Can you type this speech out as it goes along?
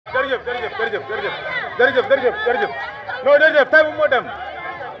No, Derjef, time more them.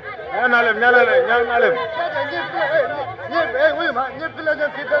 Nyanalem.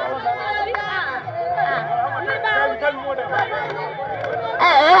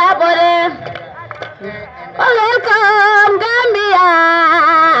 Welcome, Gambia,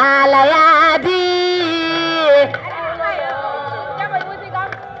 Layadi.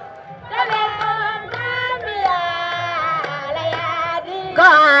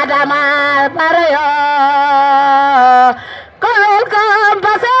 Kodama Parayo, Welcome,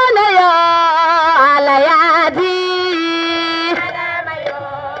 Basanayo, Layadi.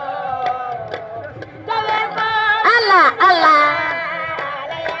 Allah.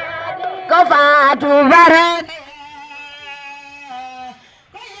 Go far to Varane.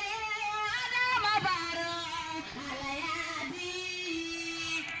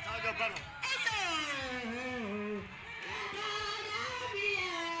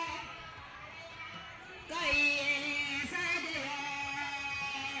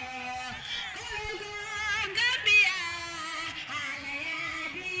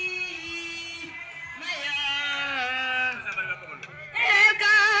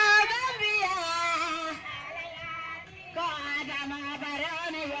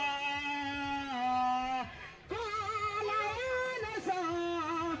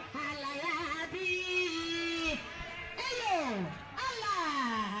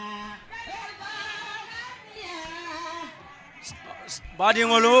 Badi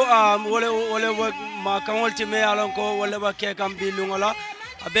ngolo wole ma kangol ti me alon ko wole ba ke kam bi lungola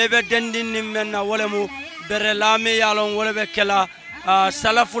abebe dendin ni menna wole mu bere lami yalon wole be kela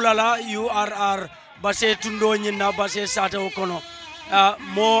salafula la URR base tundo nyina base sata kono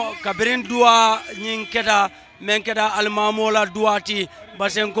mo kabirin dua nyin keda men keda almamola duati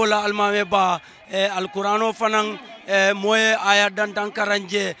base ko la almame ba alqur'ano fanan moye aya dan tan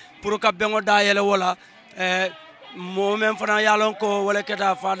karanje pour ka bengo dayele wala mo men fana yalon ko wala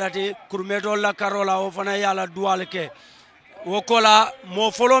keta fadati kurmeto la karola o fana yala dual ke wo kola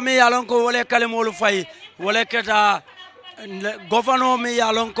mo folo mi yalon ko wala kalimolu fay wala keta governor mi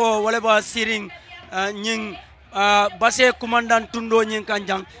yalon ko wala ba siring nyin base commandant tundo nyin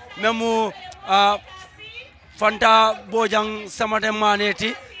kanjang memu fanta bojang samate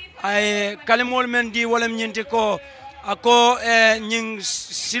maneti ay kalimol men di wala nyinti ko ako nyin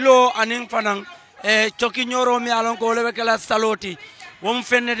silo aning fanang choki nyoro mi alon ko lebe kala saloti won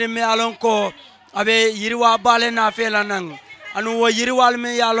fenne de mi alon ko abe yirwa bale na fela nang anu wo yirwal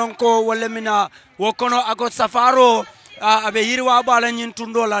mi alon ko wala mina wo kono ako safaro abe yirwa bale nyin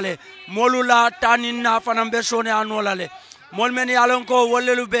tundo lale molula tanin na fanam be sone anu lale mol men alon ko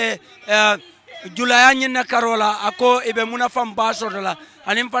wala lube julaya nyin na karola ako ibe muna fam baso la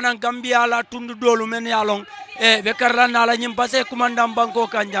anim fanan gambia la tundu dolu men alon be karla la nyim passe commandant banko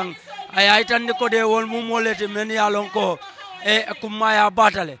kanjang ay tande ko de wol mum molete men yalon ko kumaya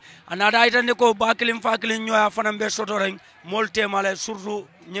batale anada ay tande ko bakilim fakilim nyoya fanam be sotoreng molte male surtout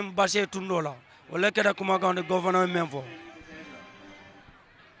nyim basse tundola wala keda kuma gande governor memfo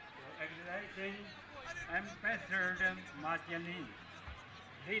Ambassador Martiani.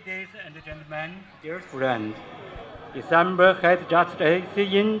 Ladies and gentlemen, dear friends, December has just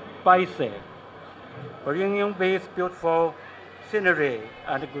seen by itself, bringing this beautiful scenery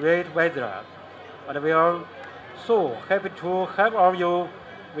and great weather, and we are so happy to have all you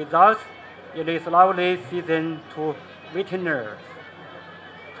with us in this lovely season to witness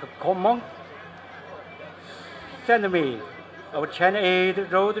the common sentiment of China Aid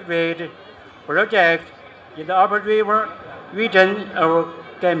Road Raid project in the Upper River region of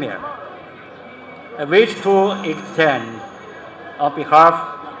Gambia. I wish to extend on behalf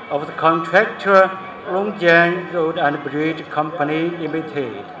of the contractor Longjiang Road and Bridge Company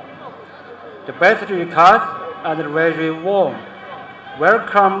Limited the best regards and very warm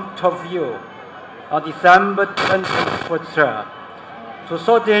welcome to you on December 24th,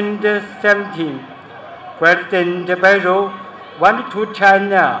 2017. President Barrow went to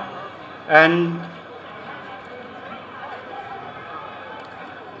China and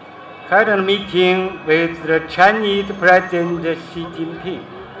had a meeting with the Chinese President Xi Jinping.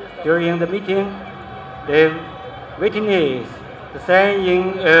 During the meeting, they witnessed the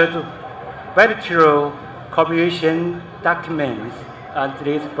signing of bilateral cooperation documents, and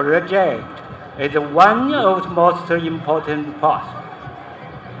this project is one of the most important parts.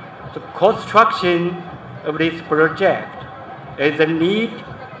 The construction of this project is the need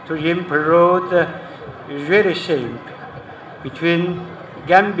to improve the relationship between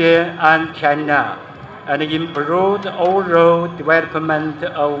Gambia and China and improve the overall development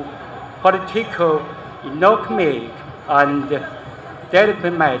of political, economic, and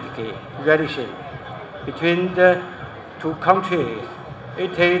diplomatic relations between the two countries.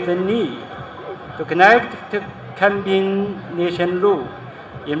 It is the need to connect the combination loop,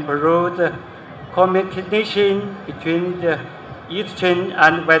 improve the communication between the eastern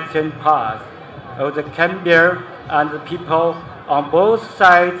and western parts of the Gambia and the people on both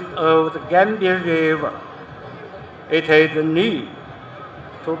sides of the Gambia River. It is the need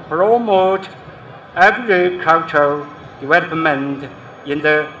to promote agricultural development in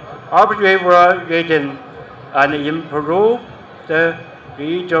the Upper River region and improve the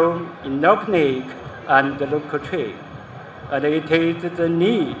regional economic and local trade. And it is the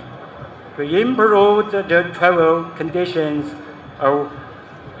need to improve the travel conditions of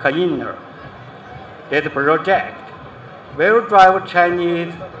Kayina. This project will drive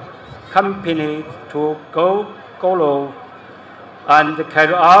Chinese companies to go global and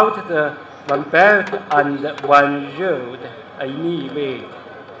carry out the One Belt and One Road initiative.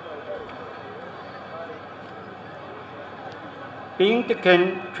 Being the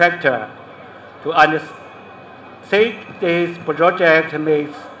contractor to undertake this project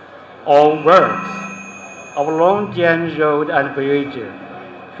makes all works of Longjiang Road and Bridge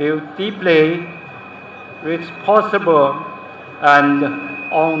feel deeply responsible and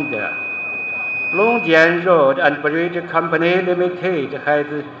honored. Longjiang Road and Bridge Company Limited has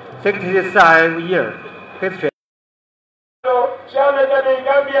 65 years history.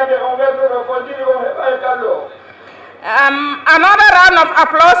 Another round of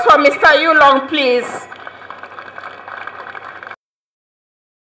applause for Mr. Yulong, please.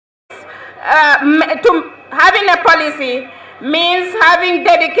 Having a policy means having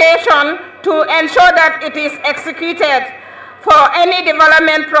dedication to ensure that it is executed for any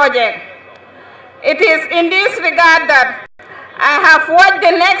development project. It is in this regard that I have watched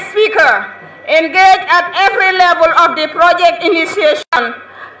the next speaker engage at every level of the project initiation,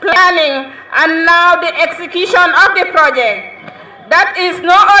 planning, and now the execution of the project. That is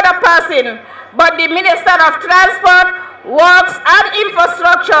no other person but the Minister of Transport, Works and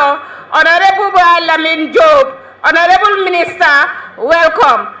Infrastructure, Honorable Lamin Job. Honorable Minister,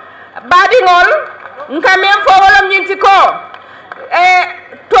 welcome. Badingol, nkamem fowolom nyintiko.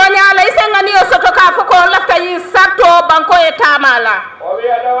 Tonya la isengani osotoka foko lafta yi sato banko etamala.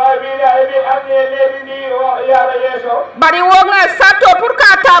 Bari wonga sato purka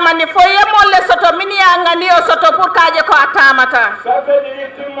atamani foye molle soto mini angani osoto purka je ko atamata.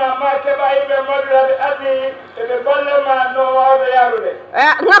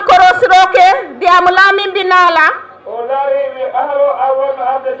 Ngakoro siroke diamulami binala.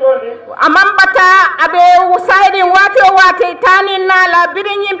 Amambata abe usaidi wate tani nala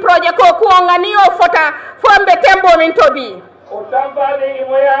birinyin project ko kuongani o fota fombe tembo mintobi.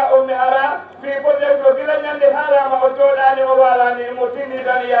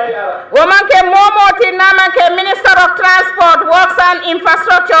 Womanke momoti namanke Minister of Transport, Works and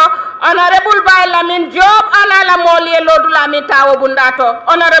Infrastructure, Honorable Lamin Job anala moli lodula mitawo bundato.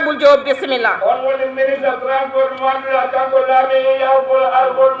 Honorable Job, bismillah. Honorable Minister of Transport, Mandula Kanko Lami Yawbol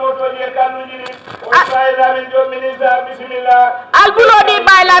Arbol Moto ye Kanujini. Osai Lamin Job Minister, bismillah. Albulodi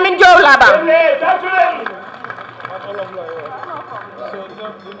by Lamin Job laba.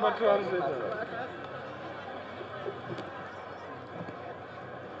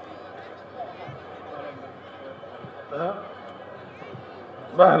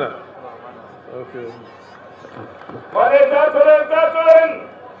 Bahana. Okay.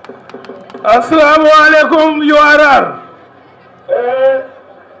 Assalamu alaikum URR.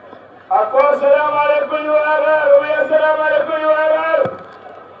 Assalamu alaikum URR. Assalamu alaikum URR.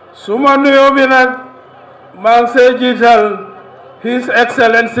 Suma nuyo bi nak man say jital His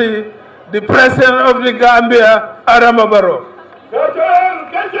Excellency the President of the Gambia Adama Barrow. His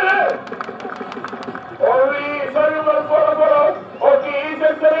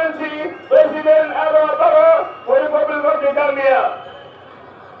Excellency President Adama Barrow for the Republic of the Gambia.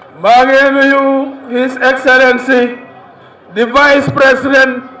 His Excellency the Vice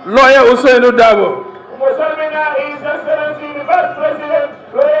President Lawyer Usainu Dabo. His Excellency the Vice President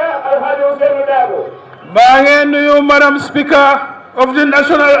Lawyer Alhaji Usainu Dabo. Madam Speaker of the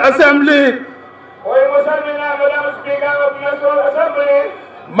National Assembly. Madam Speaker of the National Assembly.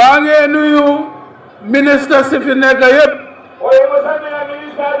 Minister Sifineka yep.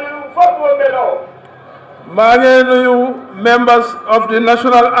 Members of the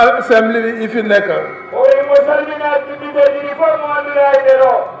National Assembly Ifineka.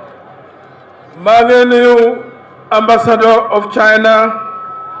 Ambassador of China.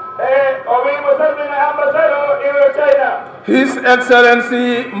 His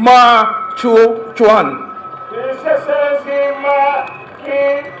Excellency Ma Chuan. His Excellency Ma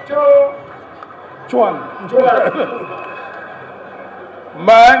Chuan.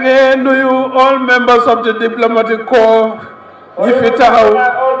 maa ngi nuyu all members of the diplomatic corps ñi fi taxaw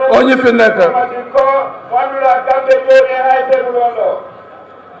o ñi fi nekk.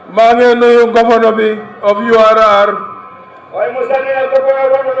 maa ngi nuyu governor bi of URR.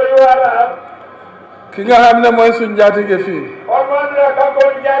 ki nga xam ne mooy suñu njaatige fii.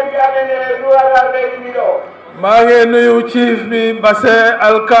 maa ngi nuyu chief bi Basse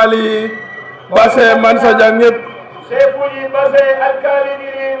alkali Basse Mansa Jang ñëpp.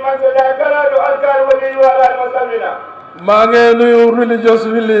 maa ngi nuyu religious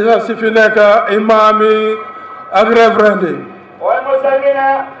leaders si fi nekk imam yi ak reverend yi.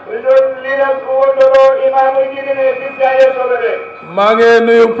 maa ngi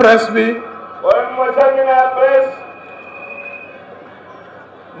nuyu presse bi.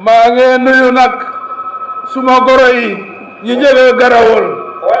 maa ngi nuyu nag suma goro yi ñi jóge Garawol.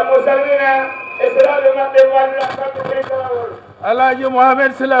 Alhaji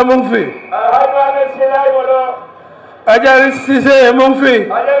Mohamed Sila mu ngi fi. Ajari Cissé mu ngi fi.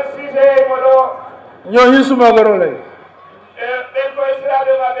 ñooñu suma goro lañ.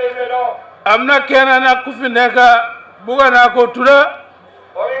 am na kenn nag ku fi nekk bugga naa ko tudda.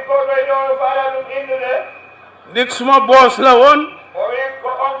 ndik suma boss la woon.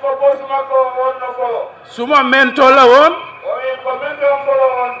 suma mentor la woon.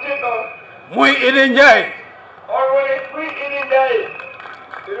 muy Idi Njie.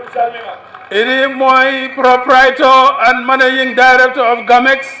 Idi mooy proprietor and managing director of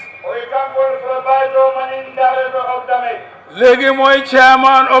Gamex. léegi mooy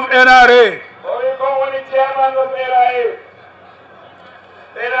chairman of NRA.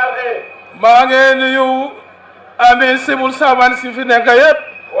 maa ngi nuyu amin civil servant si fi nekk yëpp.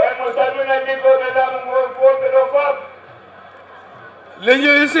 li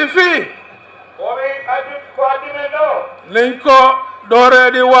ñuy si fii. liñ ko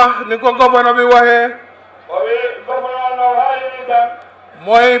dooree di wax ni ko gouverneur bi waxee.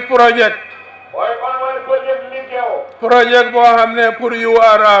 mooy projet. projet boo xam ne pour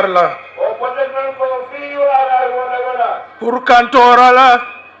URR la. pour Kantora la.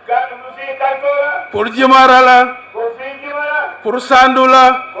 pour Jimara la. pour Sandu la.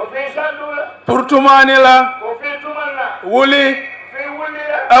 pour Tumani la. Wuli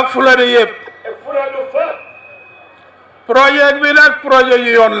ak Fulade yëpp. projet bi nag projet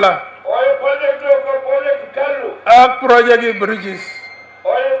yu yoon la. ak projet yi bridges.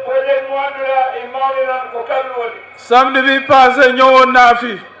 samedi bi passé ñëwoon naa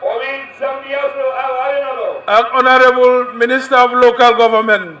fi. ak honorable minister of local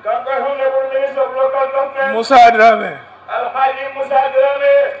government. Musa Dramé.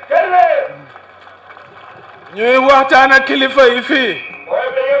 ñuy waxtaan ak kilifa yi fii.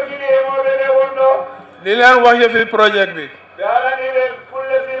 di leen wax yëfi projet bi.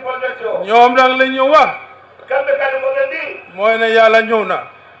 ñoom nag li ñu wax. mooy ne yàlla ñëw na.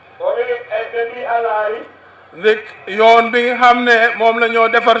 ndik yoon bi nga xam ne moom la ñoo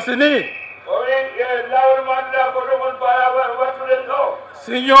defar si nii.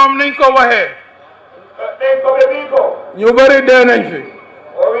 si ñoom niñ ko waxee. ñu bari dee nañ fi.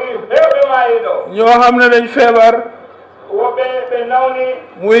 ñoo xam ne dañ feebar.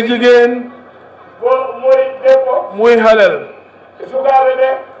 muy jigéen. muy xalel.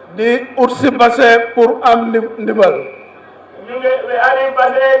 di ut si base pour am ndimbal.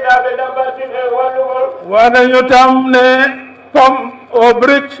 waa nañu tam ne pom o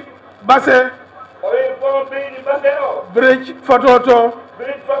bridge base. bridge fototo.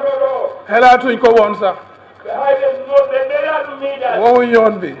 xelaatuñ ko woon sax. waxuñ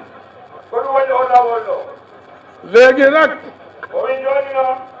yoon bi. léegi nag.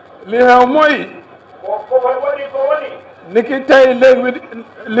 li xew mooy. niki tey léegi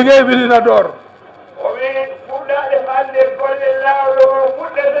liggéey bi dina door.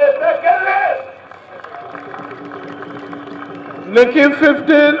 niki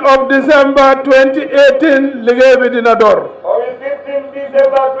 15 of December 2018 liggéey bi dina door.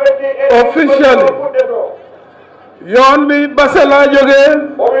 officially. yoon bi Basse la jógee.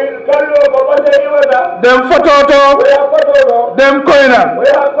 dem Fototo. dem Koyna.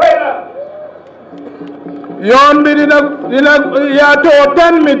 yoon bi dina yaatoo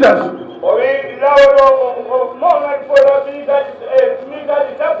 10 meters.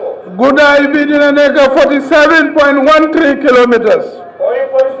 guddaay bi dina nekk 47.13 kilometers.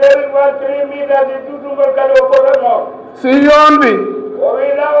 si yoon bi.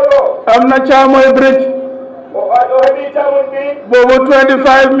 am na Chamoy bridge. boobu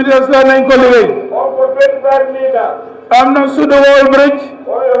 25 meters la nañ ko liggéey. am na Sudowol bridge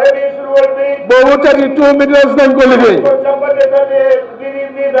boobu 32 meters nañ ko liggéey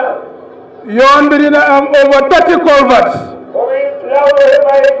yoon bi dina am over 30 culverts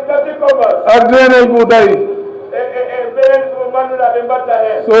ak drainage bu doy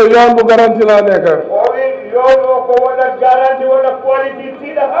so yoon bu garanti la nekk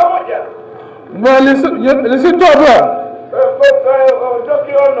mais li si toppa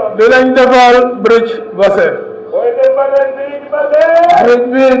dinañ defal bridge bassin bridge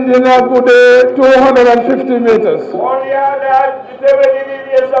bi dina guddee 250 meters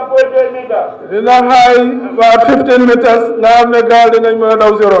dina high about 15 meters nga xam ne gaal dinañ mën a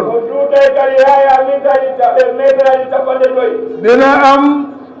daw si ron dina am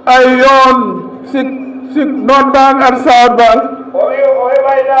ay yoon si north bank ak south bank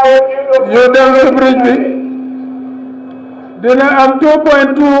yu dem si bridge bi dina am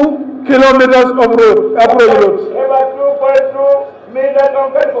 2.2 kilometers of road approach roads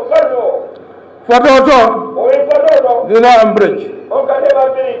Fototo dina am bridge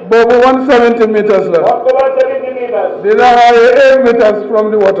boobu 170 meters la dina high 8 meters from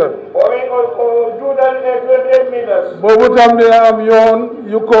the water boobu tam dina am yoon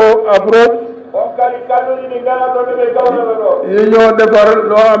yu ko approach yi ñoo defar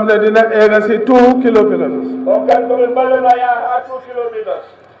loo xam ne dina egg si 2 kilometers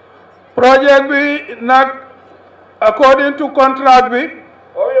project bi nag according to contract bi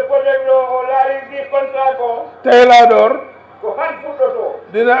tey laa door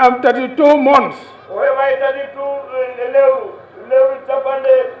dina am 32 months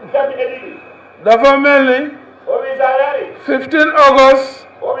dafa mel ni 15 August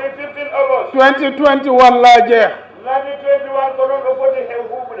 2021 laa jeex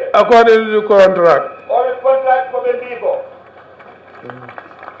according to the contract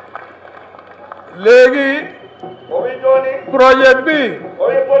léegi projet bi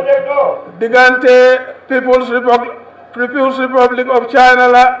diggante People's Republic of China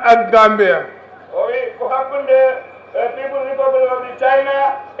la ak Gambia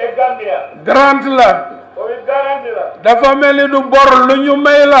grant la dafa mel ni du bor lu ñu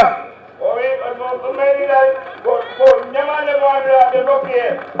may la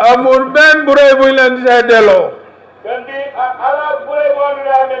amul benn bu rëy buñ leen see delloo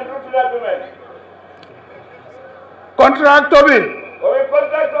contractor bi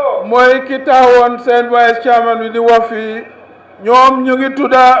mooy ki taxawoon seen vice chairman bi di wax fii ñoom ñu ngi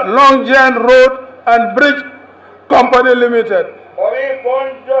tudda Long Jane Road and Bridge Company Limited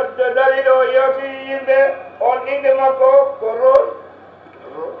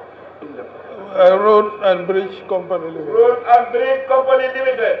Road and Bridge Company Limited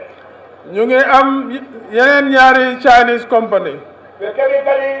ñu ngi am yeneen ñaari Chinese company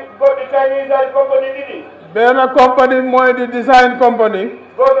benn company mooy di design company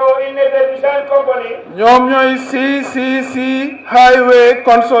ñoom ñooy CCC Highway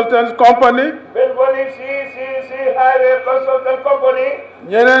Consultants Company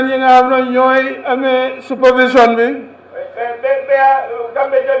ñeneen ñi nga xam ne ñooy amee supervision bi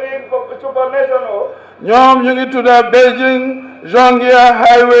ñoom ñu ngi tudda Beijing Zhongya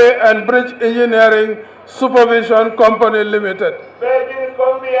Highway and Bridge Engineering Supervision Company Limited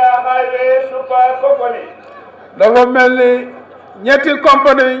dafa mel ni ñetti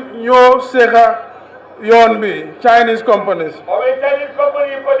company ñoo seqa yoon bi Chinese companies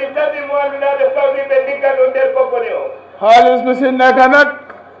xaalis bi si nekk nag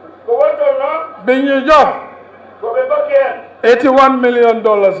bi ñu jox $81 million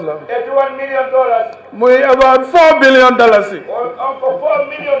la muy about $4 billion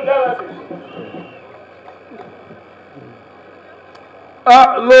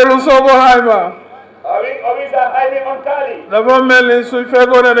loolu soo ko xayma dafa mel ni su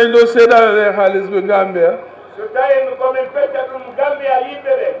fekkoon ne dañ doon séddale xaalis bi Gambia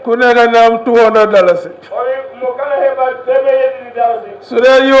ku nekk na am $200 su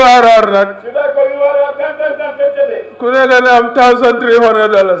dee URR nag ku nekk na am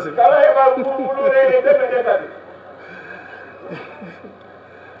 $1,300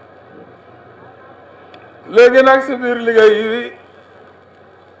 léegi nag si biir liggéey yi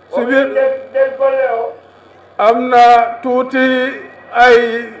si biir am na tuuti ay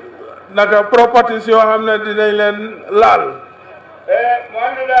naka properties yoo xam ne dinañ leen laal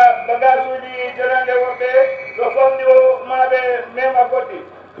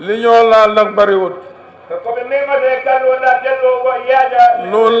li ñoo laal nag bariwut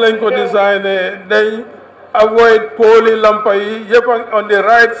noonu lañ ko designé dañ avoid poli lampa yi yëpp on the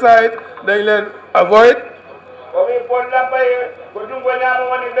right side dañ leen avoid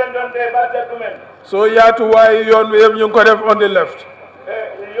So yaatuwaay yoon wi yëpp ñu ngi ko def on the left.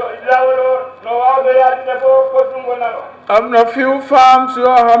 am na few farms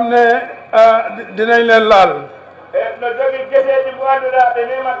yoo xam ne dinañ leen laal.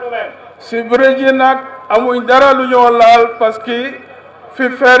 si bridge yi nag amuñ dara lu ñoo laal parce que fi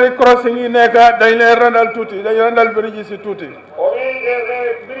ferry crossing yi nekk dañ leen randal tuuti dañ randal bridge yi si tuuti.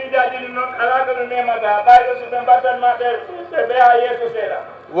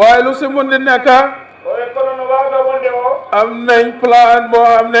 waaye lu si mun di nekk am nañ plan boo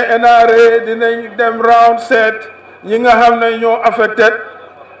xam ne NRA dinañ dem round set ñi nga xam ne ñoo affected.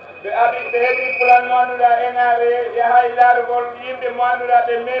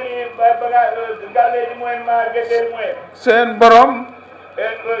 seen borom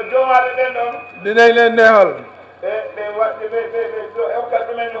dinañ leen neexal.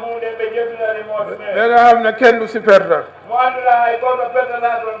 ba nga xam ne kenn du si perte.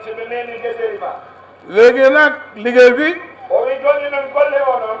 léegi nag liggéey bi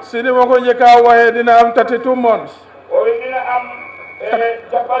si ni ma ko njëkk a waxee dina am 32 months.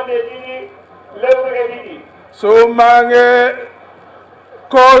 so maa ngi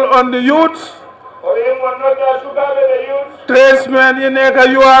call on the youth. tradesmen yi nekk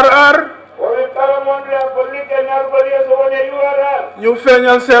URR. ñu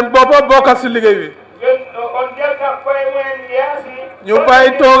feeñal seen bopp bokk si liggéey bi. ñu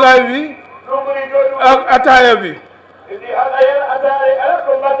bàyyi toogaay bi ak ataaya bi.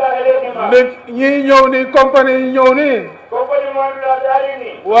 léegi ñii ñëw ni compagnie yi ñëw ni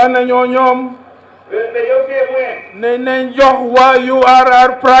wax nañoo ñoom nañ jox waa URR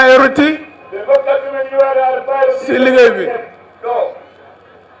priority si liggéey bi.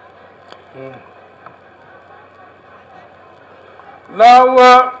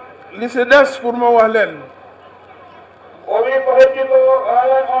 naaw li si des pour ma wax leen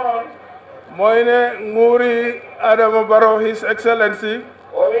mooy ne nguuri Adama Barrow His Excellency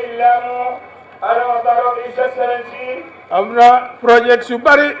am na project yu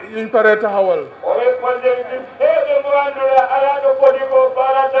bari yuñ pare taxawal.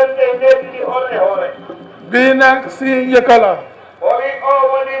 bii nag si njëkk la.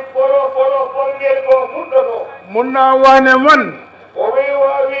 mun naa wax ne man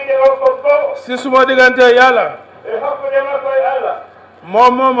si suma diggante yàlla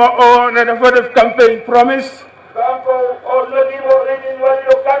moom moo ma oo ne dafa def campaign promise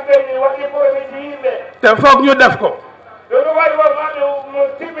te foog ñu def ko.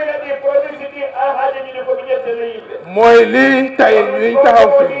 mooy lii tey ñuy taxaw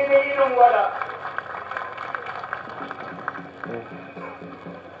fi.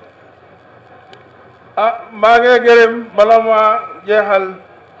 maa ngi gërëm bala ma jeexal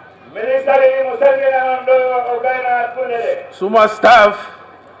suma staff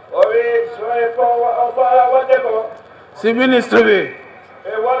si ministre bi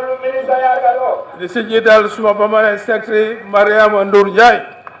di si jiital suma permanent secretary Mariama Ndour Ndiaye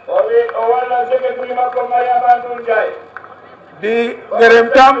di gërëm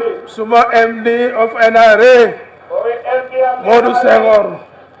tam suma MD of NRA Modou Senghor.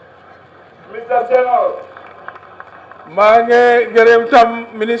 maa ngi gërëm tam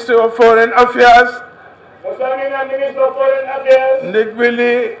Ministry of Foreign Affairs. ndig bi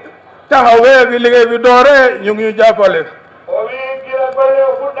li taxawee bi liggéey bi doore ñu ngi ñu jàppale.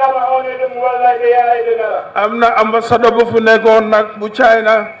 am na ambassadeur bu fu nekkoon nag bu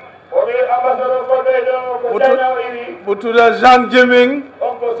China. bu tudda Zhang Jiming.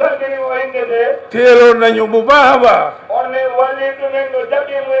 teeloon nañu bu baax a baax.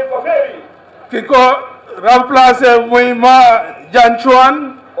 ki ko remplacé muy Ma Janchuan.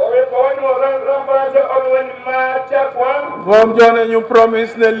 moom jox nañu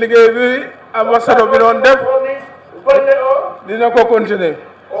promise ne liggéey bi ambassadeur bi doon def dina ko continuer.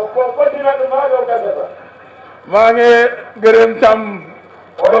 maa ngi gërëm tam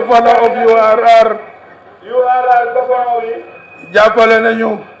governor of URR. jàppale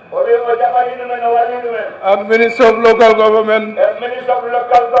nañu. ak ministre of local government.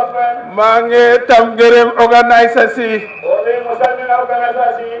 maa ngi tam gërëm organisation.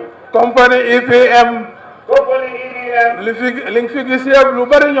 company EPM. li fi gis yëpp lu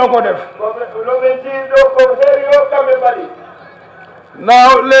bari ñoo ko def.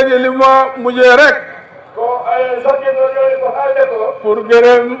 naaw léegi li ma mujjee rek. pour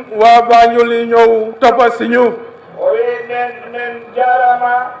gërëm waa Banjul yi ñëw toppa si ñu.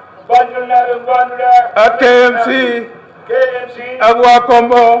 ak KMC. ak waa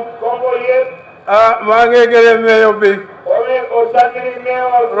Kombo. maa ngi gërëm meeyo bi.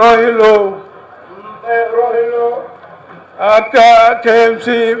 Rohilo. Rohelo. Ak KMC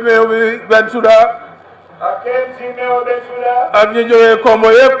mewi Bensouda. Ak KMC mewi Bensouda. Ak ñi jógee Kombo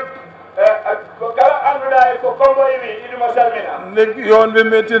yëpp. Kala anduɗa ko Kombo wi iɗuma salmina. Nek yoon bi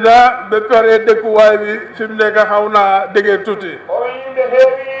métti na ba pare dëkkuwaay bi fi mu nekk xaw naa dëgër tuuti. O yimɓe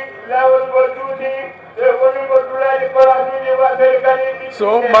heewi laawol ngol tuuti e woni ngol dulaji place uji wasere kadi.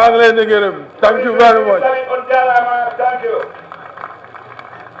 So maa ngi leen di gërëm. Thank you very much. On jarama, thank you.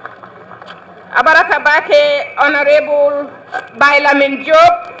 Abaraka Bake, Honorable Bailamin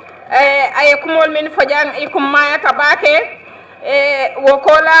Job, Ayakumol Min Fojang Ikumaya Tabake,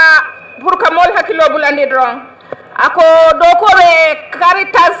 Wokola Burkamol Hakilo Bulani Drong. Ako dokore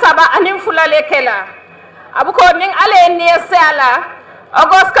Caritas Saba Anim Fulale Kela. Abuko Ning Ale Niesala,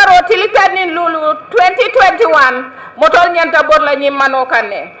 August Karo Tilitanin Lulu 2021, Motol Nyanta Borla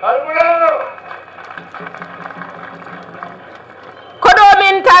Nimanokane. Kodo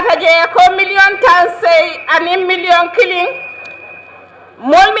min tata je ko million tan say ani million killing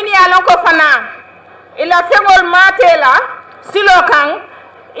mol min yalon ko fana ila fegol matela silo kan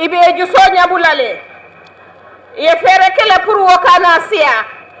ibe ju sonya bulale ye fere kala pour wakana sia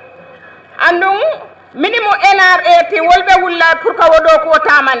andum minimum NRA ti wolbe wulla pour ka wodo ko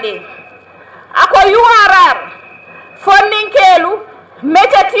tamande ako URR funding kelu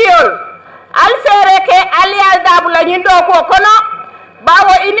metatiol al fere ke alial dabula nyindo ko kono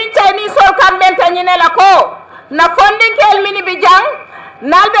bawo ini Chinese sol kamben tanyine la ko na funding kel mini bijang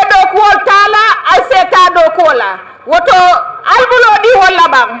nalbe do ko tala al seta do ko la woto albulo di wala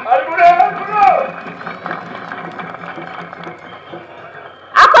bang albulo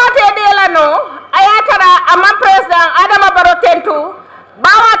akote de la no ayatara ama president Adama Barrow tentu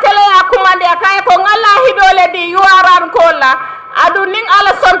bawa tele akumande akay ko ngalla hidole di URR ko la adu ning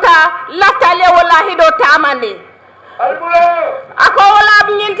ala sonta la tale wala hido tamande ako wala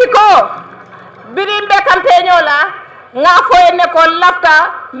nyinti ko birimbe campaign la nga foyne ko lafta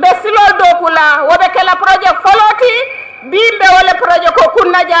besilo dokula wobe kala project foloti bimbe wala project ko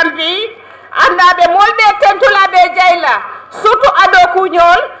kunna jambi andabe molbe tentula be jayla surtout adoku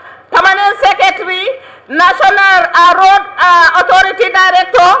ñol permanent secretary national road authority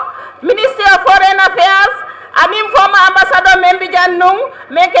director ministry of foreign affairs anim former ambassador membi jannung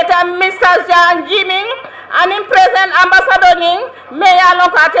meketa Mr. Jean Jiming anim present ambassador ning me yalon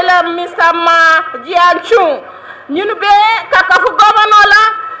ko atela Mr. Ma Jianchung ñunu be kakafu governor la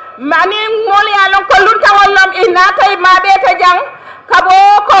mani mol yalon ko lunta wollam inata ma be ta jang kabo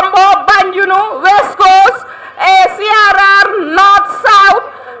Kombo Banjunu West Coast CRR North South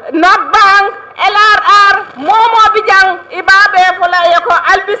North Bank LRR momo bijang ibabe fola yako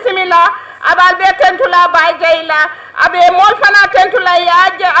albismillah abal be tentula bay jeyla abe mol fana tentula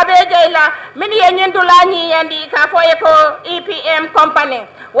yaja abe jeyla min yenyindula ni yandi ka foye ko EPM company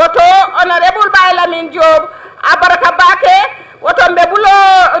woto honorable Bailamin Job abaraka bake woto mbe bulo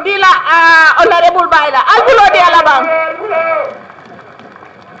dila honorable Baila albulo di alabam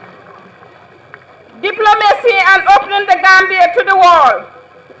diplomacy and opening the Gambia to the world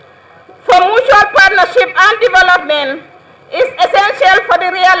for mutual partnership and development is essential for the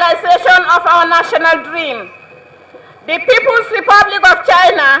realization of our national dream. The People's Republic of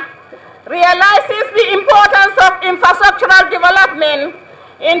China realizes the importance of infrastructural development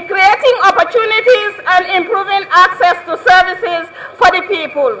in creating opportunities and improving access to services for the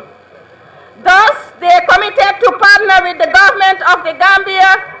people. Thus, they are committed to partner with the government of the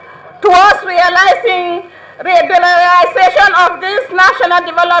Gambia towards realizing the realization of this national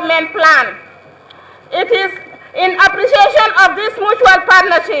development plan. It is in appreciation of this mutual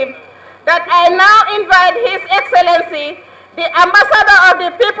partnership that I now invite His Excellency, the Ambassador of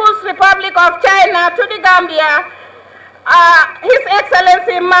the People's Republic of China to the Gambia, His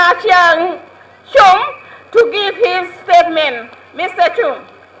Excellency Ma Chiang-Chung, to give his statement. Mr. Chung.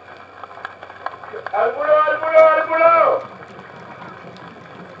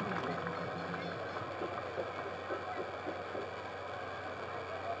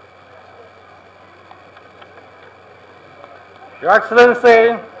 Your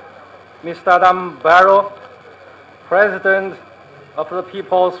Excellency, Mr. Adam Barrow, President of the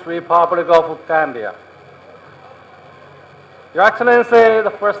People's Republic of Gambia. Your Excellency, the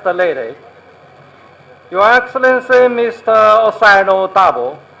First Lady, Your Excellency, Mr. Osaino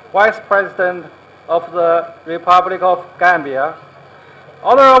Dabo, Vice President of the Republic of Gambia,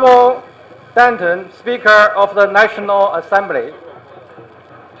 Honorable Danton, Speaker of the National Assembly,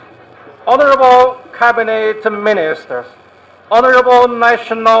 Honorable Cabinet Ministers, Honorable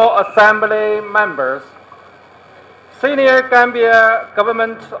National Assembly members, senior Gambia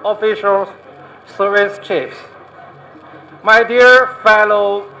government officials, service chiefs, my dear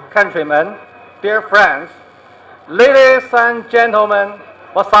fellow countrymen, dear friends, ladies and gentlemen,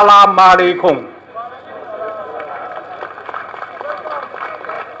 wassalamu alaikum.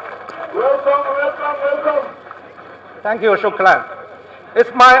 Welcome. Thank you, Shukran.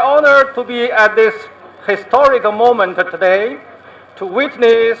 It's my honor to be at this historic moment today to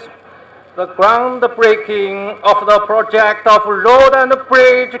witness the groundbreaking of the project of road and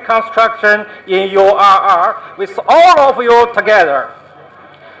bridge construction in URR with all of you together.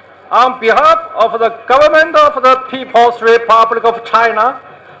 On behalf of the government of the People's Republic of China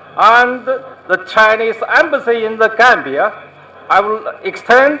and the Chinese Embassy in the Gambia, I will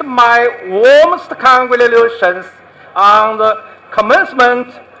extend my warmest congratulations on the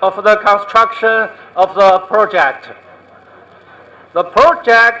commencement of the construction of the project. The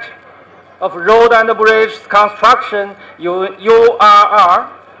project of road and bridge construction, URR,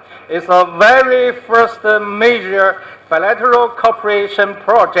 is the very first major bilateral cooperation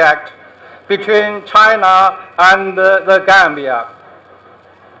project between China and the Gambia.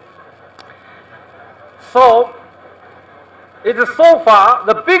 So, it is so far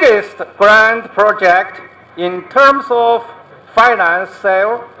the biggest grand project in terms of finance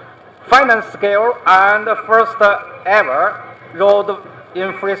scale and the first ever road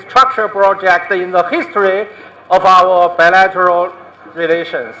infrastructure project in the history of our bilateral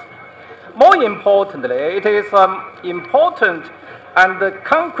relations. More importantly, it is an important and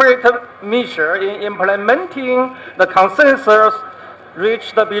concrete measure in implementing the consensus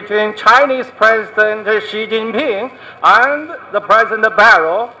reached between Chinese President Xi Jinping and the President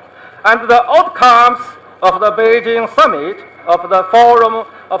Barrow, and the outcomes of the Beijing Summit of the Forum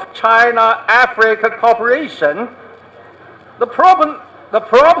of China-Africa Cooperation. The prompt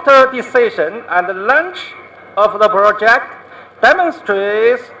decision and launch of the project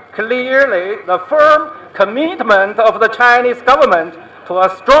demonstrates clearly the firm commitment of the Chinese government to a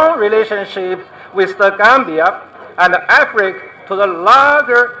strong relationship with the Gambia and Africa to the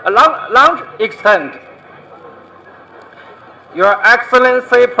large extent. Your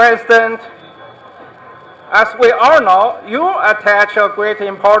Excellency President, as we all know, you attach a great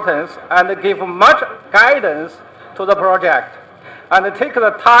importance and give much guidance to the project, and take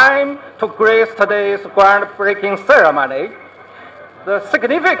the time to grace today's groundbreaking ceremony. The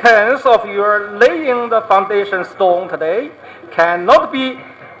significance of your laying the foundation stone today cannot be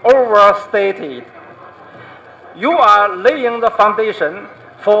overstated. You are laying the foundation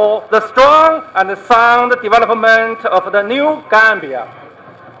for the strong and sound development of the new Gambia.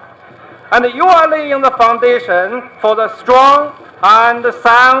 And you are laying the foundation for the strong and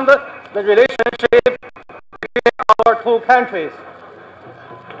sound relationship between our two countries.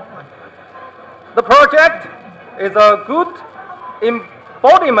 The project is a good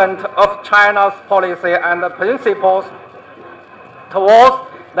embodiment of China's policy and principles towards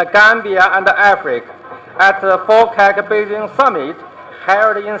the Gambia and Africa. At the 4CAC Beijing Summit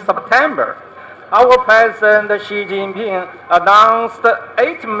held in September, our President Xi Jinping announced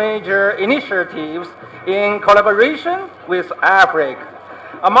 8 major initiatives in collaboration with Africa,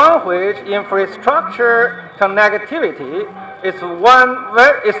 among which infrastructure connectivity is one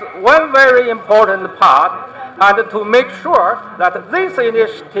very important part, and to make sure that these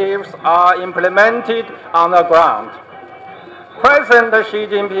initiatives are implemented on the ground. President Xi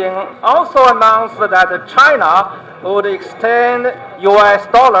Jinping also announced that China would extend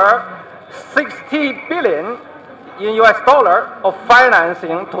 $60 billion of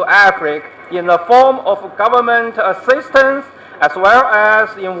financing to Africa in the form of government assistance, as well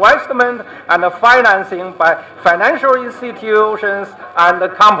as investment and financing by financial institutions and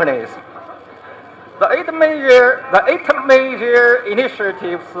companies. The eight major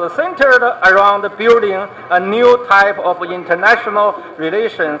initiatives centered around building a new type of international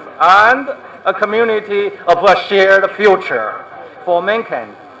relations and a community of a shared future for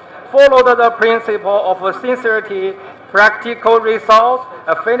mankind, followed the principle of sincerity, practical results,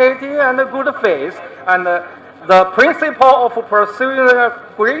 affinity, and good faith, and the principle of pursuing a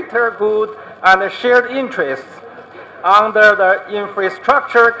greater good and shared interests. Under the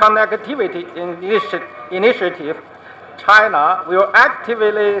infrastructure connectivity initiative, China will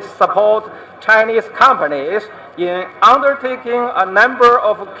actively support Chinese companies in undertaking a number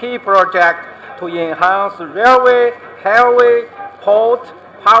of key projects to enhance railway, highway, port,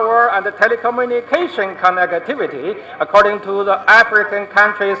 power, and telecommunication connectivity according to the African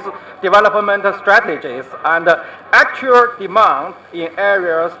countries' development strategies and actual demand in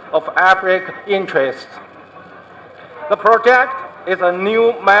areas of African interest. The project is a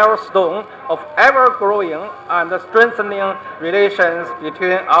new milestone of ever-growing and strengthening relations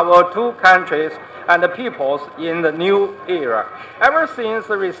between our two countries and the peoples in the new era. Ever since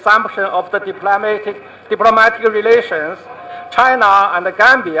the resumption of the diplomatic relations, China and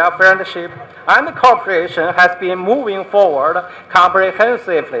Gambia friendship and cooperation has been moving forward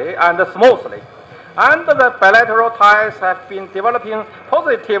comprehensively and smoothly, and the bilateral ties have been developing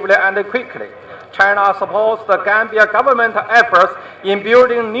positively and quickly. China supports the Gambia government efforts in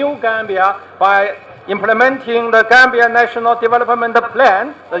building new Gambia by implementing the Gambia National Development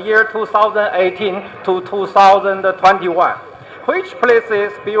Plan, the year 2018 to 2021, which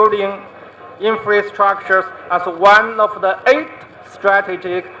places building infrastructures as one of the 8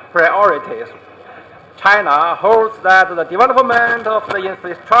 strategic priorities. China holds that the development of the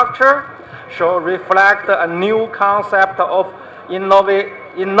infrastructure should reflect a new concept of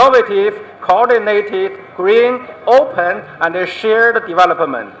innovative, coordinated, green, open, and shared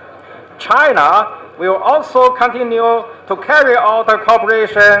development. China will also continue to carry out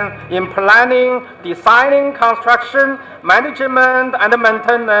cooperation in planning, designing, construction, management, and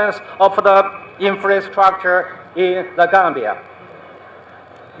maintenance of the infrastructure in the Gambia.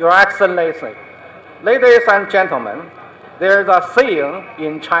 Your Excellency, ladies and gentlemen, there is a saying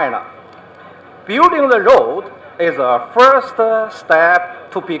in China: building the road is a first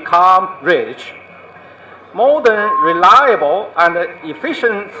step to become rich. Modern, reliable, and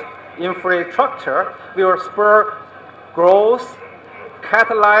efficient infrastructure will spur growth,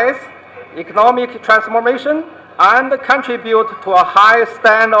 catalyze economic transformation, and contribute to a high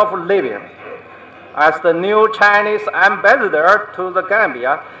standard of living. As the new Chinese ambassador to the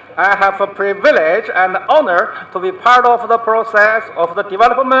Gambia, I have a privilege and honor to be part of the process of the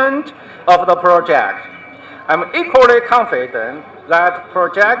development of the project. I'm equally confident that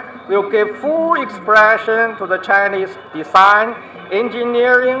project will give full expression to the Chinese design,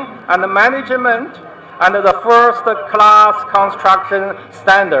 engineering, and management, and the first-class construction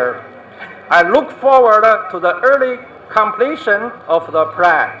standard. I look forward to the early completion of the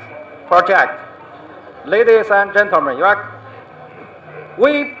project. Ladies and gentlemen,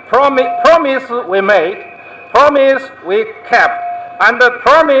 we promise we made, promise we kept, and the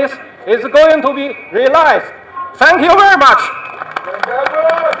promise is going to be realized. Thank you very much.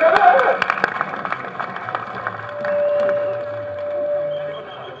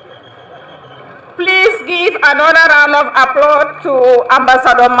 Please give another round of applause to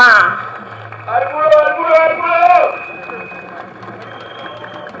Ambassador Ma.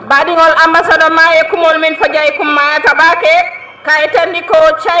 Badingol Ambassador Ma e kumol min fajay kumma tabake kaytandi ko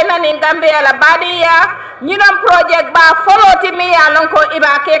China ni Gambia la badiya ñinom project ba foloti mi ya non ko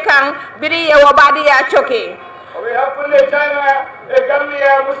ibake kan biri ye wo badiya choki. We have to let China e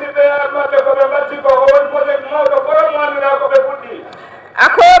Gambia musibe ma de ko be batti ko on project mo ko ko mo na ko be putti.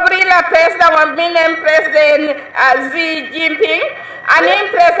 Akobri la president wa minem president Xi Jinping anim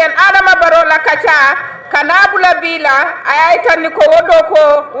president Adama Barrow la kacha kanabula bila ayaitan ko wodo ko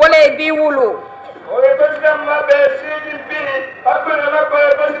wole bi wulu. Oye president ma be Xi Jinping akuna na ko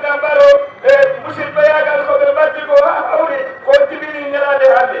president Barrow e musibe ya gal ko be batti ko awri ko tibini nyalade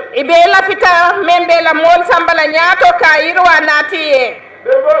hade. Ibe la fita membe la mol sambala nyato ka irwa natiye.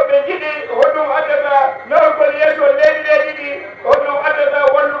 Bego be jidi hodo adata no ko yeso ledi hodo adata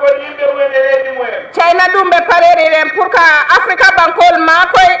wondu ko yimbe wene ledi moyen. China dumbe pareri rem pour ka Africa bankol ma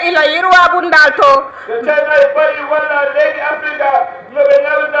ko ila yirwa bundalto. China e bari wala ledi Africa no be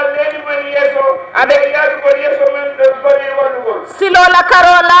nawda ledi moyen yeso ade yaadu ko yeso men bari wondu ko. Silo la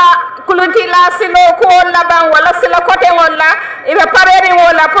karola kulunti la silo ko la ban wala silo kote wala ibe pareri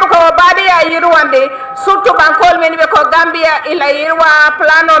wala pour ko badi ya yirwande surtout bankol men be ko Gambia ila yirwa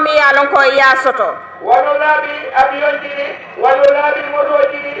plano mi alon ko ya soto. Walo labi avion jini, walo labi moto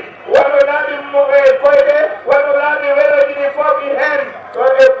jini, walo labi koide, walo labi welo jini foki hen. So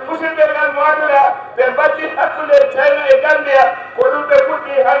musidɓe ngal mo andula ɓe mbatti hakkude China e Gambia ko ɗum ɓe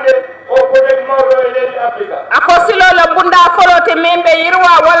fuɗɗi hande o project mawɗo e leydi Africa. Ako silola bunda folote min ɓe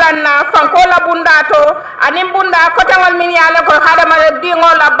yirwa walanna fankola bunda to anin bunda kotagol min yaale ko haɗama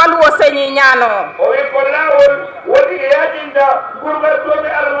diŋol a baluwo señi ñaano. O wi ko lawol woni e yajinta gurgal toɓe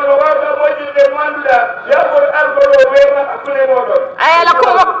almono wawta moƴƴirde mo andula yagol algol o weema hakkude moɗon.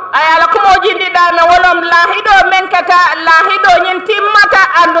 ayala kumo jindiɗa me wolom lahiɗo men kata lahiɗo ñin timmata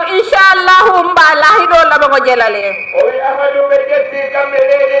andu inchallahu mba lahiɗo laɓago jelale. O wi Amadou ɓe ƴetti kamɓe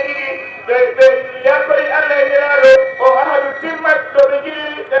leyɗe ɗiɗi ɓe yakkoye Allah e nelaɗo o Amadou timmat to ɓe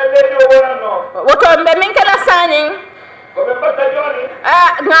jii leydi o wonanno. Woto mbe min kala sañin ko ɓe mbatta joni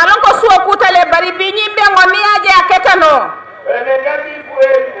ngalon ko suwo kutale bari bi ñimɓe ngo miyaji a ketano ene gandi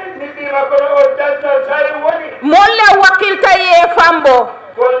niɗɗima kono o daltal sari woni molle wakkilta ye fambo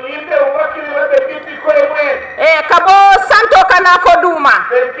ko yimɓe wakkil kabo santo kana ko duma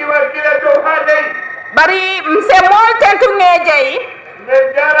bari mse mol tentu ngejey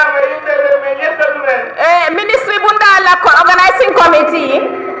ministry bunda la organizing committee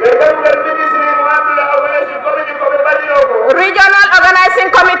regional organizing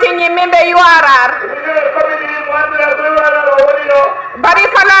committee ni membe URR bari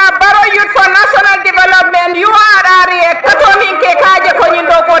fana baro youth for national development URR e katomi ke kaje ko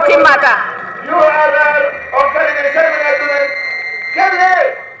nyindo ko timata URR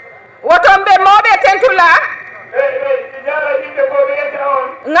wotombe mobe tentula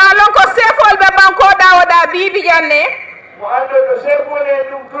ngalon ko sefol be banko dawoda bibi janne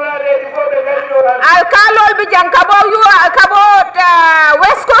alkalol bi jang kabo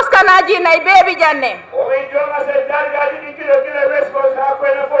west coast kanaji nay bebi janne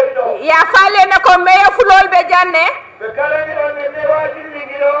ya fale ne ko meyo fulol be janne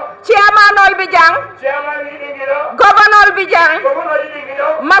chairmanol bi jang governor bi jang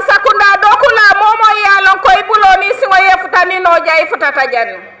masakunda dokula momo yalon ko ibuloni singo yefutani no jay futata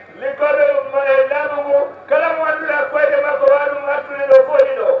janne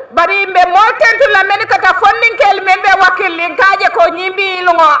bari mbe motentu la men kata fonninkel membe wakili ngaje ko nyimbi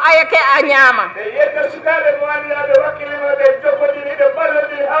lungo ayake anyama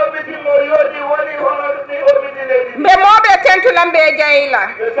mbe mobe tentu la mbe jayila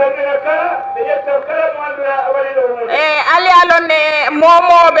ali alone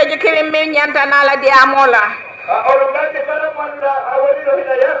momo be jikiri min nyanta nala di amola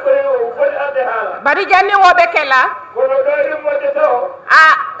bari janni wobe kela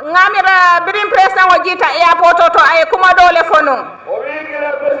ngamira birim president o jita airport to ay kuma dole fonu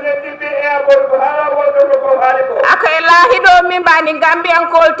akay lahido min bani gambian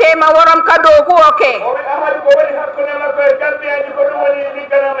kol tema worom kado ku oke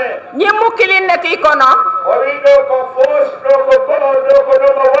nyimu kilinati kono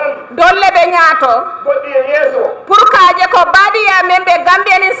dolle be nyaato pour kaje ko badiya membe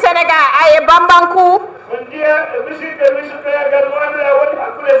gambian in senegal ay bambanku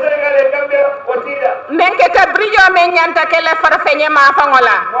menke ka brijo men nyanta kele farfenye ma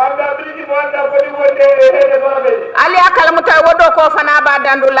fangola ali akala muta wodo ko fana ba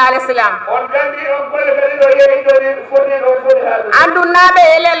dandu lal islam andu nabe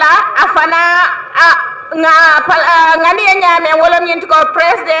elela afana ngani nyame wala nyinti ko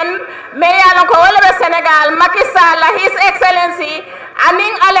president me yalon ko wala be Senegal Macky Sall his excellency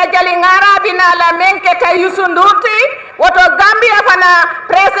aning ala jali ngara binala menke kay yusundurti woto Gambia fana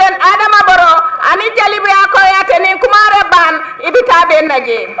president Adama Barrow ani jali bi ko yate nin kumare ban ibita be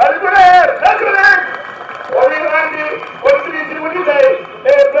naje Oli andi kontribisi wudi day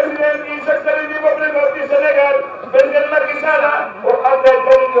president is secretary of the Senegal president Macky Sall o abdel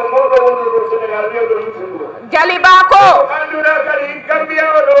jali ko mo do Senegal be do yusundu jali ba ko anduna kali Gambia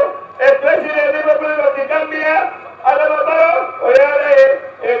odo president of the Gambia Adama Barrow o yare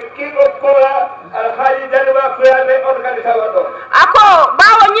king of Kola alhaji jalwa ko yare organisator ako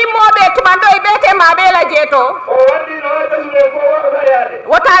bawo nyimmobe tumando ibete mabela jeto o wandi no tasule ko wa yare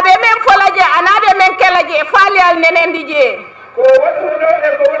wota be men folaje anade men kelaje falial nenen dije ko wodo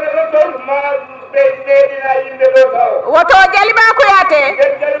ko wodo to ma be dina yimbe do taw woto jaliba ko yate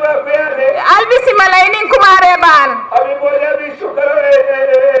albisi malaini kumare ban abi bo yabi shukaro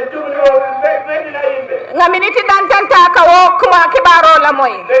jumlo be dina yimbe ngaminiti dantanta ka wo kuma kibaro la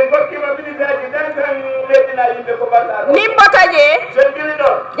moy nimbotaje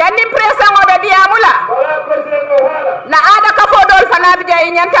jannim president obe diamula na ada ka fodol fana bi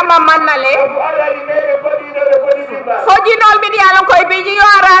jay nyanta mamannale fojinol bi dialon koy bi ji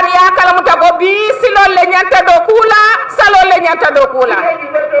yorar ya kala mutago bi silol le nyanta do kula salol le nyanta do kula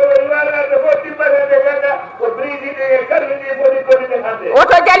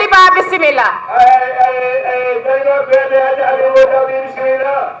woto jaliba bismillah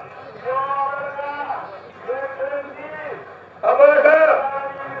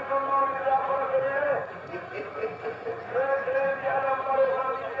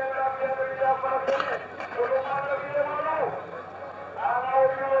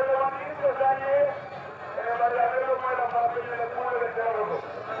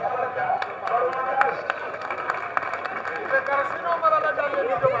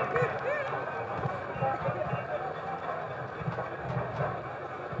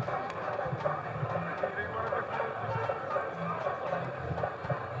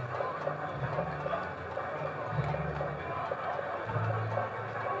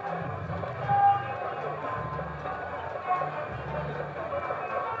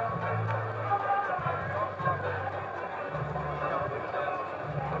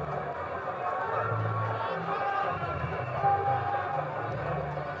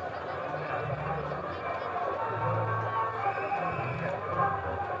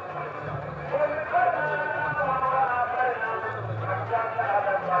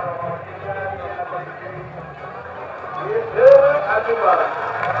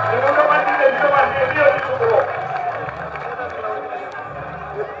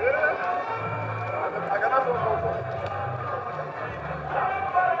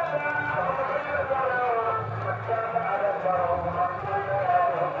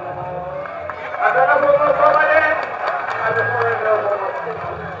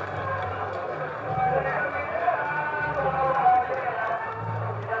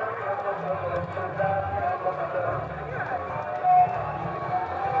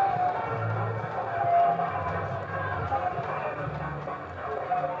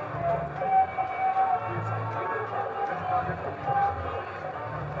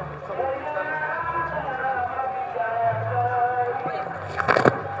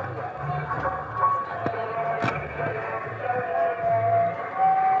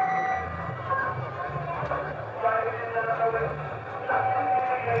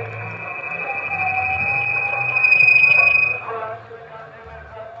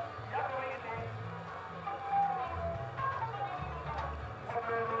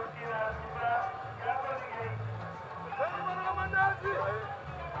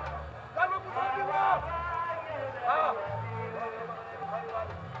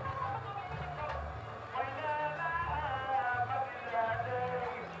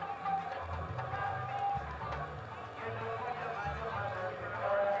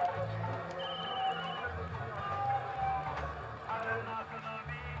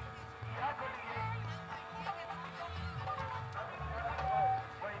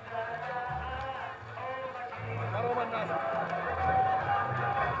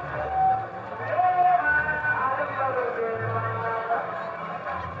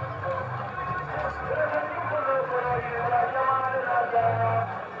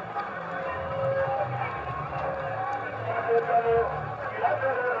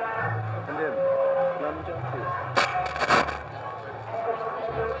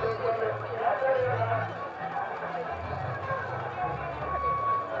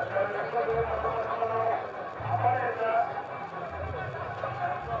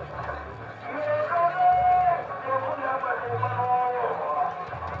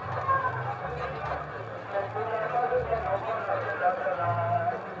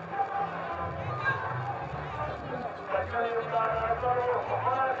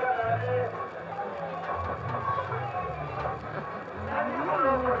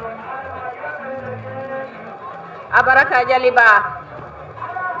Abaraka Jaliba.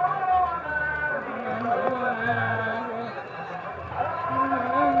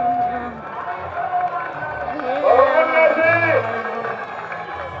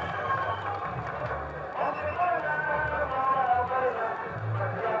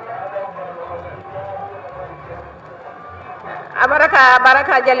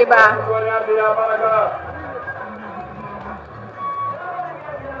 Abaraka Jaliba.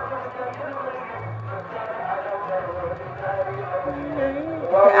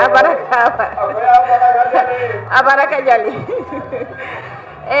 Abaraka Jali.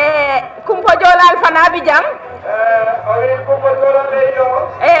 Kumpo Jolal fana bijam.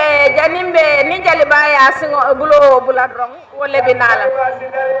 Janimbe ni Jaliba ya singo bulo buladrong wole binala.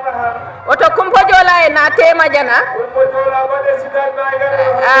 Oto Kumpo Jola na tema jana.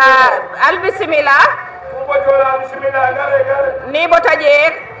 Albisimila. Kumpo Jola bismillah gare. Ni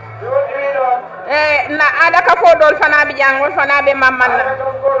botaje. Na ada ka fodol fana bi jangol fana be mamman na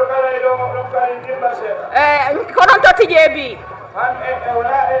kono to tije bi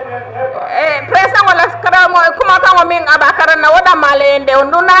president wala kara mo kuma ka mo min abakara na wada malende on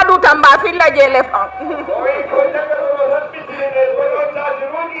na du tamba filla jele fa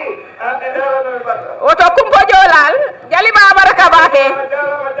oto Kumpo Jolal Jaliba baraka bake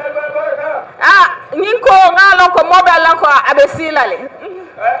nyin ko ngalo ko mobile lan ko abe silale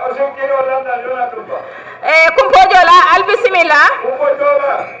Kumpo Jola albisimila Kumpo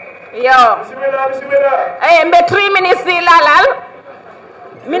Jola yo bismillah mbe 3 minutes lalal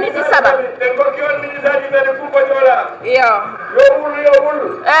minutes saba yo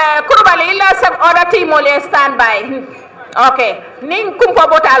kurbali illa sab order team ole stand by okay ning Kumpo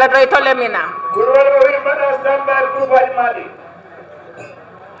botala doy tolemina kurbali bada stand by kurbali mali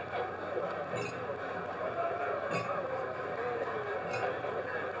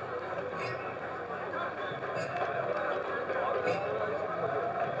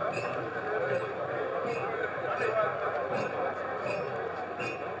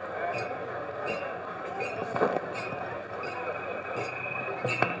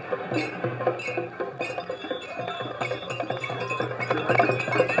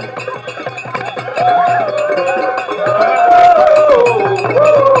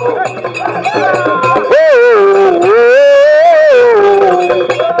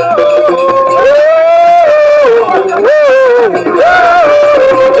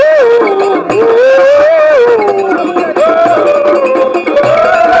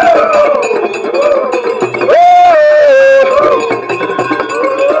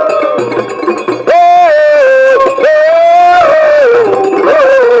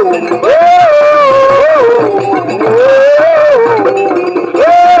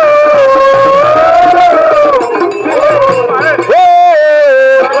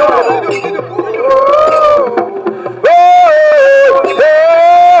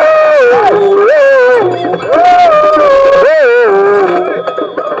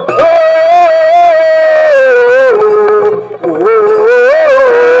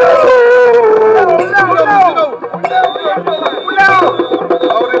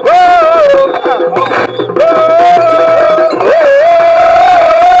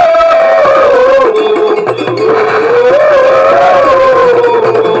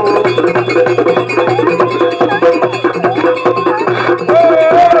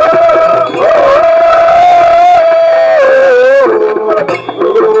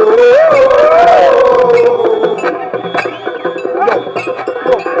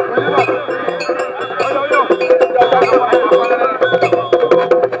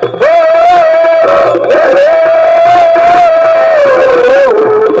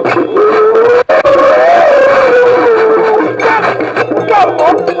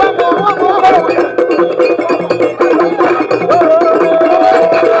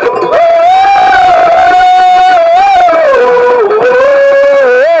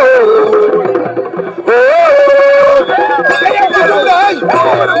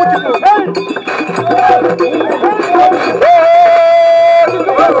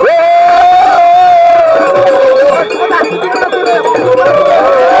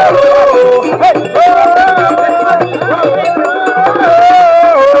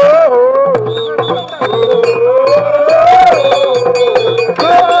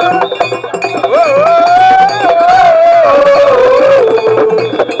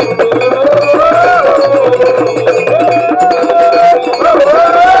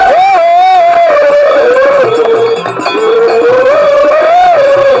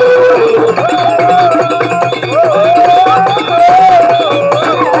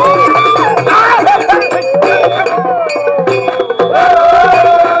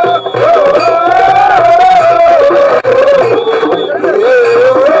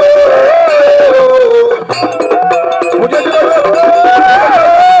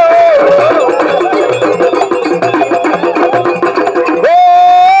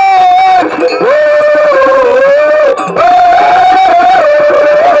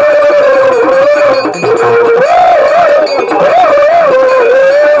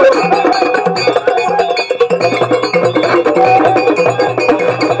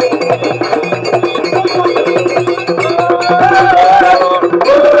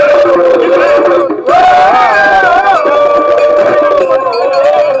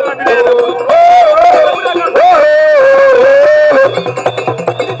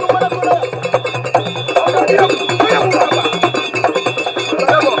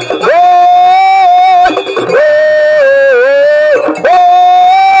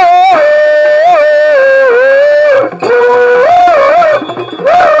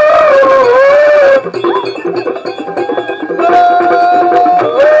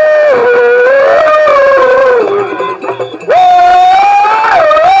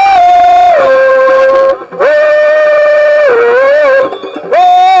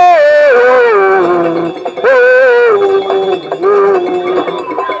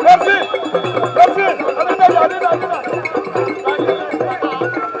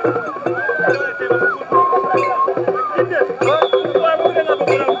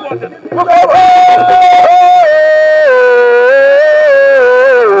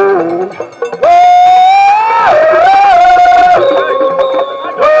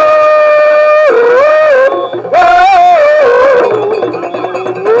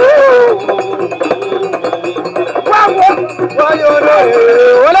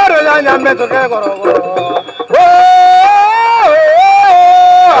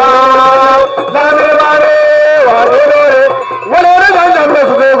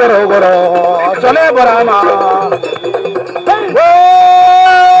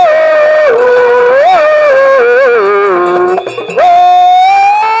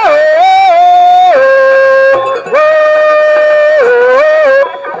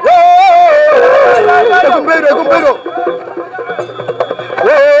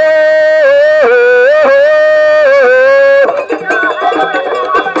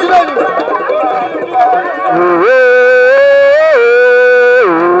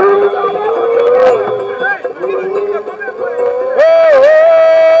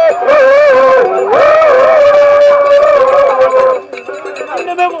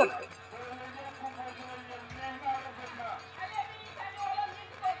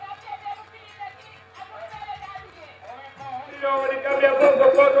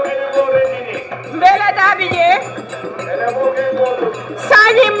Mbele Dabije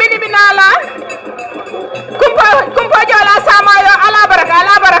Sanyi mbidi binala kumpo jola samayo ala baraka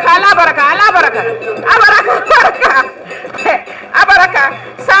ala baraka ala baraka ala baraka abaraka abaraka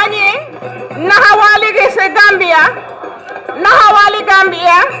Sanyi nahawali gese Gambia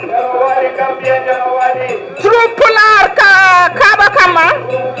Trupular Kaba Kama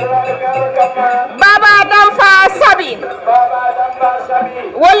Baba Damfa Sabi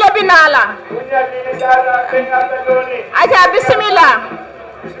Wole Binala Aja bismillah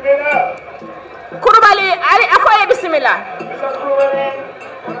Kurubali ari akoye bismillah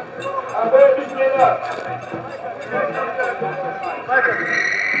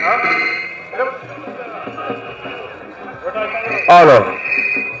Alo.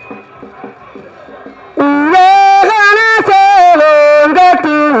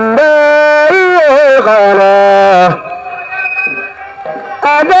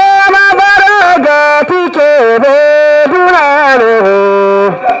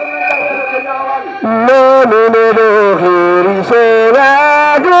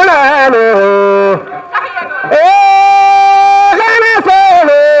 dunano gana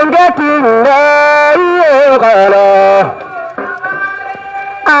solo gatinda yogala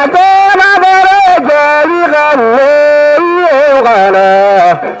adama baro jali galle yogala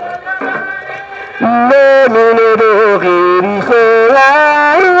le mine do giri sela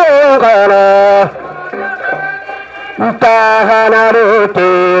yogala tahana ro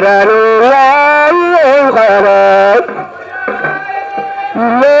tera ro yogala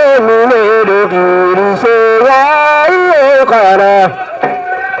le mine do giri sela yogala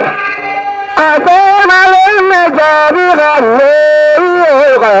adama le jali galle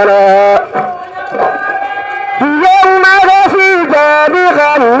yogala يوم رفيق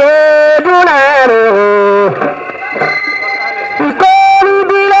بغنى دونانه يكون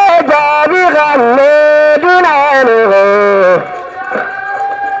بلاد بغنى دونانه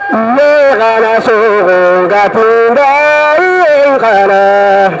يغنى سوغن قتل دايغنى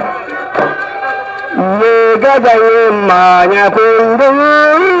يغنى يما يكون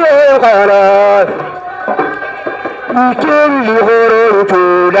دايغنى يكون لغرون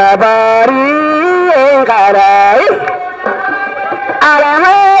تدباري Karai,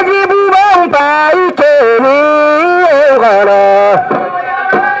 Alhaji Bubang Pai Keni Kara,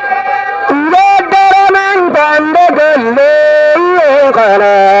 Udaraman Pande Gele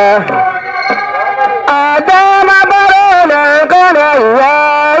Kara, Adama Barona Kara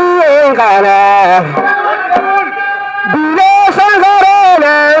Kara, Bila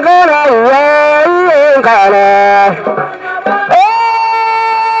Sangarana Kara Kara.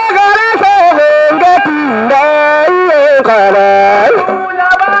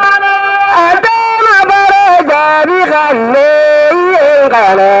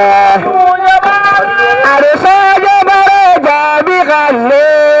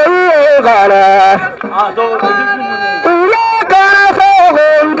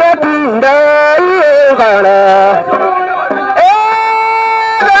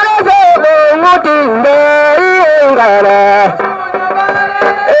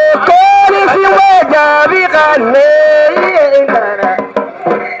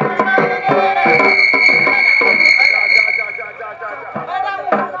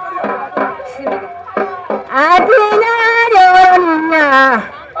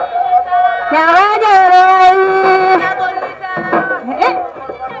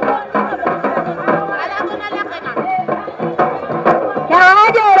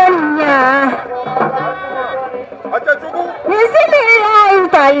 Bismillah,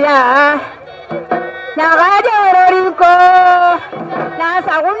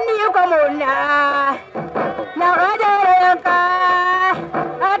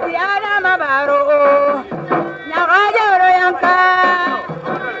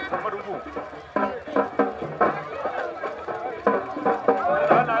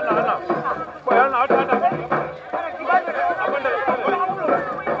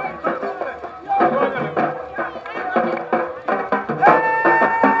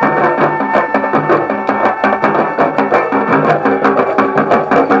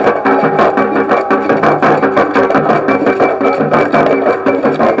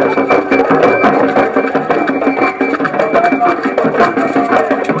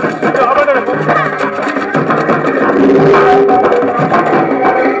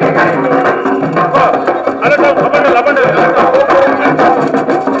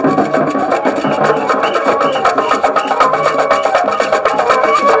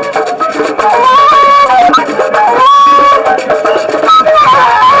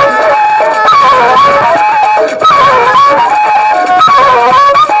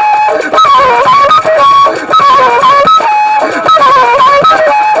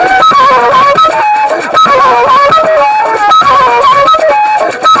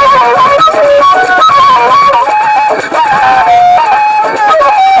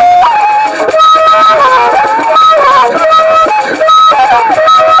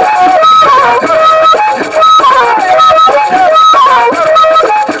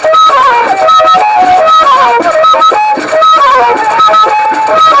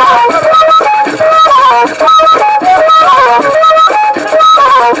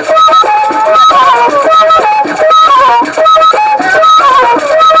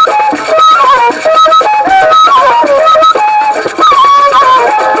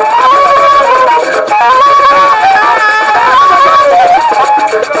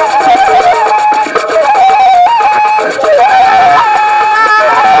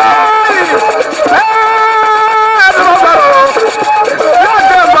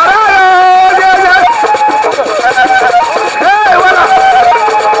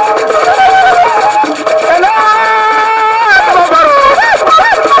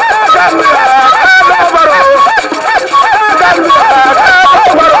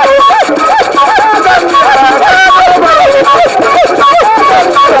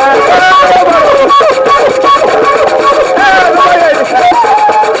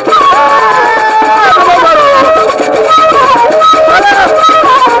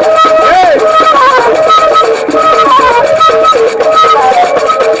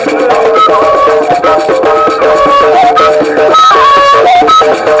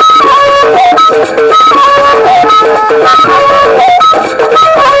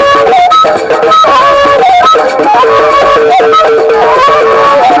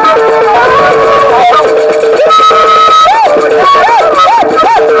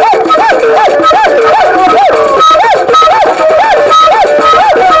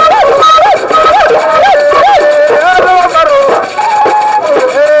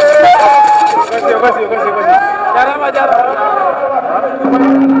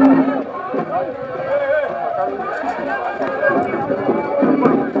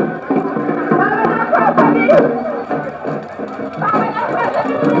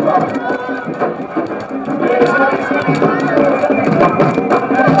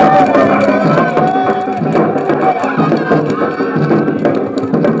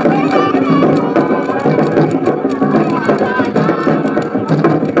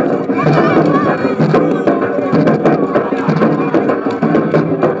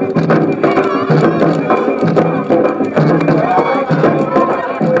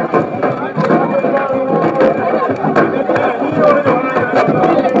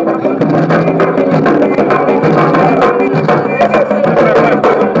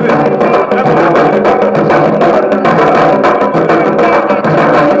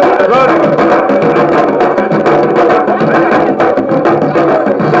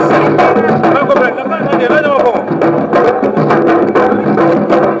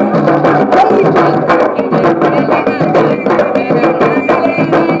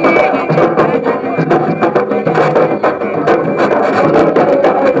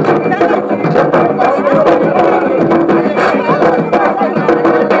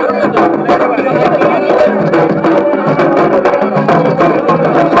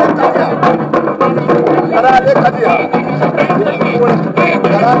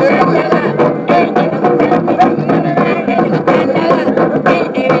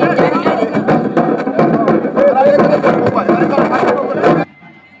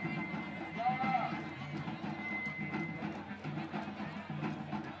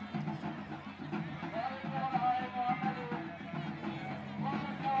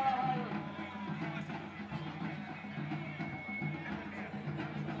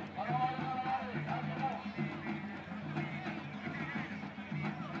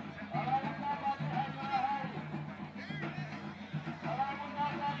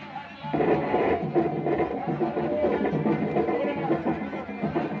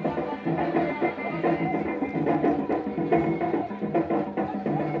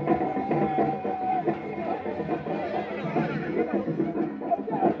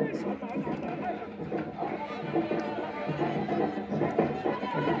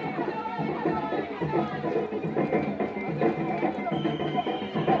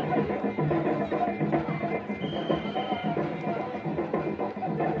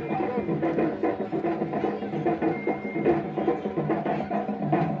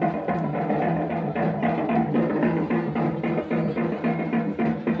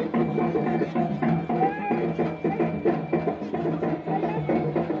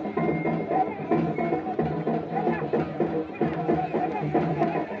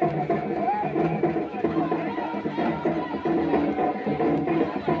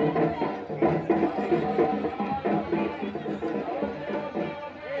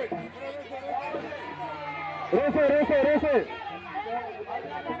 Rese.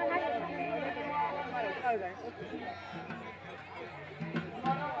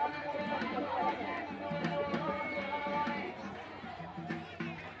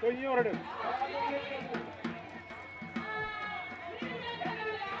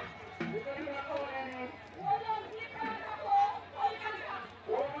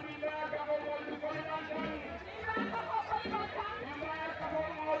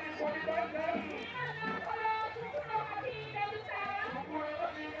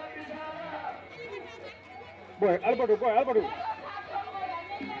 Boy, Alberto.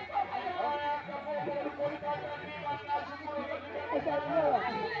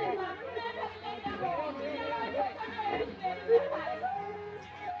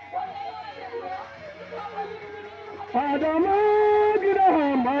 Adama gira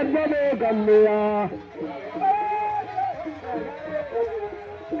marjabe gamya.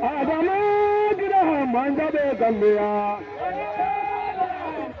 Adama gira marjabe gamya.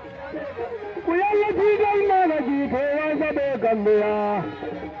 Kuyalla jigal malaji thewa jabe gamya.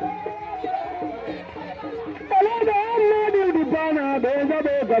 Alada amadi dibana be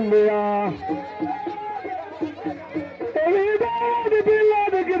jabe gamya. Evida dibilla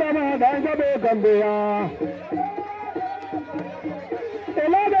digirama da jabe gamya.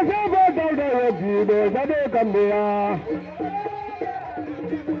 Elada sabo dauda yogi be jabe gamya.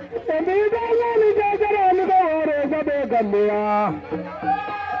 Evida lani jagara ni gore jabe gamya.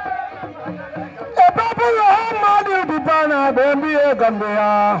 Papa Muhammadu Dibana Bembiye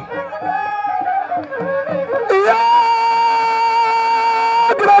Gambia. Ya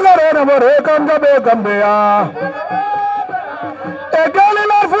Gragare na more Kamjabe Gambia. Ekali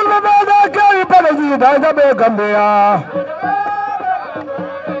la fulme bada kari padaji Dajabe Gambia.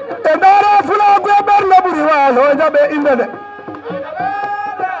 Edara fula gwe berna buriwa lo jabe indade.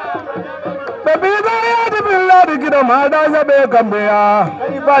 Bebida ya dibilla digida ma Dajabe Gambia.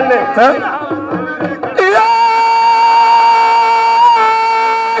 Iballe.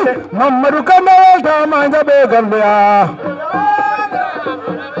 Mamadu Kamal Tamanja Begambia.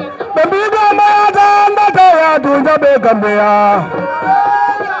 Babiga Mata and Bataya Dunja Begambia.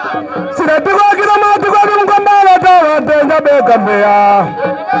 Sinatuga Kiramatuga Kamala Tawa Dunja Begambia.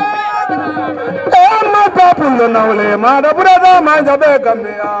 Emma Papulo Naule, Mada Brother Manja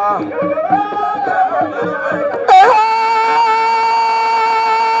Begambia.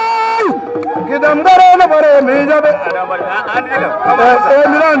 Kidam Garana Bare Mijabe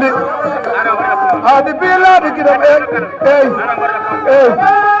Mirandi Adi Pila Kidam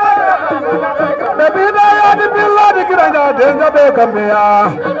The Pila Adi Pila Kidanja Denjabe Gambia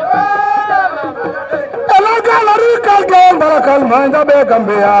Elaga Larikal Gan Barakal Manjabe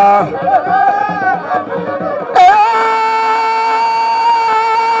Gambia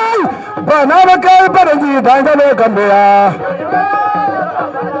Banana Kai Baraji Danjabe Gambia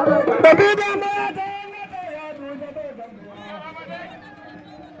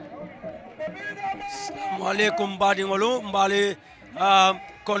Assalamualaikum badingolu mbali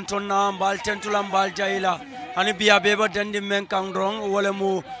kontonna mbal tentula mbal jaila ani biya beba dandi men kangdrong wala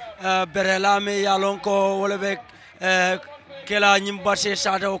mu berela me yalonko wala be kela nyimbase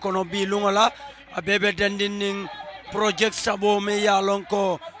sada kono bi lungala abebe dandi ning project sabo me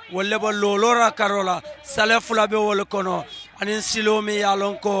yalonko wala ba lolora karola salafula be wala kono ani silo me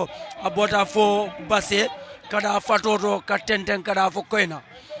yalonko abota fo base kada fatoto katenten kada fo koina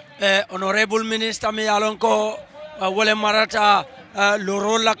honorable minister me yalonko wala marata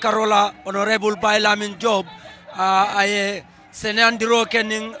lorola karola honorable Bailamin Job aye senandiro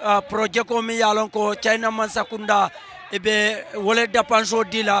kening project ko me yalonko China mansakunda ebe wala dapanso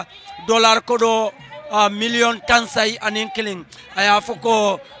dila dollar kodo million tansay anin killing aya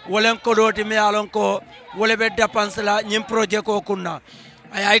foko wolen ko doti me alon ko wole be dépense la ñim projet ko kunna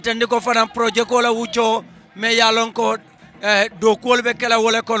aya itandi ko fanam projet ko la wucco me yalon ko do kol be kala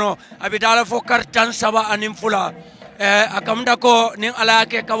wole kono abidala fo kartan saba anin fula akamda ko nin ala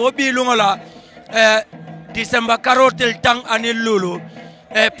ke ka wo bi lungola December karotel tang anin lulu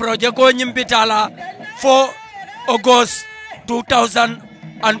projet ko ñim bitala fo August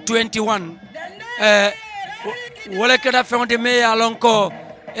 2021 wala kada fonde me yalon ko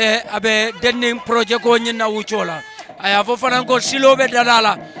abe denning projet ko nyina wuchola aya fo fanan ko silo be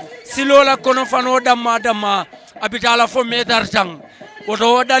dalala silo la kono fano damma abitala fo me dartang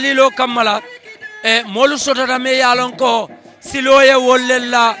woto dalilo kamala molu sotata me yalon ko silo ye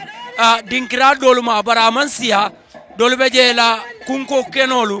wollella dinkira dolu ma baraman siya dolu be je la kunko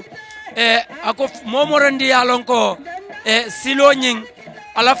kenolu ako momorandi yalon ko silo nyin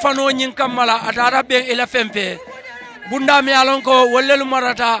ala fano nyin kamala atara ben ila fempe bunda mi alon ko wollelu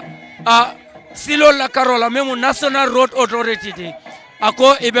marata silo la karola memu National Road Authority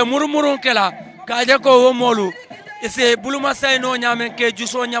ako ibe murmurun kela kaje ko wo molu ese buluma sayno nyamen ke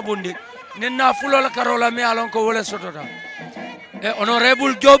juso nyabundi nenna fulo la karola mi alon ko wole sotota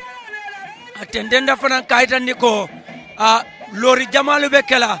honorable job atendenda fana kaitandi ko lori jamalu be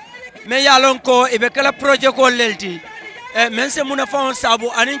kela me yalon ko ibe kala projet ko lelti men se muna fawon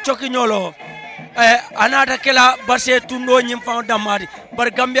sabu anin choki nyolo anata kela base tundo nyim fawon damari bar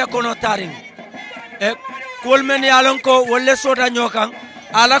Gambia kono taring kol men yalon ko wolle soda nyokan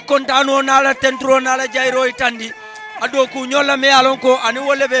ala kontano nala tentro nala jairo itandi ado ku nyola me yalon ko ani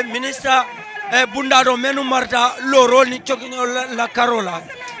wolle be minister bunda do menu marta loro ni choki nyola la karola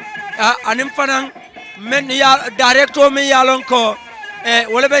anim fanan men ya director me yalon ko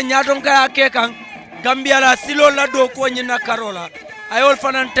wolle be nyaton ka kekan Gambia la silo la do ko nyina karola ayol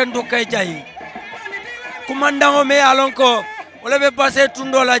fanan tendu kay jayi kumandango me alon ko wala be passé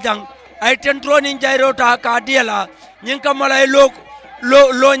tundo la jang ay tentro ni jairo ta ka diela nyin kamala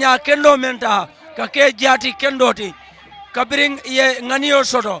lo nya kendo menta ka ke jati kendoti kabiring ye nganiyo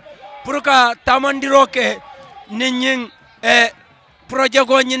soto pour ka tamandiro ke ninyin projet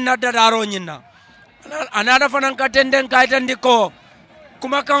go nyina dadaro nyina anada fanan ka tenden kay tandiko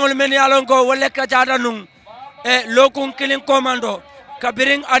kuma kangol men yalon ko wolle ka jada nun lokun killing commando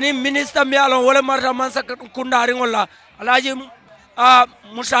kabiring ani minister mi yalon wala marta mansa kundari ngolla alaji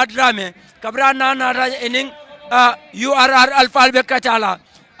Musa Drame kabra nana ra ening URR alfal be kachala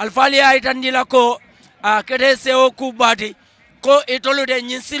alfal ya itandila ko kede seo kubati ko itolude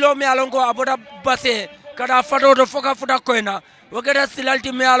nyin silo mi yalon ko aboda base kada fato do foka futa koina wagada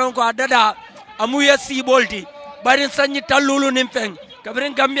silalti mi yalon ko adada amuya sibolti bari sanyi talulu nimfeng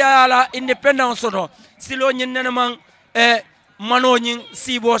kabirin Gambia la independence soto silo nyin nena man mano nyin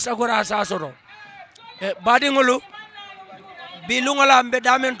sibo sagora sa soto badi ngolu bilungola mbe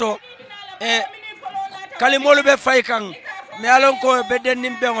damento kalimolu be faykan me alon ko be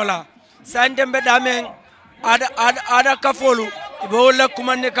dennim bengola sande mbe damen ada kafolu be wala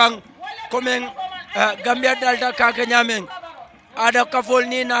kumande kan komen Gambia dalta ka nyamen ada kafol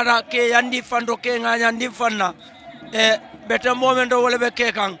ni nara ke yandi fando ke nganyandi fanna beta momento wala be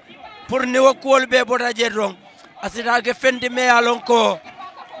kekan pour ni wakol be bota jedron asita ke fendi me alon ko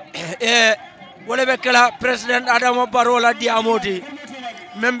wala be kala president Adama Barrow la diamoti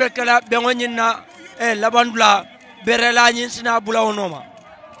membe kala be ngonyina labandula berela nyin sina bulawonoma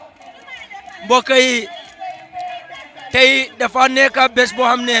mbokay tay dafa neka bes bo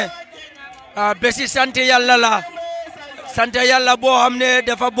xamne besi sante yalla la sante yalla bo xamne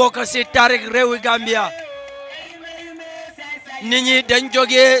dafa bokk ci tarik rewi Gambia nit ñi dañ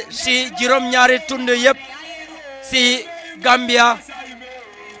joggé ci juroom ñaari tund yépp ci Gambia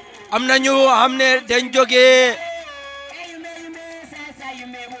amna ñu xamne dañ joggé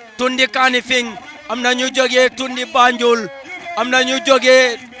tundi Kanifing amna ñu joggé tundi Banjul amna ñu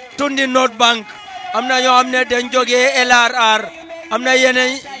joggé tundi North Bank amna ñoo xamne dañ joggé LRR amna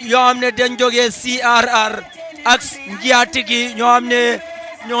yeneen yoo xamne dañ joggé CRR ak njiatigi ñoo xamne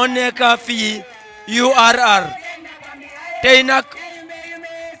ñoo nekk fi URR tey nak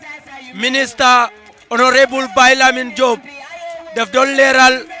ministre honorable Baylamin Job daf doon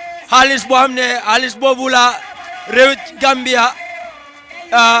leeral xaalis boo xam ne xaalis boobu la réew Gambia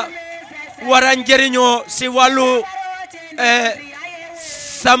wara njëriñoo si wàllu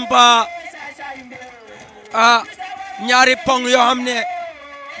sampa ñaari pong yoo xam ne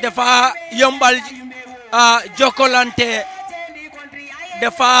dafa yombal jokkolante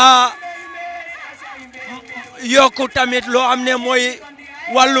dafa yokku tamit loo xam ne mooy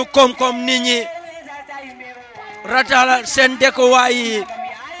wàllu koom-koom nit ñi ratal seen dëkkuwaay yi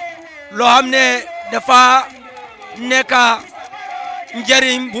loo xam ne dafa neka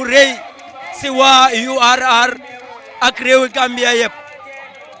njariñ bu rëy si waa URR ak réewi Gambia yëpp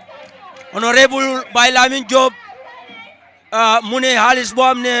honorable Baye Lamin Job mu ne xaalis boo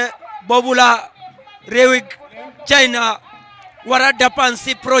xam ne boobu la réewi China war a dépense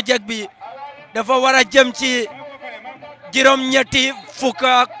si projet bi dafa war a jëm ci juróom-ñetti fukk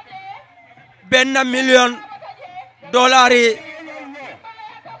ak benn million dollars yi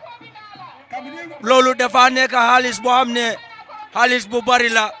loolu dafa nekk xaalis boo xam ne xaalis bu bari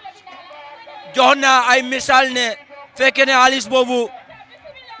la jox na ay misaal ne fekkee ne xaalis boobu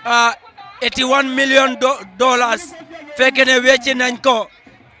 81 million dollars fekkee ne wecci nañ ko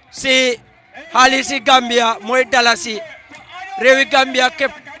si xaalisi Gambia mooy dalasi réewi Gambia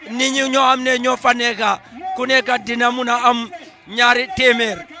képp nit ñi ñoo xam ne ñoo fa nekka ku nekk dina mun a am ñaari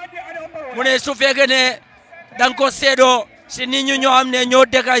téeméer mu ne su fekkee ne danga ko seedoo si nit ñi ñoo xam ne ñoo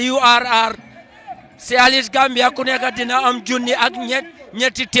dëkka URR si xaalis Gambia ku nekk dina am junni ak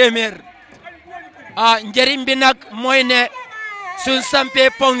ñetti téeméer njëriñ bi nag mooy ne suñ sampee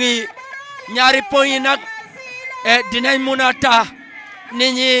pont yi ñaari pont yi nag dinañ mun a tax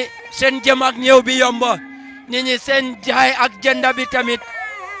nit ñi seen jëm ak ñëw bi yomb nit ñi seen jaay ak jënda bi tamit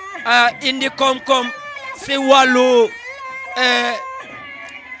indi koom-koom si wàllu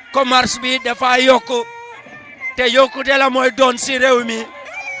commerce bi dafa yokku te yokkute la mooy doon si réew mi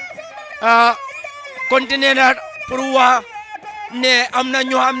continué na pour waa ne am na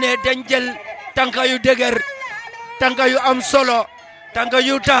ñoo xam ne dañ jël tànka yu dëgër tànka yu am solo tànka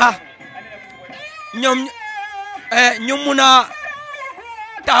yu tax ñoom ñu mun a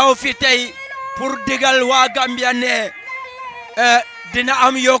taxaw fi tey pour digal waa Gambia ne dina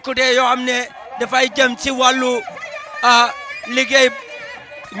am yokkute yoo xam ne dafay jëm ci wàllu liggéey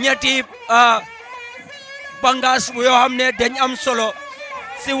ñetti bangaas yoo xam ne dañ am solo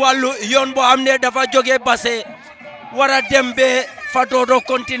si wàllu yoon boo xam ne dafa jóge Basse war a dem be Fatoto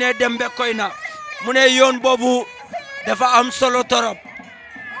continuer dem be Koyna mu ne yoon boobu dafa am solo torop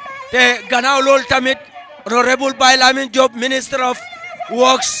te gannaaw loolu tamit honorable Baye Lamin Job Minister of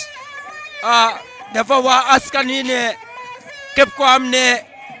Works dafa waa askan yi ne képp ko am ne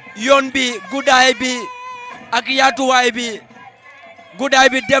yoon bi guddaay bi ak yaatuwaay bi guddaay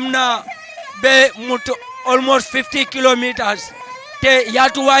bi dem na be mut almost 50 kilometers te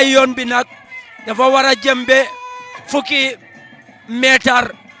yaatuwaay yoon bi nag dafa war a jëm be fukki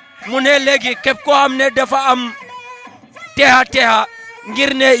meetar mu ne léegi képp ko am ne dafa am teexa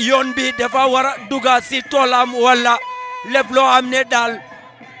ngir ne yoon bi dafa war a duga si toolam wala lépp loo xam ne daal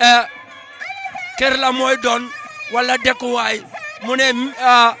kër la mooy doon wala dëkkuwaay mu ne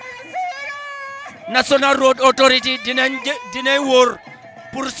National Road Authority dinañ wóor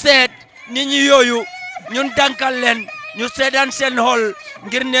pour seet nit ñi yooyu ñun dankal leen ñu seedan seen xol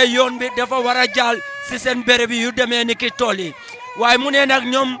ngir ne yoon bi dafa war a jaal si seen béréb yu demee ni ki tool yi waaye mu ne nag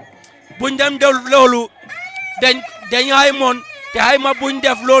ñoom buñ dem def loolu dañ xaymoon te xayma buñ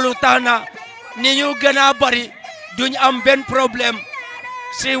def loolu tax na ni ñu gën a bari duñ am benn problème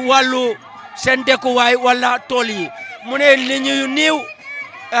si wàllu seen dëkkuwaay wala tool yi mu ne li ñu niiw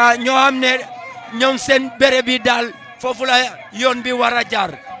ñoo xam ne ñoom seen béréb yi daal foofu la yoon bi war a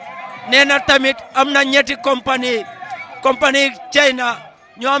jaar nee na tamit am na ñetti compagnie China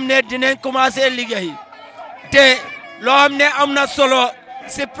ñoo xam ne dinañ commencé liggéey te loo xam ne am na solo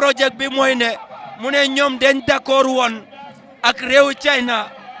si projet bi mooy ne mu ne ñoom dañ d'accord woon ak réew China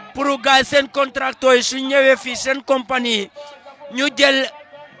pour gaay seen contracteurs yi su ñëwee fii seen compagnie ñu jël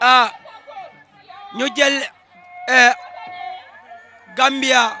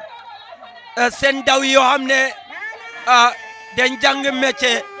Gambia seen ndaw yoo xam ne dañ jàng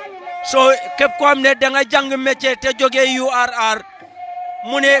métier soo képp ko xam ne da nga jàng métier te jógee URR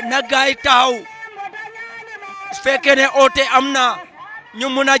mu ne na gaay taxaw fekkee ne oote am na ñu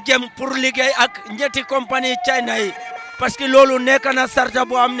mun a jëm pour liggéey ak ñetti compagnie China yi parce que loolu nekk na sarta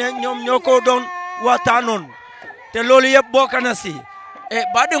boo xam ne ñoom ñoo ko doon waxtaanoon te loolu yëpp bokk na si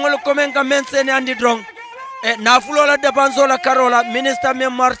baɗigol komen ka men sene andi drong nafulola dépensola karola ministre men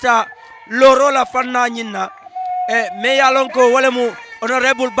marta lorola fanna ñinna me yalon ko wala mu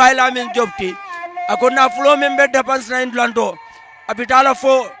honorable Baye Lamin Jobti ako nafulo men be dépense na indlando abitala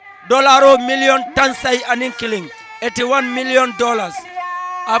fo $1 million tansay anin killing $81 million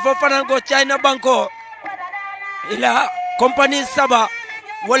afo fanan ko China banko ila compagnie saba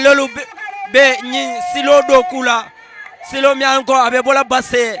walelu be ñi silo do kula silo mi anko abe bola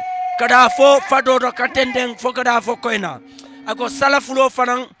Basse kada fo Fatoto katendeng fo kada fo Koyna ako salafulo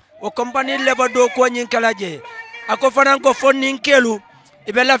fanan o compagnie leba do ko ñin kalaje ako fanan ko fonninkelu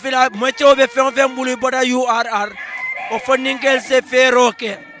ibe la fila mocho be fen bulu boda URR o fonninkel se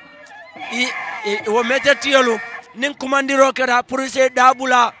feroke wo mete tielu nin kumandiro keda pour se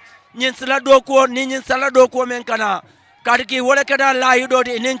dabula nyin sala do ko ni nyin sala do ko men kana kadiki wala keda la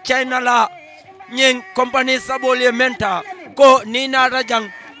yidodi nin China la nyin company sabole menta ko ni na rajang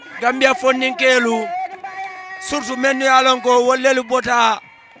Gambia funding kelu surtout men yalon ko wollelu bota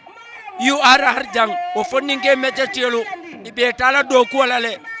URR jang o funding ke mete tielu ibe tala do ko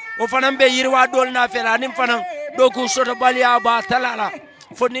lale o fanan be yirwa dol na fela nim fanan do ko soto baliya ba talala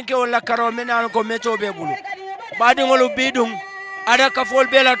funding ke wala karo men yalon ko meto be bulu badi ngolu bidung ada kafol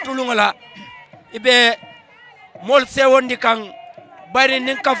bela tulungala ibe mol sewondi kan bari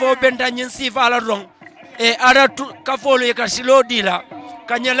nin kafo benta nyin sifa la rong e ada kafolo e ka silo dila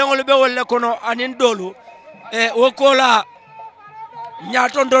kanyelengol be wolle kono anin dolu e wokola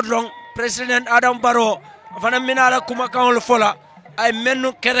nyaton dodong president Adam Barrow fana minala kuma kawol fola ay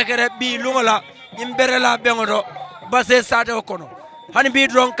mennu kere kere bi lungola imberela bengodo base sate kono hani bi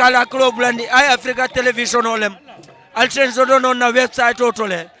dron kala club landi ay Africa television olem alten zodo non na website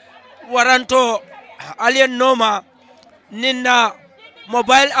otole waranto alien noma ninna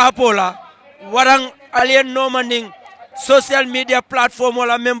mobile app la warang alien noma ning social media platform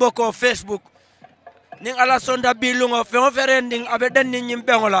wala membo ko Facebook ning ala sonda bilungo fe ferending abeden nin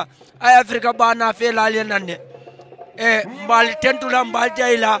nyimbengola ay Africa bana fe la alien nande e mbal tentula mbal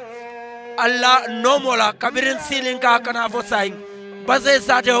jayla alla nomola kabirin silin ka kana fo saing base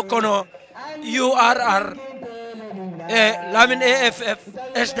sate kono URR Lamin AFF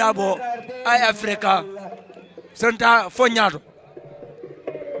SW ay Africa Santa Fognato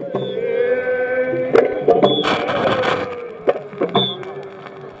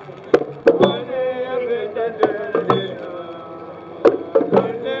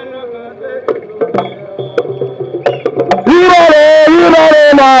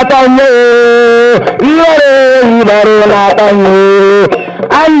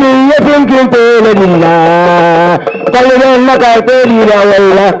Anni yakin kintele dinna kallen makate dira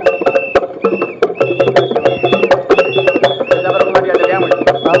walla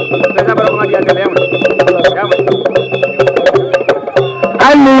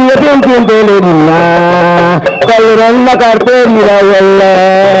anni yakin kintele dinna kallen makate dira walla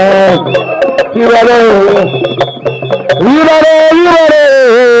yare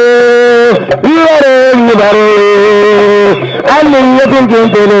anni yakin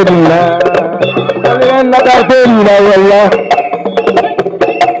kintele dinna kallen makate dira walla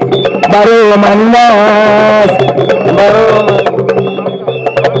baro manas baro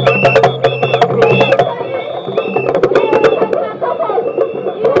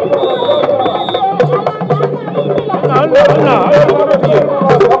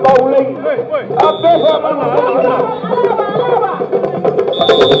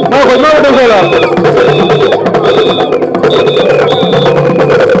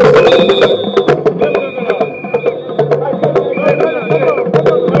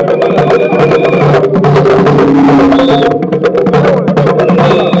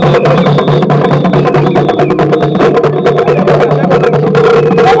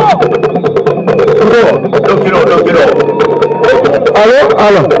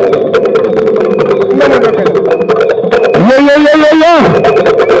Aló. Yo.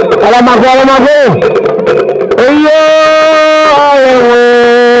 A la mago.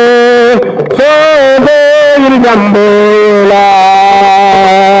 Soy de Gambela.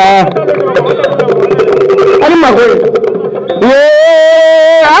 A la mago.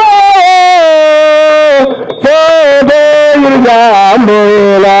 Soy de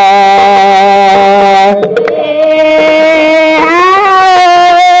Gambela.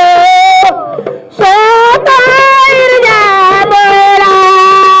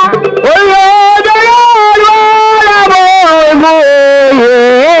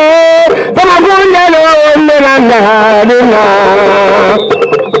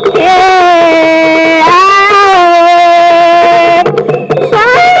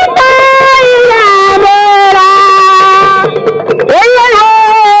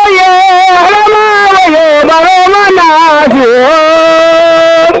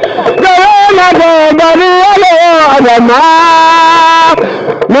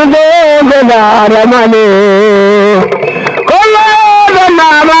 Ramane kola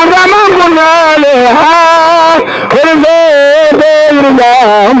mama ramangunale ha urve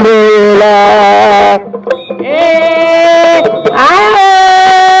deirgamela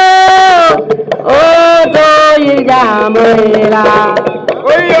o deirgamela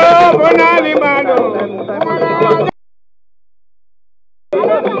oyo bonali mano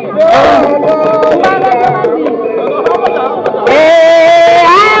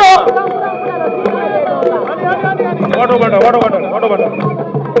What about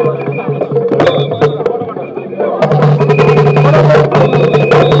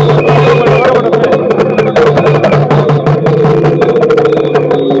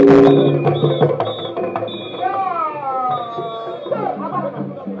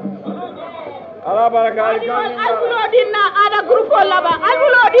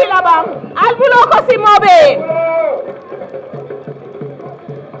dilabang albuloko simobe.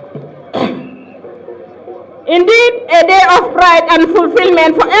 Indeed, a day of pride and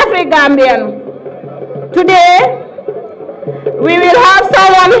fulfillment for every Gambian. Today, we will have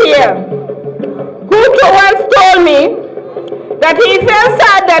someone here who once told me that he felt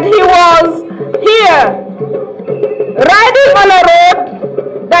sad that he was here, riding on a road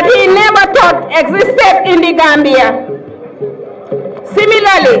that he never thought existed in the Gambia.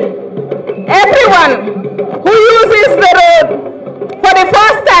 Similarly, everyone who uses the road for the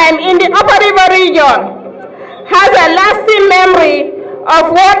first time in the Upper River region has a lasting memory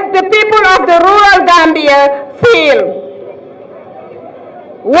of what the people of the rural Gambia feel.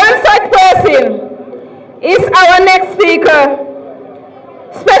 One such person is our next speaker,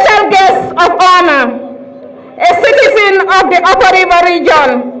 special guest of honor, a citizen of the Upper River region,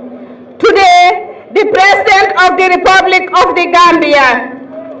 today the President of the Republic of the Gambia,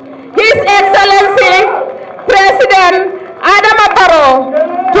 His Excellency President Adama Barrow,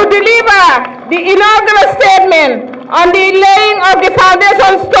 to deliver the inaugural statement on the laying of the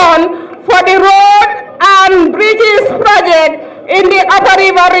foundation stone for the road and bridges project in the Upper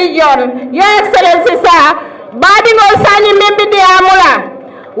River region. Your Excellency, sir, Badingol Sani Membidi Amula,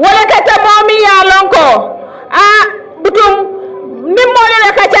 Walakata Momi Yalonko, Butum Nimole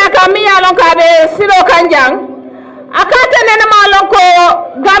Kachaka Mi Yalonka de Silo Kanjang, Akata Nenema Lonko,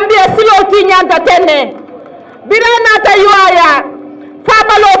 Gambia Silo Tinyanta Tene, Biranata Yuaya,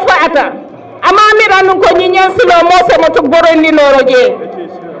 Fabalo Fata. Amami ranunko nyinyan silo mose motuk borondi noroje.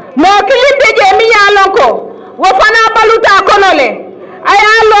 Mo kilimbe je mi yalonko. Wafana baluta konole.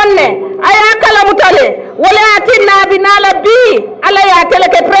 Aya lonne. Aya kalamutale. Wale atina binala bi. Ala ya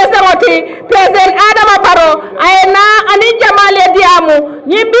teleke President Adama Barrow. Aya na aninja male diamu.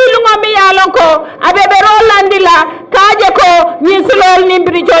 Nyimbilungo mi yalonko. Abebero landila. Kaje ko nyisulol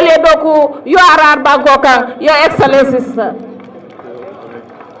nimbri jole doku. URR bagoka. Your Excellency, sir.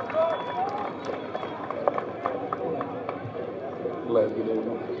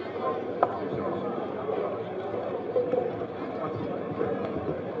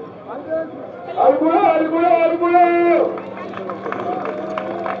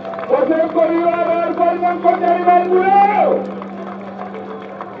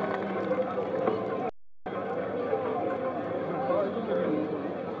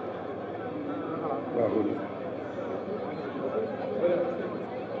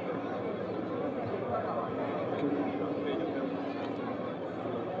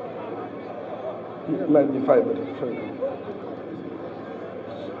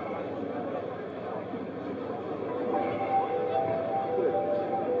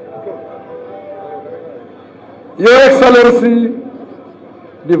 Your Excellency,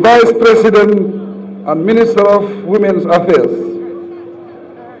 the Vice President and Minister of Women's Affairs,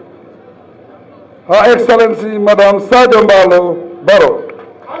 Her Excellency Madam Sadio Barrow,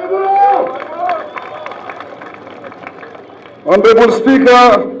 Honorable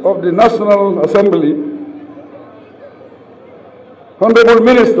Speaker of the National Assembly, Honorable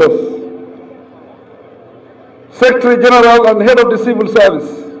Ministers, Secretary General and Head of the Civil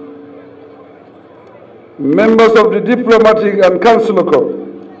Service, members of the Diplomatic and Consular Corps,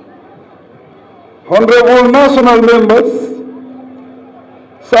 Honorable National Members,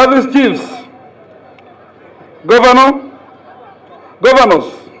 Service Chiefs, Governors,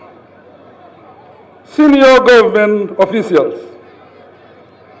 Senior Government Officials,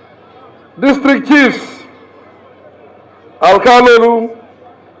 District Chiefs, Alkalolu,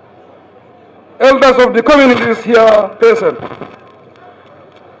 Elders of the communities here present,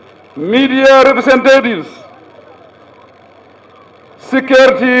 media representatives,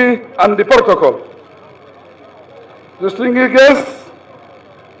 security and the protocol, distinguished guests,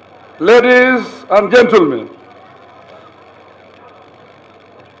 ladies and gentlemen,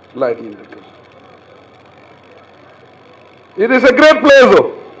 lighting the case. It is a great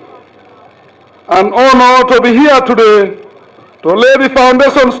pleasure and honor to be here today to lay the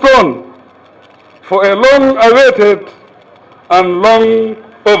foundation stone for a long-awaited and long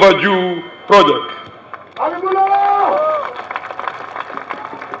overdue project.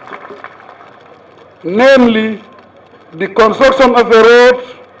 Namely, the construction of a road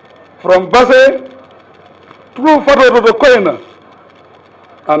from Basse through Fatoto to Koina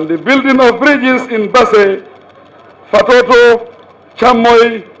and the building of bridges in Basse, Fatoto,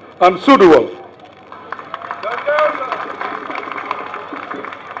 Chamoy and Suduwal.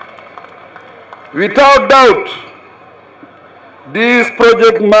 Without doubt, this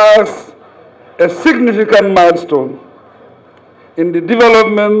project marks a significant milestone in the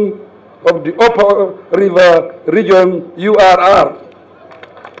development of the Upper River Region URR.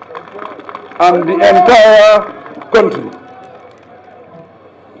 and the entire country.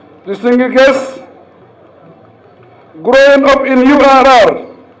 Distinguished guests, growing up in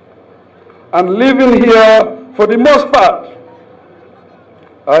URR and living here for the most part,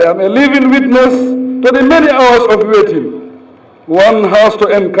 I am a living witness to the many hours of waiting one has to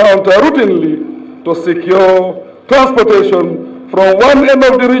encounter routinely to secure transportation from one end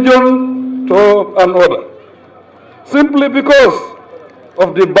of the region to another, simply because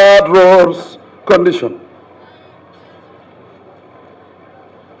of the bad roads condition.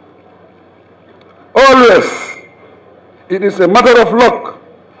 Always, it is a matter of luck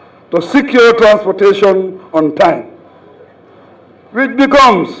to secure transportation on time, which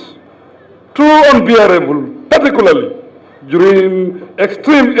becomes too unbearable, particularly during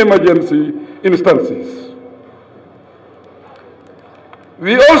extreme emergency instances.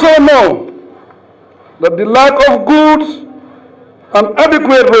 We also know that the lack of goods and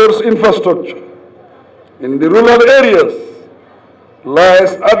adequate roads infrastructure in the rural areas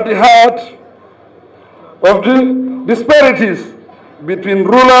lies at the heart of the disparities between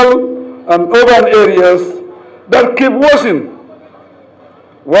rural and urban areas that keep worsening.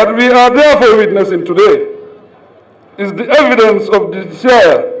 What we are therefore witnessing today is the evidence of the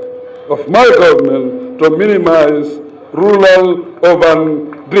desire of my government to minimize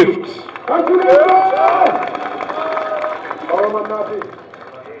rural-urban drifts.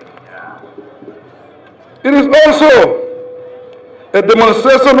 It is also a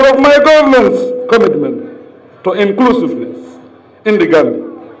demonstration of my government's commitment to inclusiveness in the Gambia,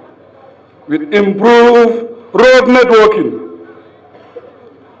 with improved road networking,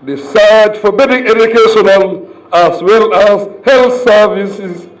 the search for better educational as well as health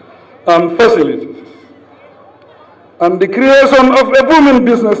services and facilities, and the creation of a booming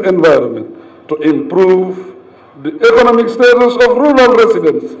business environment to improve the economic status of rural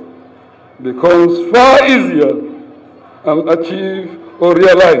residents becomes far easier and achieve or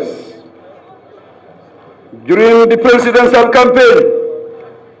realize. During the presidential campaign,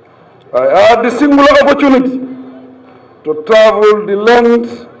 I had the singular opportunity to travel the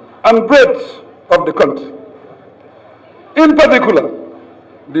length and breadth of the country, in particular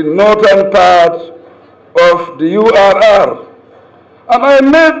the northern part of the URR, and I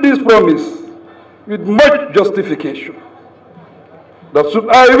made this promise with much justification that should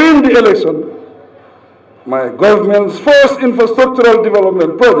I win the election, my government's first infrastructural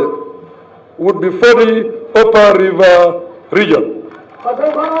development project would be for the Upper River region.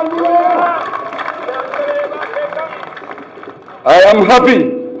 I am happy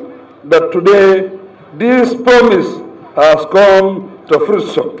that today this promise has come to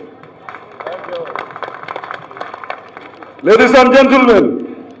fruition. Ladies and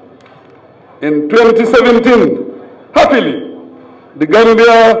gentlemen, in 2017, happily, the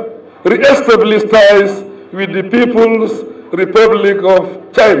Gambia re-established ties with the People's Republic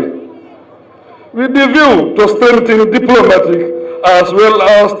of China, with the view to strengthen diplomatic as well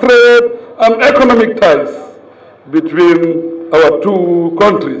as trade and economic ties between our two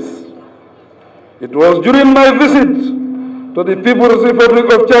countries. It was during my visit to the People's Republic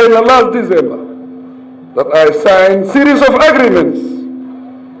of China last December that I signed a series of agreements,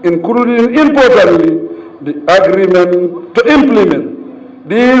 including, importantly, the agreement to implement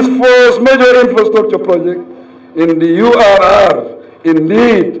these first major infrastructure projects in the URR.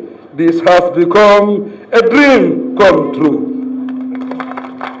 Indeed, this has become a dream come true.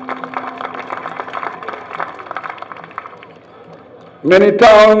 Many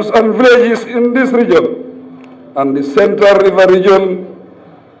towns and villages in this region and the Central River region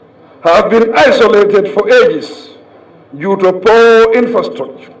have been isolated for ages due to poor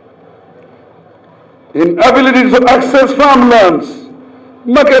infrastructure, inability to access farmlands,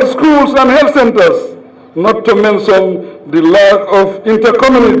 market, schools, and health centers, not to mention the lack of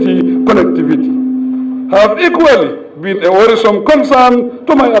inter-community connectivity, have equally been a worrisome concern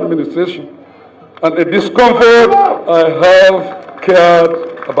to my administration and a discomfort I have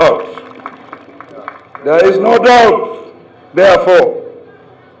cared about. There is no doubt, therefore,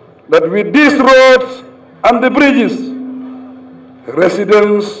 that with these roads and the bridges,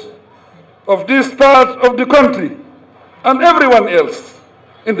 residents of this part of the country and everyone else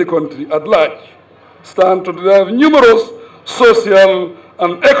in the country at large stand to derive numerous social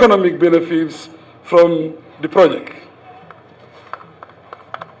and economic benefits from the project.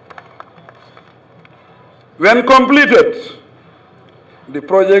 When completed, the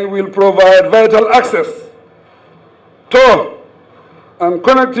project will provide vital access to and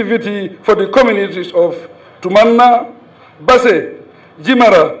connectivity for the communities of Tumanna, Basse,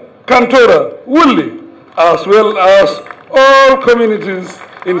 Jimara, Kantora, Wuli, as well as all communities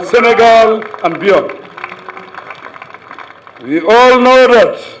in Senegal and beyond. We all know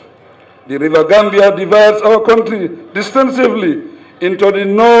that the River Gambia divides our country extensively into the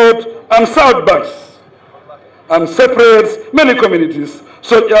north and south banks and separates many communities,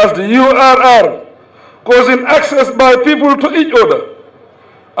 such as the URR, causing access by people to each other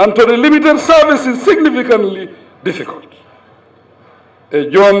and to the limited services significantly difficult. A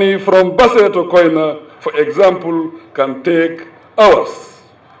journey from Basse to Koina, for example, can take hours.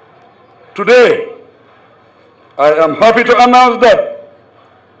 Today, I am happy to announce that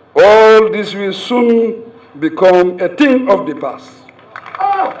all this will soon become a thing of the past.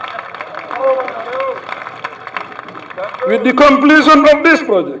 With the completion of this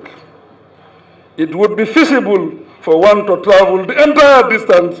project, it would be feasible for one to travel the entire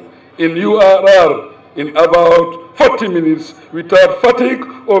distance in URR in about 40 minutes without fatigue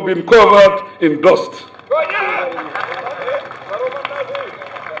or being covered in dust.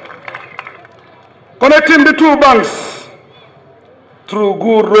 Connecting the two banks through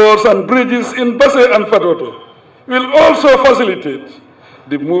good roads and bridges in Basse and Fatoto will also facilitate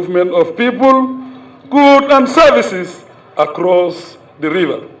the movement of people, goods and services across the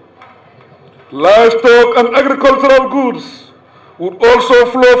river. Livestock and agricultural goods would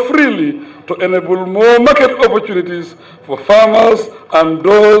also flow freely to enable more market opportunities for farmers and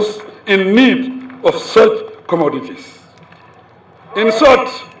those in need of such commodities. In short,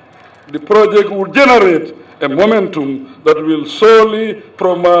 the project will generate a momentum that will solely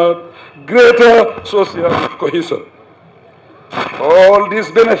promote greater social cohesion. All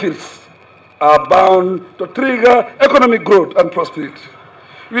these benefits are bound to trigger economic growth and prosperity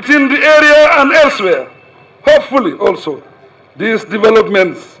within the area and elsewhere. Hopefully also, these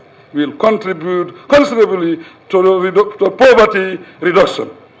developments will contribute considerably to poverty reduction.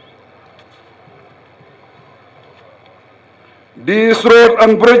 This road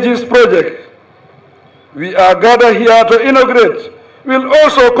and bridges project we are gathered here to inaugurate will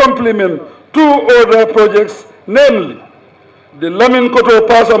also complement two other projects, namely the Lamin-Koto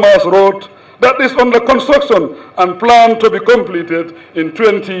Pasamas Road that is under construction and planned to be completed in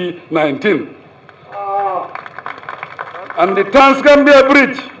 2019. And the Trans-Gambia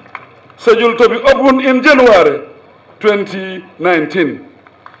Bridge, scheduled to be opened in January 2019.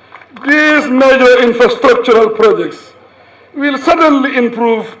 These major infrastructural projects will certainly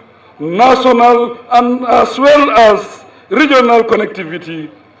improve national and as well as regional connectivity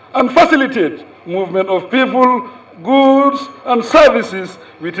and facilitate movement of people, goods and services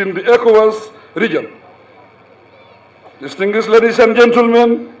within the ECOWAS region. Distinguished ladies and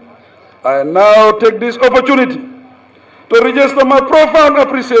gentlemen, I now take this opportunity to register my profound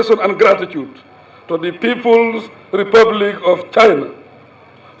appreciation and gratitude to the People's Republic of China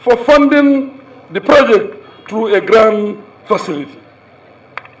for funding the project through a grant facility.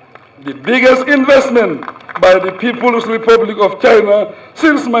 The biggest investment by the People's Republic of China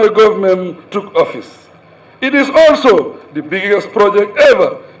since my government took office. It is also the biggest project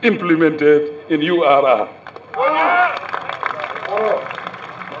ever implemented in URR.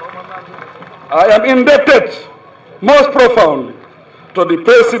 I am indebted most profoundly to the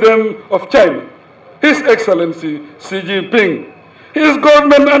President of China, His Excellency Xi Jinping, his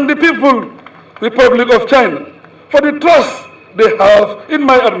government and the People's Republic of China for the trust they have in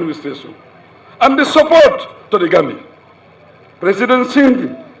my administration and the support to the Gambia. President Xi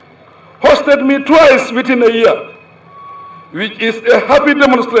Jinping hosted me twice within a year, which is a happy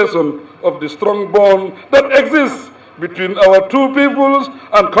demonstration of the strong bond that exists between our two peoples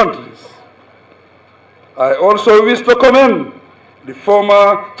and countries. I also wish to commend the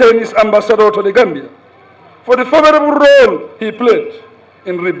former Chinese ambassador to the Gambia for the favorable role he played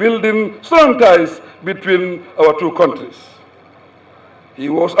in rebuilding strong ties between our two countries. He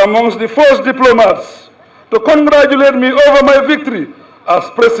was amongst the first diplomats to congratulate me over my victory as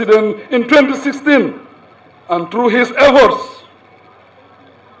president in 2016, and through his efforts,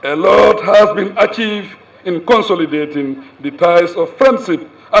 a lot has been achieved in consolidating the ties of friendship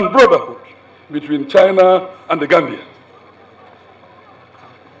and brotherhood between China and the Gambia.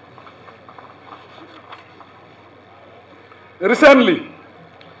 Recently,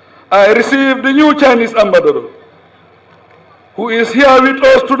 I received the new Chinese ambassador, who is here with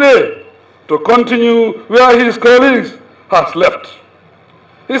us today to continue where his colleagues has left.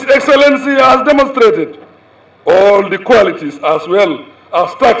 His Excellency has demonstrated all the qualities as well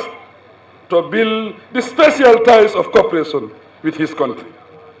as tact to build the special ties of cooperation with his country.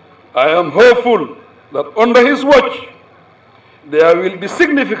 I am hopeful that under his watch, there will be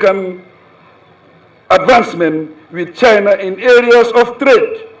significant advancement with China in areas of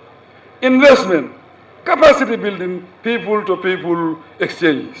trade, investment, capacity building, people-to-people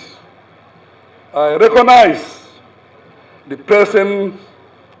exchanges. I recognize the presence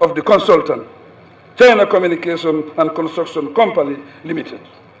of the consultant, China Communication and Construction Company Limited,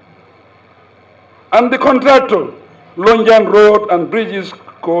 and the contractor, Longjang Road and Bridges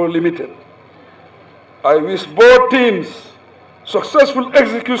Co. Limited. I wish both teams successful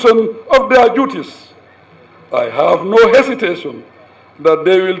execution of their duties. I have no hesitation that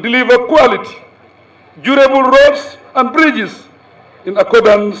they will deliver quality, durable roads and bridges in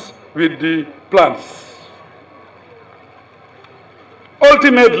accordance with the plans.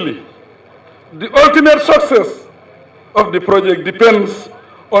 Ultimately, the ultimate success of the project depends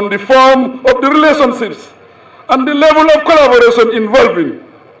on the form of the relationships and the level of collaboration involving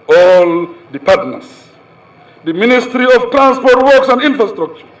all the partners. The Ministry of Transport, Works and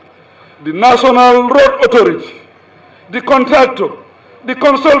Infrastructure, the National Road Authority, the contractor, the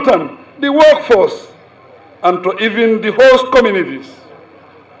consultant, the workforce, and to even the host communities.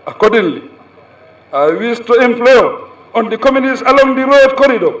 Accordingly, I wish to implore on the communities along the road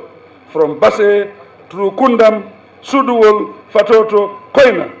corridor from Basse through Kundam, Suduwol, Fatoto,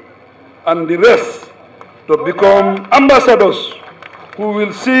 Koina, and the rest to become ambassadors who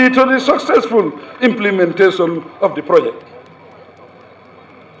will see to the successful implementation of the project.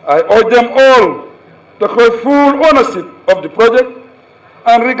 I urge them all to take full ownership of the project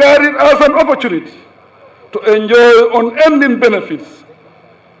and regard it as an opportunity to enjoy unending benefits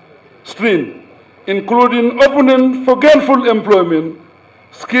stream, including opening for gainful employment,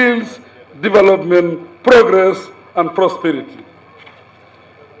 skills, development, progress, and prosperity.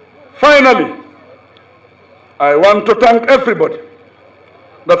 Finally, I want to thank everybody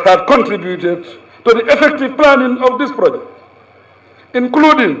that had contributed to the effective planning of this project,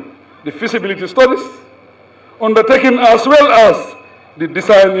 including the feasibility studies undertaken as well as the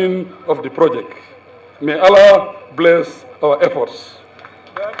designing of the project. May Allah bless our efforts.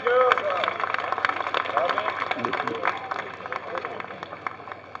 Thank you,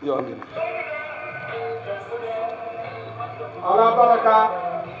 Allah baraka.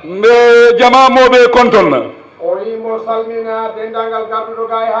 Mbe jama mobe kontonna. Oyimo salmina dendangal gardudo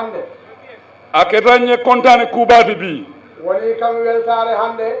gay hande. Aketanye kontane kubati bi. Woni kam weltare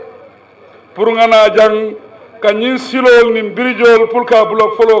hande. Pour ngana jang kanyin silol nin birijol pour ka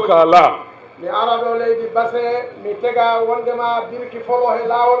blok folo ka la. Mi arado leydi Basse mi tega wondema birki folo he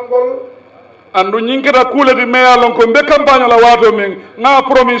lawol ngol. Andu nyinkita kule di meya lon ko mbe campagne la wato men na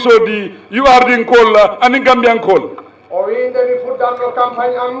promiso di URR kol la ani Gambian kol. O winde mi fuddanno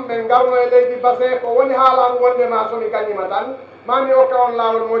campagne am men garno e leydi Basse ko woni haalan wondema so mi gagnima tan mami okka on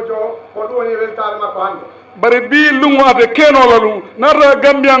lawol mojo ko ɗum woni weltare makko hande. Bare bi lungu ate keno la lu nara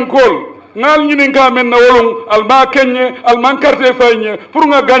Gambian kol ngal ñinin ka men na wolum alma kenye alman carte fayne pour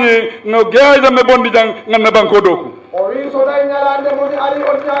nga gagner no gaja me bondi jang nganna banko doku. O wi so tawi ñalande moni ari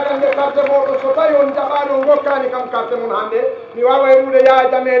on jagande carte moɗon so tawi on jaɓano gokkani kam carte mum hande mi wawa ruude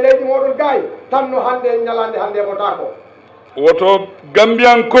yaajam e leydi moɗon gayi tan no hande ñalande hande mo tako. Woto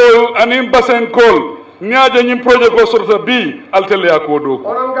Gambian kol anin Bassen kol ñaaje ñim projet ko sorta bi altelle ya ko doku.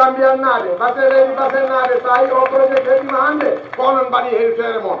 Onon Gambian naade Basse leydi Bassen naade sa yi o projet heɓima hande ko onon mbaɗi hen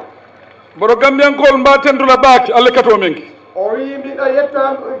feere moon. Boro Gambian kol mba tendula baaki alle kato menki. O wi mbiɗa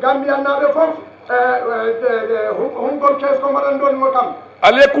yetta Gambian naɓe fof hungol kees ko mbaɗan ɗon mo kam.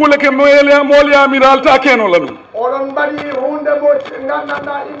 Ale kuule ke mooliyamira alta keno la ɗum. Oɗon mbaɗi hunde mo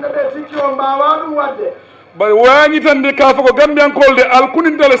gandanɗa yimɓe ɓe sikki on mbawa ɗum wadde. Bari wañitande ka fo ko Gambian kol de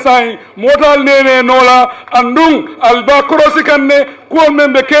alkunintele sayi motal nene nola andung alba korosi kanne kuwol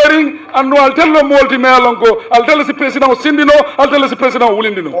men ɓe keering andu al tello molti me alon ko al tella si président o sindino al tella si président o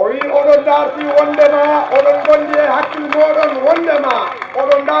wulindino. O wi oɗon darti wondema oɗon gondi e hakkille moɗon wondema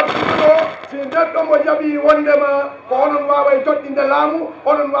oɗon dartino si neɗɗo mo jaaɓi wondema ko onon wawa joɗɗinde laamu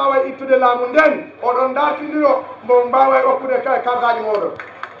onon wawa ittude laamu nden oɗon dartidiro mo mbawa hokkude kartaji moɗon.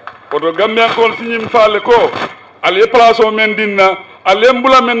 Oto Gambian kol siñim faale ko ale place o men dinna ale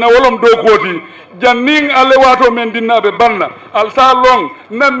mbula men na wolom do koti janning ale wato men dinna be banna al salong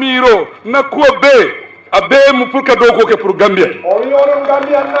na miro na ko be abe mu pour ka do ko ke pour Gambia. O wi onon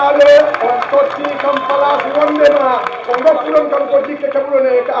Gambian naale on totti kam place wondema ko ngokkulon kam ko jikke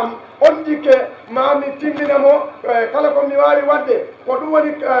keɓulone ka am on jikke mami timbinamo kala ko mi wawi wadde ko ɗum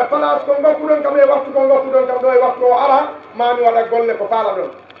woni place ko ngokkulon kam e waktu ko ngokkuɗon kam ɗo e waktu o ara mami waɗa golle ko faala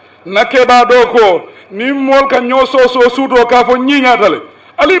ɗon. Nakeba do ko ni mol ka nyoso so suto ka fo nyiñatale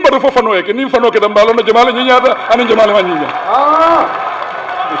ali bado fo fano ke ni fano ke dam balo no jamaale nyiñata ani jamaale ma nyiña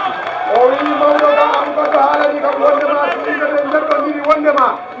o wi mawdo ga am ko haala ni kam wonde ma sinde be jabdo ndiri wonde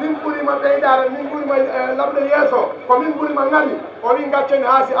ma min buri ma beydare min buri ma labde yeso ko min buri ma ngari o wi ngaccen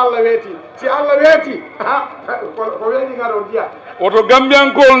haasi Allah weeti si Allah weeti ko weeni ngaro ndiya oto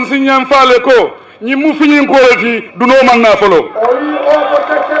gambian ko on signam faale ko ñi mu fiñin ko lati duno man na folo o wi o ko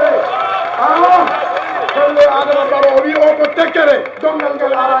tekkere kolle adama baro o wi o ko tekkere dongal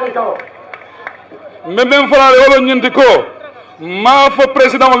ngal arani kaw men falaale wolo ñinti ko ma fo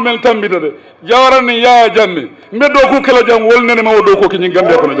président wol mel tambita de jawara ni ya jamme meddo ko kala jam wol nene ma do ko ki ñi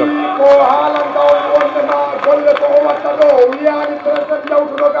gambe ko no jam ko haalan daw wonde ma golle ko o watta do wiyaani président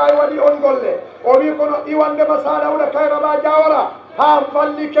jawtuɗo gay waɗi on golle o wi kono iwande ma saɗawɗa kayraba jawara ha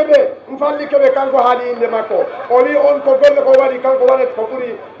falli keɓe kanko haali inde makko o wi on ko golle ko waɗi kanko waɗet ko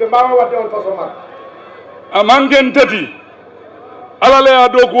ɓuuri ɓe mbawa wadde on façon makko amangen tati alale a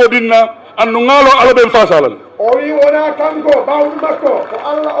do ko dinna andu ngalo ala ben fasalal o wi wona kanko bawɗu makko ko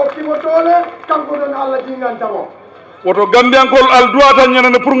Allah okkimo doole kanko ɗon Allah jingantamo woto gambiyankol al duwata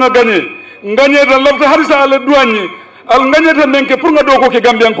ñanane pour nga gagné tan lafta harisa ala duwañi al gagnata menke pour nga do ko ke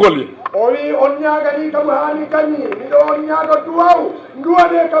gambiyankol ye o wi on ñagani kam hani gañi miɗo on ñaago duwaw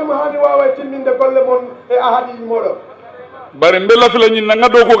duwane kam hani wawa timminde golle mon e ahadiji moɗon bari mbella fila ñin na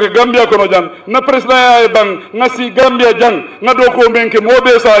ngado ko ke gambia kono jang na président ya bang ngasi gambia jang ngado ko menke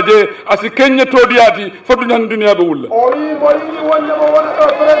mobe saje asi kenya todiyati fodu ñan duniya be wulla o wi mo yiɗi wonde mo wona ɗo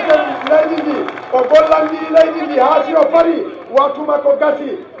président leydi ndi o gollandi leydi ndi ha si o pari wattuma ko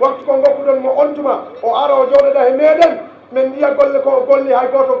gasi waktu ko gokkuɗon mo on tuma o ara o jooɗoɗa he meɗen min ndiya golle ko golli hay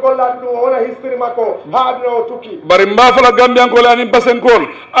goto gollani ɗum o wona history makko ha aduna o tukki bari mbafala gambiyankole anin basenkol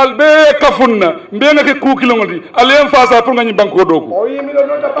alɓe kafunna mbenake kukilogoti alayen fasa pour gañi banque o ɗo ko o wi miɗo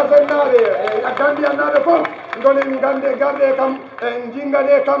nodda basennaɓe e gambiyannaɓe fof gonen garde kam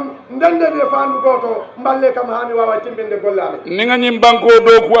jingane kam ndenden e fandu goto mballe kam hani wawa timbinde gollaɓe ni gañin banque o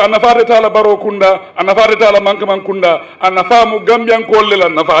ɗo ko a nafade tala baro kunda a nafade tala manque man kunda a nafamu gambiyankolle la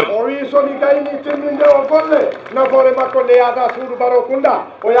nafare o wi somi gayni timminde o golle nafoore makko nde yata suudu baro kunda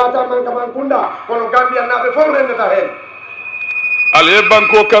o yata manque man kunda kono gambiyannaɓe fof rendata hen alaye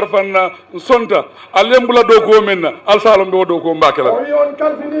banque o karfanna sonta alaye mbula dow ko men na alsalo mbe o dow ko mbakela o wi on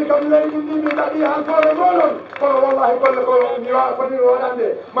kalfini kam leydi ndi mi ɗaɗi han foore moɗon kono wallahi golle ko mi fotiri waɗande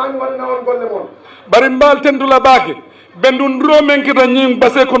mami waɗana on golle moon bari mbal tendula baake ɓendun nduro men kita ñing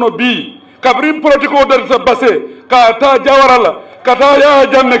base kono bi kabrin politique o darta base ka ta jawarala ka ta yaa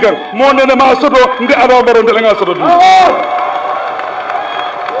jamme kan mo nene ma soto nde aɗa mbaro ndelenga soto ɗum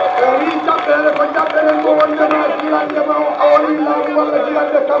jaɓɓere ko jaɓɓere mo wondema gilandema awoni laamu walla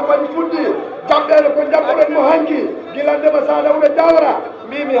gilande campagne fuɗɗi jaɓɓere ko jaɓɓuɗen mo hanki gilandema sa lawɗe jawra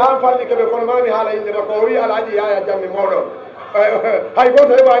mbimi han falli keɓe kono mami haala inde makko o wi alhaji yaya jamme moɗon hay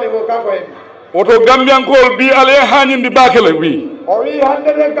goto heɓani mo kanko heɓi woto gambiyankol bi ala e hañindi bakele wi o wi hande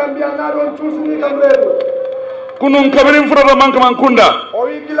nde gambiyannaɗo on cuusini kam reedu kunun kabirin furata manque man kunda o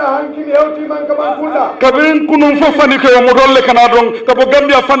wi gila hankimi hewti manque man kunda kabirin kunun fof fani koyo mo dolle kana don kabo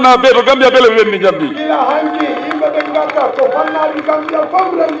gambia fanna be to gambia bele wenni jabbi gila hanki yimɓe ɓe gatta ko fannaɗi gambia fof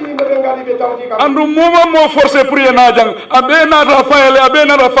renndi yimɓe ɓe ngari ɓe tawti kam andu moma mo forcé pour ye najang aɓe nata fayele aɓe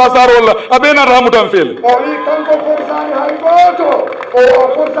nata fasarolla aɓe nata hamutan feele o wi kanko forsani hay goto o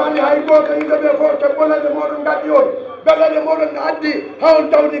forsani hay goto yimɓe ɓe fof te bonade moɗon gaddi on bellade moɗon addi ha on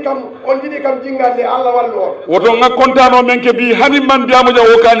tawdi kam on jiiɗi kam jingande Allah wallu on woto ngakkontano men ke bi hani man mbiyamo jaw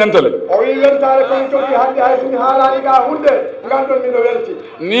o kañantale o wi weltare kono jogui hande hay somi haalani ga hunde ngandon miɗo welti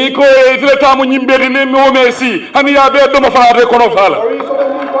ni ko yeytiletamo ñimɓede ne mi wome si hani ya ɓe ɗoma fanate kono faala o wi soɓe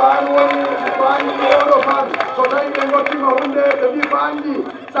mbi ko an woni ko andi oɗo faami so tawi ɓe gottima hunde ɓe mbi ko andi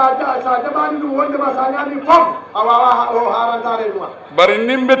sa jaɓani ɗum wondema sa ñami fof a wawa o harantare ɗuma bari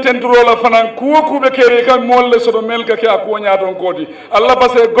nimɓe tenturola fanan kuwo kuɓe keeri kam molle soɗo melka ke a kuwoña toon kooti allah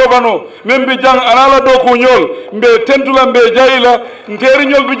base gouverno min mbi jang anala dow kuñol mbe tentula mbe jayila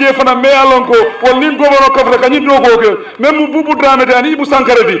nteriñol mbi je fana mais alon ko won nin gouverno kafta kañin dow koke même mo boubou dramete ani ibou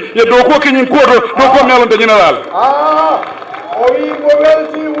sankara di ye dow ko keñin kuwoto dow ko mi alon dañinalal o wi mo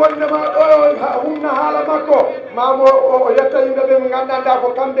welti wondema ɗo humna haala makko mamo o yetta yimɓe ɓe gandanta ko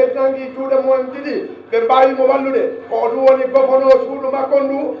kamɓe jangi juuɗe mon ɗiɗi ɓe mbawimo wallude ko ɗum woni gofono suudu makko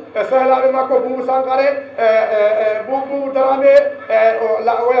ndu e sehlaɓe makko boubou sankare boubou darame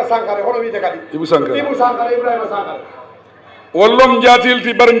oya sankare hono wiite kadi ibou sankare ibrahima sankare wollom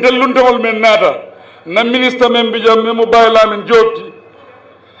jatilti bar delluntewol men naata na ministre men mbijam memo baylamin jotti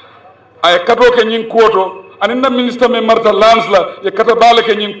ay katoke ñin kuwoto aninna ministre men marta lance la ye kata baale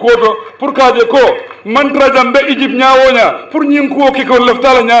ke ñin koto pour kaje ko mantra jam be Egypte ñawoña pour ñin ko ki ko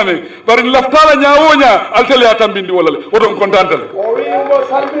leftala ñame bari leftala ñawoña altele ya tambindi wala le woton contantale o wi mo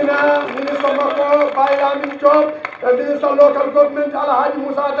salmina ministre makko baylamin job e ministre local government alhaji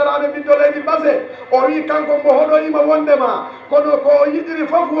moussa darame ɓiɗɗo leydi base o wi kanko mo hoɗoyima wondema kono ko yiɗiri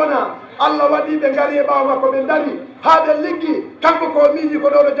fof wona Allah wadi be ngari e bawo makko be ndari haade liggi kanko ko miiji ko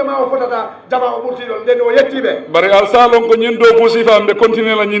do jama o fotata jama o burti don den o yettibe bari alsalon ko nyindo busifa be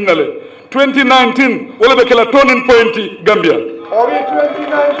continue la nyinnale 2019 wala be kala turning point Gambia o wi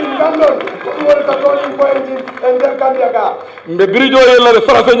 2019 gandon ko wala ta turning point en der Gambia ga mbe birijo yella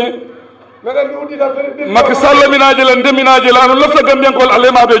farafeñe Macky Sall minaje la ndeminaje la no lofta Gambian ko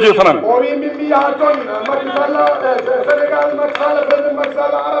alema be je fanan o wi min biya ton Macky Sall Sénégal Macky Sall président Macky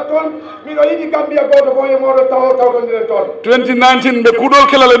Sall ara ton mi no yidi Gambia goto boye modo taw ton 2019 be kudol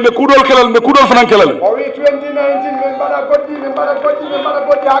kelal be kudol fanan kelal o wi 2019 men bada goddi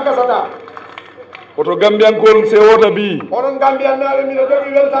hakasata oto Gambian ko se wota bi onon Gambian naale mi no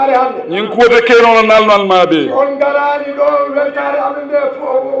jogi weltare hande nyin kuote keno nal maabe on garani do weltare amende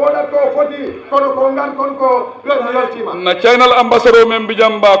woda ko foti kono ko ngan kon ko weltima na China ambassador men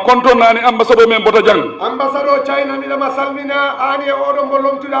bijamba konton nani ambassador men bota jang ambassador China mi lama salmina ani o do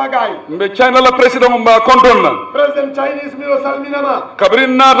bolom tuda gay mbe China la president mba konton na president Chinese mi lo salmina ma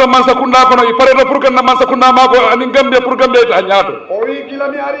kabrin nata mansa kunda kono i pareta pour kan mansa kunda ma ko ani Gambia pour Gambia ta nyaato o wi kila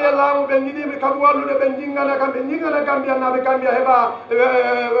mi ari laamu be ngidi mi kabwalu de ben jingana Gambia na be Gambia heba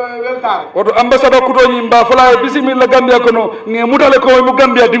weltare oto ambassador kuto nyimba fala bismillah Gambia kono nge mutale ko mu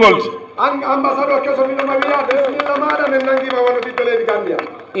Gambia dingol ambassador keso mi ma wiya bismillah mada men nangi ma wono bi bele Gambia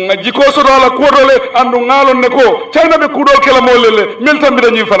nga jiko so dala ko dole andu ngalon ne ko China be kudo kala molele meltam bi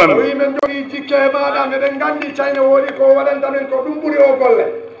dañi fanan wi men jogi jikke mada ne den gandi China woni ko wadan tamen ko dum buri o golle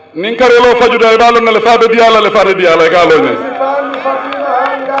nin karelo fajuda e balon le faade diala ga lo ne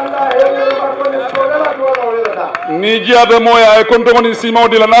ni jiada moya e konto moni sima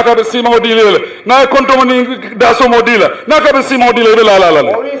odila naka be sima odila na e konto moni daso modila naka be sima odila be la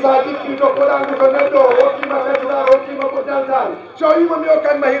o wi sa dikki to ko dan ko neddo hokki ma fetna hokki ma ko daltal so yimo mi o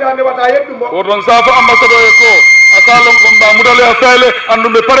kan mahirande wata yeddumo o don safa ambassadeur e ko asalon ko mba mudale afale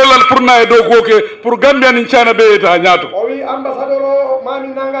andumbe parelal pour na e do goke pour Gambia ni China be ta nyaato o wi ambassadeur o mami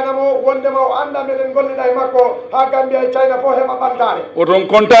nanganamo wondema o anda meden gollida e makko ha Gambia e China fo hema bantare o don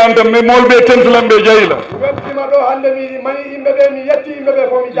contante me molbe tentulambe jayila weltima do hande mi mani imbe be mi yetti imbe be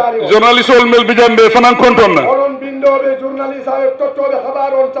fo mi jaari o journaliste ol melbe jambe fanan kontonna onon bindobe journaliste e tottobe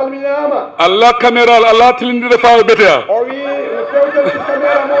habar on salminama Allah caméral Allah tilindire faaw betea o wi fewde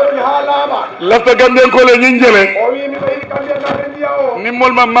caméra mo di halama lafta Gambien ko le nyinjele o wi mi be Gambia na be ndiya o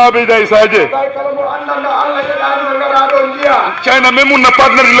nimmol ma mabe day saje tay kala mo andanda Allah ke daani ngara do ndiya China memun na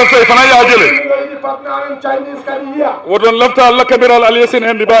partner lafta fana ya jele partner Chinese kadiya wodon lafta Allah caméral aliyasin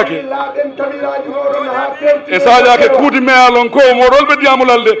hendi baki la den caméra di horon ha tenti e saja ke kuti me alon ko mo rolbe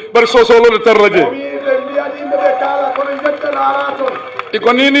diamulalde bar sosolo de tarraje o wi be ndiya imbe be kala ko jette la rato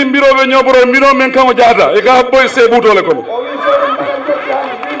iko nini mbirobe nyoboro mbiro men kan o jaata e ga boy se butole ko o wi so en jetti han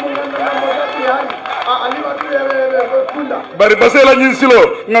bi mu ngana mo jetti han ali watu kunda bari basela nyin silo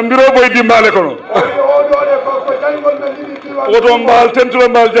ngam mbiro boy dimbale kono o dole ko tangol na didi tiwa woto mbal tentulo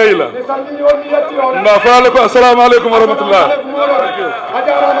mbal jayila ni sandini woni yetti on na faale ko assalamu alaikum wa rahmatullah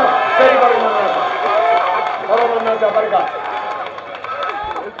ajarama sey barina horomon na barka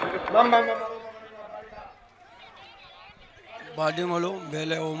mamma badingolo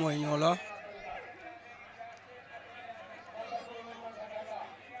bele o moy nyola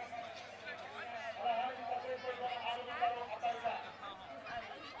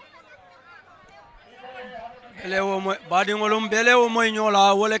bele o moy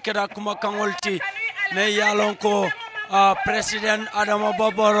nyola wala keda kuma kangolti me yalon ko president Adama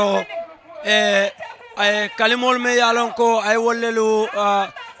Barrow ay kalimol me yalon ko ay wollelu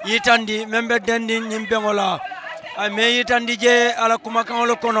yitandi membe dendi nyimbengola ay me yitandi je ala kuma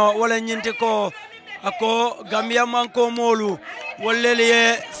kangol kono wala nyinti ko ako Gambia manko molu wolleli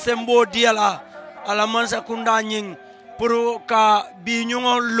ye sembo diala ala mansa kunda nyin pour ka bi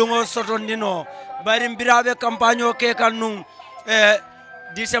nyungo lungo sotondino bari mbirabe campagne o ke kanun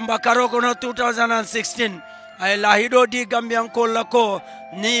December karo kono 2016 ay lahido di Gambian ko lako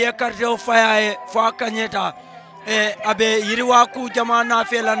ni e carte o fayae fa kanyeta abe yiriwa ku jamana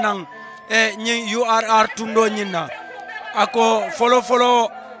fela nang nyi URR tundo nyina ako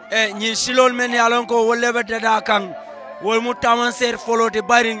follow nyi silol men yalon ko wollebe dada kan wol mutaman ser follow de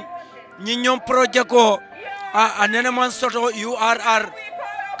baring nyi nyom projet ko anene man soto URR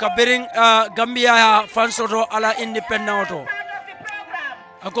kabering Gambia fan soto ala independent auto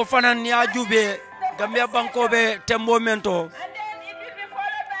ako fanan ni ajube Gambia banko be tembo mento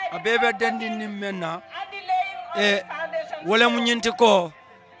abebe dendi nimena wala munyinti ko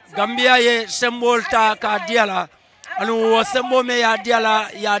Gambia ye symbol ta ka diala anu wo sembo me ya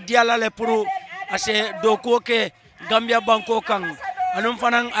diala le pour ase doko ke Gambia banko kan anu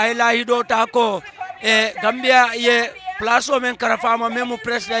fanan ay lahido ta ko Gambia ye place o men karafama memu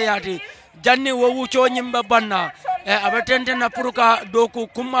president yati janni wo wucho nyimba banna abatente na puruka doku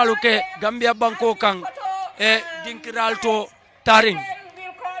kumalu ke Gambia banko kan dinkiral to taring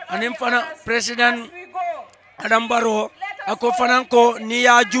anim fana president Adam Barrow ako fanan ko ni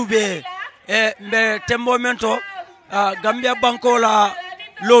ya jube mbe tembo mento Gambia banko la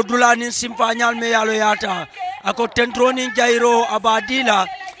lo dulani simpanyal me yalo yata ako tentroni jairo abadila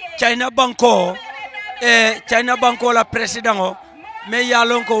China banko la president o me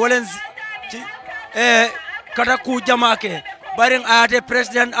yalon ko wolen kata ku jamake baring ayate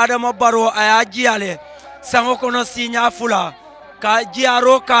president Adama Barrow aya jiale sango kono sinya fula ka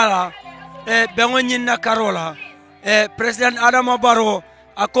jiaro kala bengo nyinna karola president Adama Barrow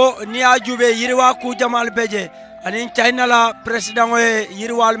ako ni ajube yirwa ku jamal beje anin China la president o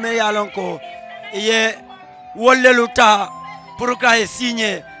yirwal me yalon ko ye wollelu ta pour ka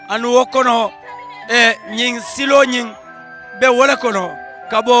signé anu wokono nying silo nying be wala kono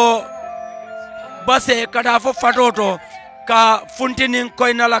kabo base kada fo fatoto ka funtinin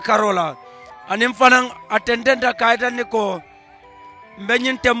koyna la karola anim fanan attendenta kaytan ko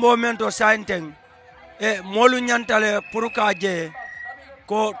mbenyin tembo mento sainteng molu nyantale pour ka je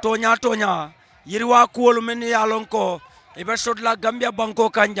ko tonya yirwa kuwolu men yalon ko ibe sodla Gambia banko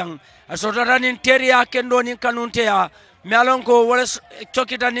kanjang asodata nin teria kendo nin kanunte ya melon ko wala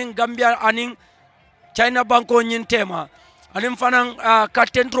chokita nin Gambia anin China banko nyin tema anim fanan ka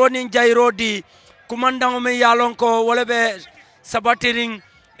tentro nin jairo di kumandang me yalon ko wala be sabatiring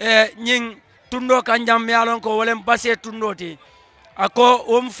nyin tundo kanjam me yalon ko wala basse tundoti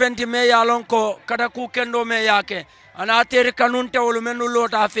ako fenti me yalon ko kada ku kendo me yake ana teri kanunte wolu menu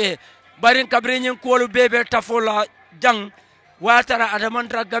lota fe barin kabrinyin ko bebe tafola jang watara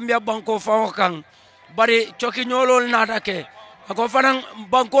adamantra Gambia banko fawokan bari choki nyolol natake ako fanan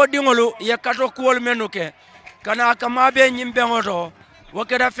banko dingolu ye kato kuwol menuke kana kamabe nyimbe ngoto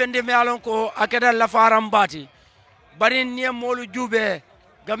wakeda fendi me alon ko akeda la faram bati bari ni molu jube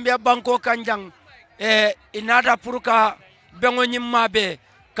Gambia banko kanjang inata puruka bengo nyimmabe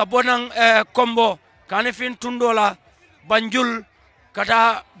kabonan kombo kanefin tundola Banjul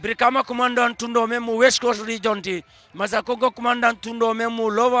kata Brikama commandant tundo memu West Coast region ti Masakongo commandant tundo memu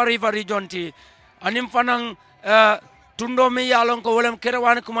Lower River region ti anim fanan tundo me yalon ko wolem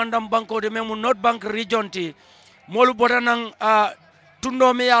kerewan commandant banko de memu North Bank region ti molu botanang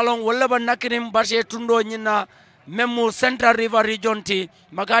tundo me yalon wala ban nakirim bashe tundo nyina memu Central River region ti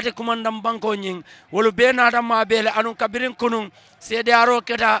magate commandant banko nyin wolu be nata mabele anu kabirin kunun CDRO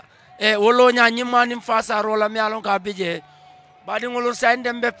keta wolo nya nyima nim fasa rola me yalon ka bije badi ngolo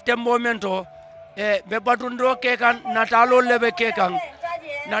sainde mbe tembo mento be batundo kekan natalo lebe kekan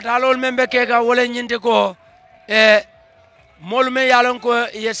natalo membe keka wole nyinde ko molme yalon ko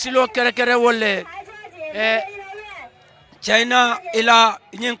ye silo kere wolle China ila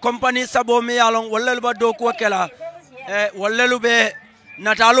nyin company sabo me yalon wolle ba do ko kela wolle lube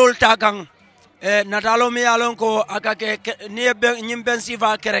natalo takan natalo me yalon ko akake ni be nyim ben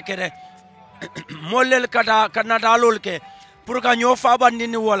sifa kere mollel kata natalo ke pour ka ñoo fabandi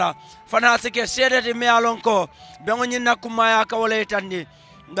ni wala fana sike sedete me alon ko be ngoni nakuma ya ka wala tandi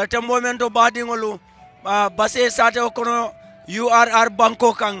ngate momento badi ngolu base sate kono URR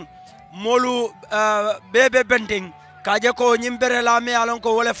banko kan molu bebe bending kaje ko nyimbere la me alon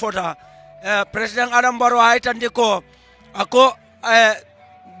ko wala fota president Adam Barrow ay tandi ko ako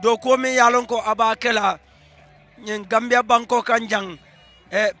do ko me alon ko abakela nyen Gambia banko kan jang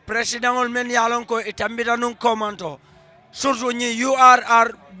president ol men yalon ko itambita nun komanto surtout ni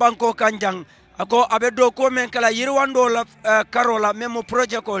URR banko kanjang ako abe do ko men kala yirwando la karola memo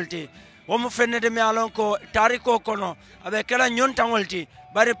projet kolti o mo fennede mi alon ko tariko kono abe kala nyontangolti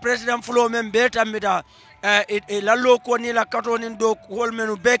bari president fulo men be tambita la lo ko ni la katoni do hol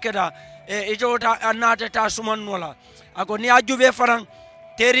menu bekeda itota anata ta suman nola ako ni ajube faran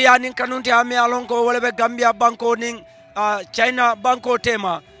teria nin kanunti ame alon ko wala be Gambia banko nin China banko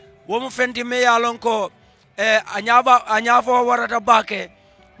tema wo mo fendi me alon ko anyafo warata bake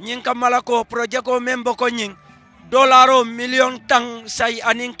nyin kamala ko projet ko membo ko nyin dolaro million tang say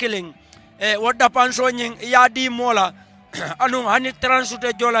anin killing wadda panso nyin yadi mola anu hani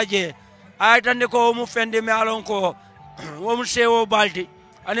transute jolaje aytande ko mu fende me alon ko wo mu sewo baldi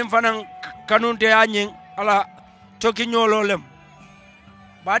anim fanan kanunte anyin ala toki nyolo lem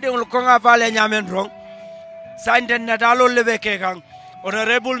bade ngol ko nga fale nyamen rong sanden na dalo lebe ke kan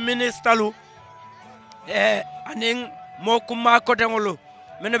honorable minister lu aning mo kuma ko tengolo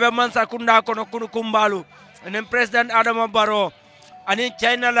mene be mansa kunda kono kunu kumbalu enen president Adama Barrow anin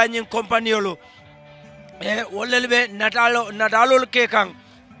China la nyin compagnie lo wolelbe natalo ke kan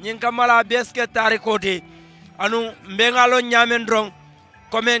nyin kamala beske tarikoti anu mbengalo nyamen drong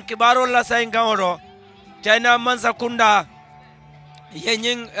komen kibaro la sain gawro China mansa kunda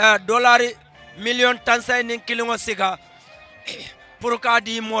yenyin dolari million tansai nin kilingo siga pour ka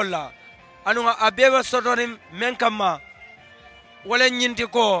di molla anu abeba sotorim menkama wala nyinti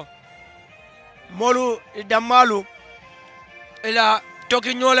ko molu damalu ila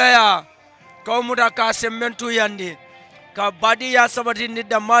toki nyola ya ko muda ka sementu yandi ka badi ya sabati ni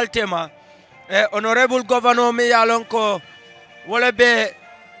damal tema honorable governor mi yalon ko wala be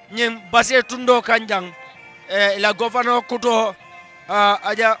nyim base tundo kanjang ila governor kuto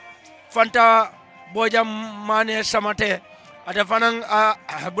aja fanta bojam mane samate ada fanang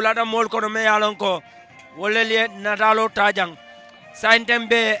bulada mol kono me yalon ko wala le natalo tajang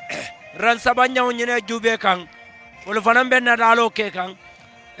saintembe ran sabanyaw nyine jube kan wala fanan be natalo ke kan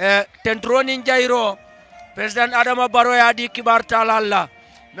tentroni jairo president adama baro ya di kibar talalla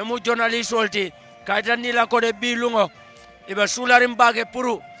memu journalist olti kaytani la ko de bilungo iba sularim bage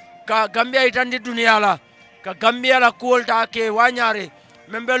puru ka gambia itandi dunia la ka gambia la kuolta ke wanyare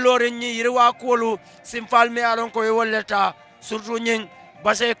membe lore nyi yirwa kuolu simfal me alon ko wolleta surtout nyin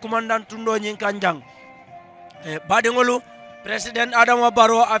base commandant tundo nyin kanjang badengolu president adama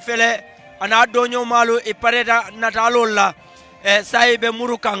baro afele ana donyo malu ipareta natalol la saibe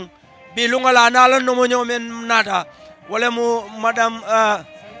murukan bilunga la nala no mo nyomen nata wala mu madam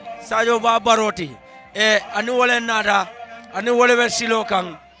sajo ba baroti anu wala nata anu wala be silo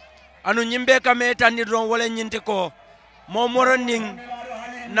kan anu nyimbe kame tani don wala nyinte ko mo moroning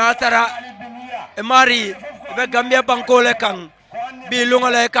natara mari be gambia bankole kan bilunga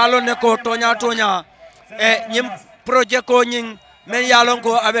la kalone ko tonya tonya nyim projet ko nyin men yalon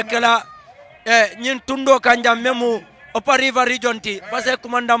ko abekela nyin tundo kanjam memu opariva region ti parce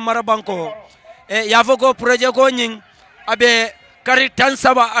commandant marabanko yafoko projet ko nyin abe kari tan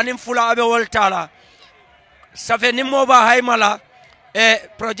saba anim fula abe woltala safe nimmo ba haymala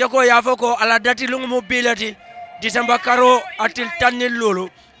projet ko yafoko ala dati lungu mobility December karo atil tanil lulu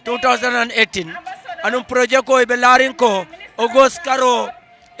 2018 anum projet ko be larin ko August karo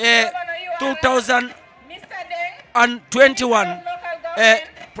 2021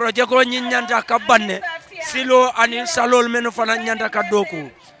 projet ko nyin nyanda kabanne silo anin salol menu fana nyanda ka doku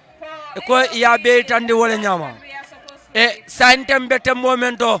ko ya be tande wala nyama santem bete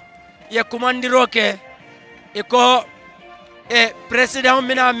momento ye kumandiro ke ko president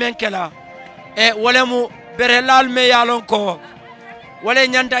mina menkela wala mu berelal me yalon ko wala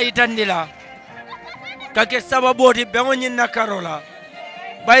nyanda itandila kake sababoti bengo nyinna karola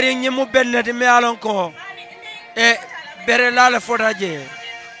bayri nyimu bennati me yalon ko berelal fotaje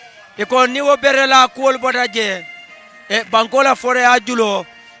ko niwo berela kuol botaje bankola fore ajulo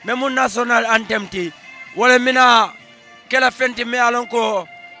memu national anthem ti wala mina kela fenti me alon ko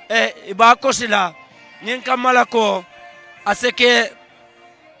iba kosila nyin kamala ko aseke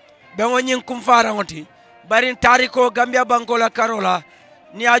bengo nyin kumfara ngoti barin tariko gambia bankola karola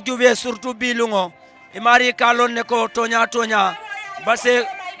ni ajube surtout bilungo imari kalon ne ko tonya tonya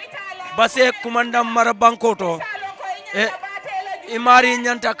base kumandam mara bankoto imari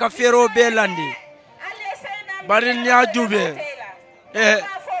nyanta ka fero belandi barin nya jube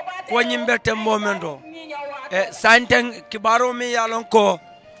ko nyimbe tem momento santen kibaro mi yalon ko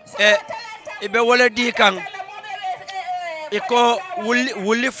ibe wala di kan iko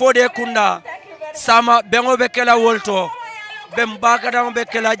wuli fode kunda sama bengo be kala wolto bem bakadam be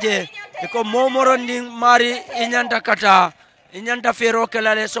kala je iko momorondi mari inyanta kata inyanta fero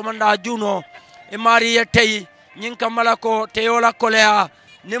kala le somanda juno e mari yetei nyin kamala ko teyola kolea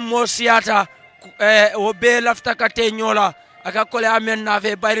nimmo siata o be lafta kate nyola aka kolea men na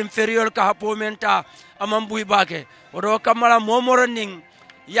fe bayrim feriol ka hapo menta amambuy bake odo kamala momorondi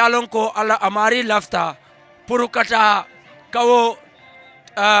yalon ko ala amari lafta pour kata kawo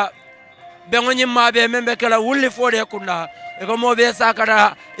bengo nyimma be membe kala wulli fode kunda e ko mobe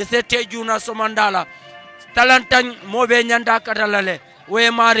sakata e sette juna somandala talantan mobe nyanda katalale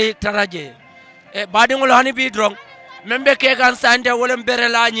we mari taraje badingol hani bi drong membe ke kan sande wolem bere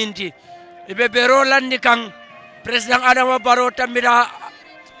la nyinti e be bero landi kan president adama baro tambira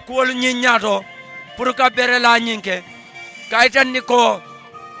ko nyinyato pour ka bere la nyinke kaytan ni ko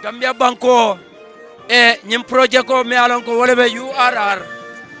gambia banko nyim projet ko me alon ko wolebe URR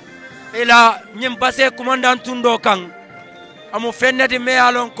ila nyim base commandant tundo kan amu fennati me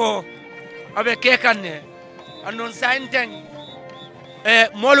alon ko abe kekanne andon sainteng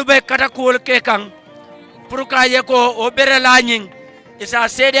molube katakul kekan pour ka ye ko o bere la nyin isa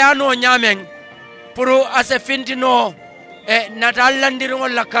sede ano nyamen pour ase fintino natal landirgo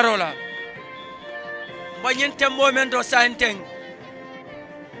la karola banyin tembo men do sainteng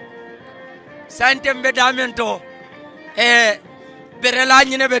santem be damento e berela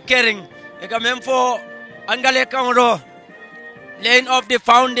nyine be kering e ka même fo angale kanro laying of the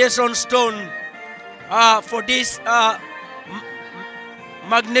foundation stone for this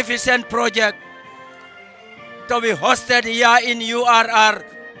magnificent project to be hosted here in URR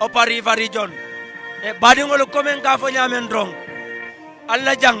Upper River region. E badingolo komen ka fo nyamen drong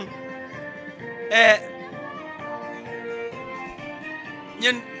alla jang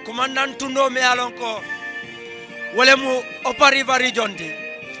nyen commandant tundo me alon ko wole mu Upper River region di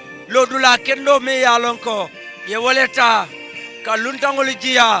lodula kendo me alon ko ye woleta ka luntangol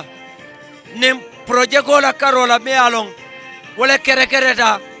jiya nim projet ko la karola me alon wole kere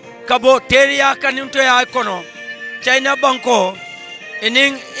kereta kabo teria kanunto ya kono China banko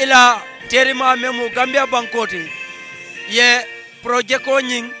ening ila terima memu Gambia bankoti ye projet ko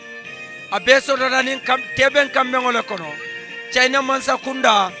nying abeso ranin kam teben kamengole kono China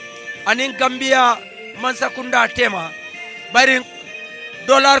mansakunda anin Gambia mansakunda tema bari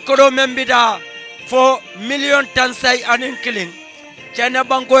dollar kodo membida fo million tansai anin killing China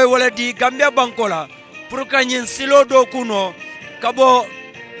banko e wala di Gambia bankola pour kanyin silo do kuno kabo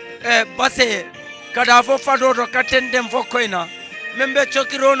base kada fo fado do katendem fo koina membe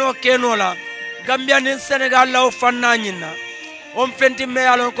chokirono kenola Gambia nin Senegal law fanna nyina on fenti me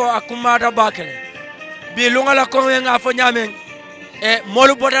alon ko akumata bakele bi lunga la ko nga fo nyamen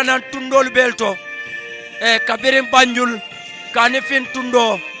molu bodana tundol belto kabirim banjul kanifin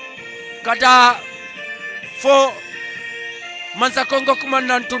tundo kada fo mansa kongo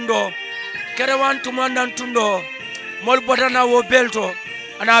kumandan tundo kerewan tumandan tundo mol bodana wo belto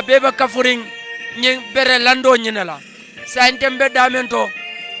ana beba kafuring nyin bere lando nyinela saintembe damento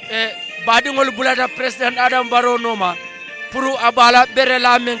badingol bulata president Adam Barrow noma puru abala bere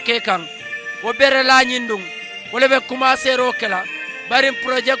la men kekan wo bere la nyindung wole be commencer rokela bari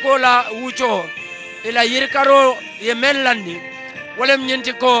projet ko la wucho ila yirkaro ye melandi wolem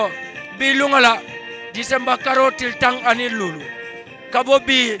nyinti ko bi lungala December karo til tang ani lulu kabo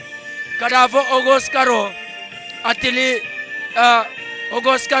bi kada fo August karo atili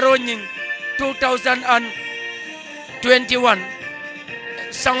August karo nying 2021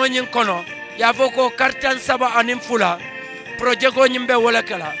 sango nying kono ya fo ko kartan saba anim fula projet ko nyimbe wala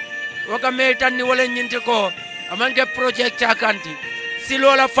kala waka metan ni wala nyinti ko amange projet chakanti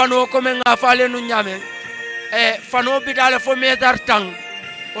silola fano ko men ngafale nu nyame fano bidala fo metar tang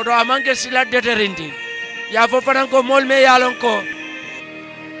odo amange sila deterindi ya fo fanan ko mol me yalon ko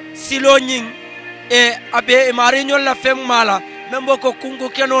silo nying abe mari nyol la fem mala membo ko kungu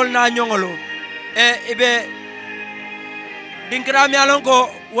kenol na nyongolo ibe dinkrami yalon ko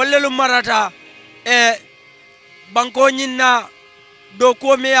wallelu marata banko nyinna do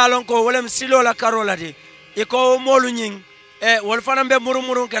ko me yalon ko wolem silo la karola di iko molu nying wol fanan be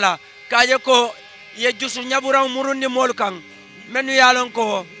murumurun kala kaje ko ye jusu nyaburan murundi mol kan menu yalon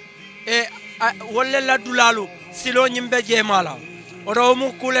ko wolle la dulalu silo nyimbe je mala odo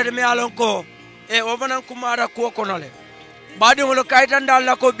mu kule de me yalon ko o fanan kumara ko konole badi wolo kaytan dal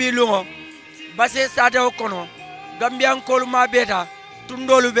la ko bilungo base sata o kono Gambian kolu ma beta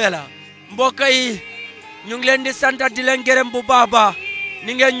tundolu bela mbokay ñu ngi leen di santa di leen gërëm bu baba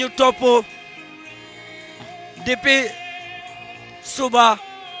ni ngeen ñu topp depuis suba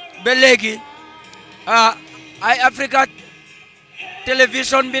ba léegi ay Africa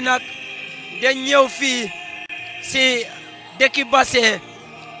télévision bi nag dañ ñëw fii si dëkki Basse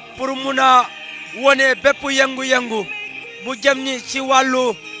pour mun a wone bépp yëngu-yëngu bu jëm ni ci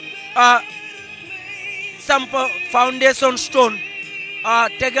wàllu samp foundation stone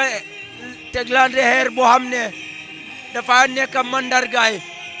teglante xeer boo xam ne dafa nekk mandargaay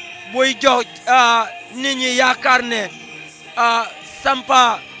buy jox nit ñi yaakaar ne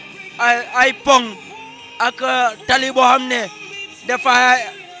sampa ay pong ak tali boo xam ne dafa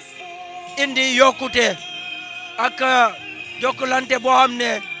indi yokkute ak jokkalante boo xam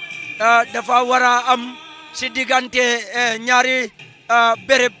ne dafa war a am si diggante ñaari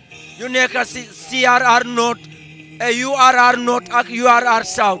béréb yu nekk si CRR North URR North ak URR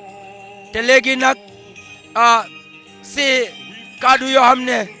South te léegi nag si kaddu yoo xam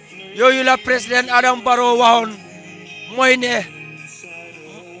ne yooyu la président Adam Barrow waxoon mooy ne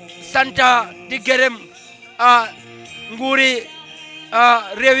santa di gërëm nguuri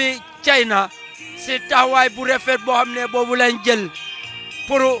réewi China si taxawaay bu rafet boo xam ne boobu lañ jël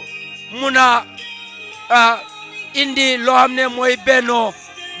pour mun a indi loo xam ne mooy bennoo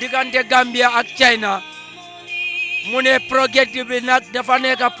diggante Gambia ak China mu ne projet bi nag dafa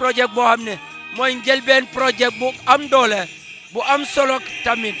nekk projet boo xam ne mooy njëlbeen projet bu am doole bu am solo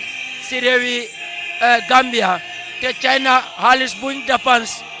tamit si réewi Gambia te China xaalis buñ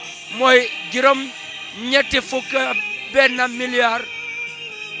dépense mooy juróom ñetti fukk benn milliard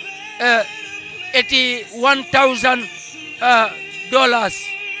 81,000 dollars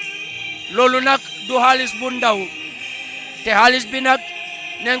loolu nag du xaalis bu ndaw te xaalis bi nag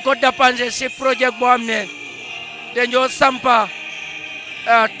nañ ko dépensé si projet boo xam ne dañoo sampa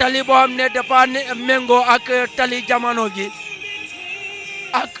tali boo xam ne dafa méngoo ak tali jamono ji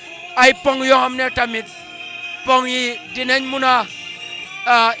ak ay pont yoo xam ne tamit pont yi dinañ mun a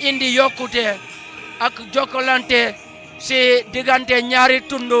indi yokkute ak jokkalante si diggante ñaari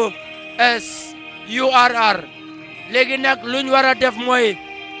tundu URR léegi nag luñ war a def mooy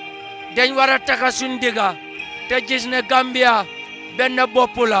dañ war a taka suñ digga te gis ne Gambia benn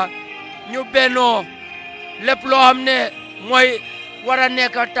bopp la ñu bennoo lépp loo xam ne mooy war a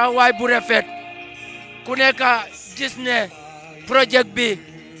nekk taxawaay bu rafet ku nekk gis ne projet bi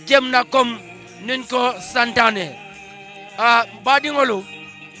jëm na comme nuñ ko santaane baadiŋolu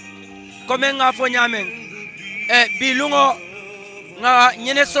comme nga fo ñaameŋ bi luŋo nga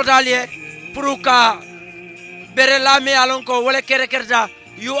ñene sotalie pour ka bere lame alon ko wala kere kerta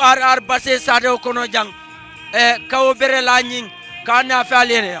URR base sado kono jang kawo bere la ñing ka na fa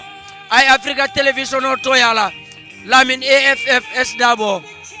lene ay Africa television o to yala lamin AFF dabo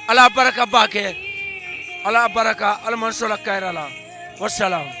ala baraka bake ala baraka ala man sola kairala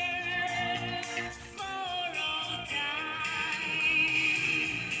wassalam.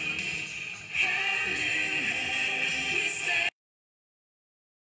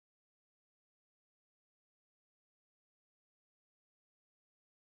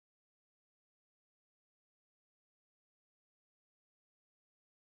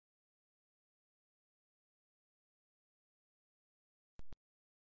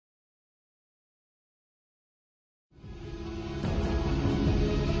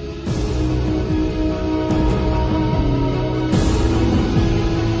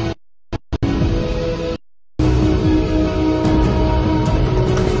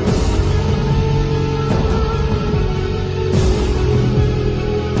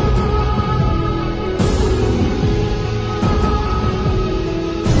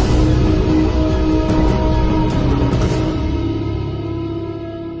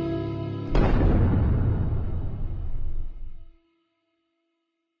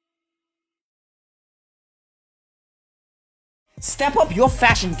 Step up your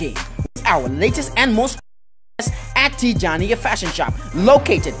fashion game with our latest and most at Tijaniya Fashion Shop,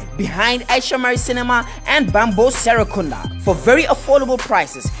 located behind Aisha Mary Cinema and Bamboo Serakunda. For very affordable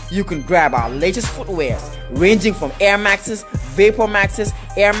prices, you can grab our latest footwears ranging from Air Maxes, Vapor Maxes,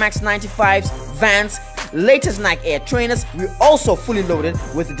 Air Max 95s, Vans, latest Nike Air trainers. We're also fully loaded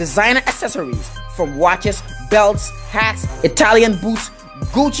with designer accessories from watches, belts, hats, Italian boots,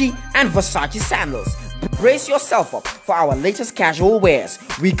 Gucci and Versace sandals. Brace yourself up for our latest casual wears.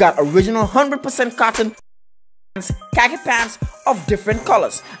 We got original 100% cotton khaki pants of different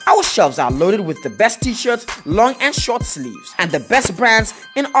colors. Our shelves are loaded with the best t-shirts, long and short sleeves, and the best brands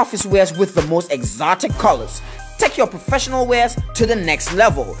in office wears with the most exotic colors. Take your professional wears to the next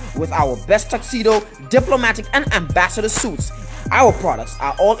level with our best tuxedo, diplomatic and ambassador suits. Our products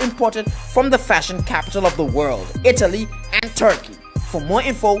are all imported from the fashion capital of the world, Italy and Turkey. For more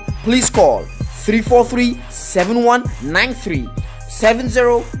info, please call 343-7193,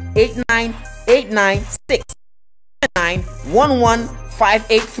 7089-896,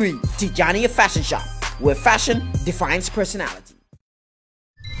 911-583. Tijaniya Fashion Shop, where fashion defines personality.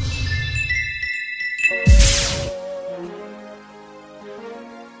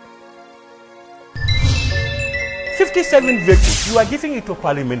 $57 vehicles, you are giving it to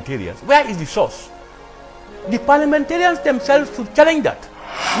parliamentarians. Where is the source? The parliamentarians themselves should challenge that.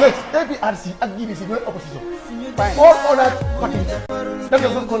 Next, APRC and GDC were opposition. All other parties that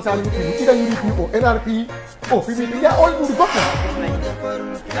are not concerned with you, either UDP or NRP or PPP, they are all in the government.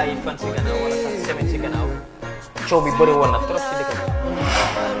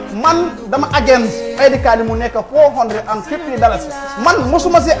 Man, dama against edikali mu nekk $450. Man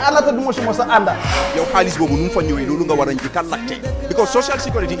mosuma si àndata du mosuma sa ànda. Yow xaalis boobu nu mu fa ñëwee loolu nga war a njëkk a laajte because social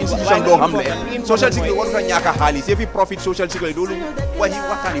security institution doo xam ne social security warut a ñàkk a xaalis yëfi profit social security loolu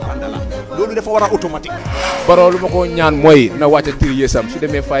waxtaani banda la loolu dafa war a automatique. Barrow lu ma ko ñaan mooy na wàcce 3 years am su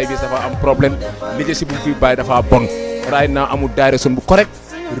demee 5 years dafa am problème leadership bu fi bàyyi dafa bon right now amul direction bu correct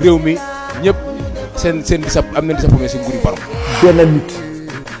réew mi ñëpp seen am nañ disappointment si nguuri Barrow. Benn nit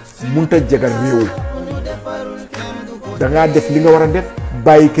mënut a jagal réew da ngaa def li nga war a def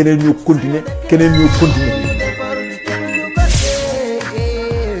bàyyi keneen ñu continuer keneen ñu continuer.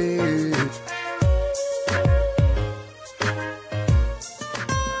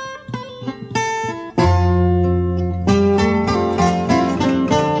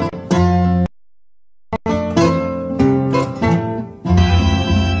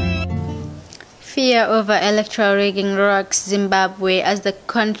 fear over electoral rigging rocks Zimbabwe as the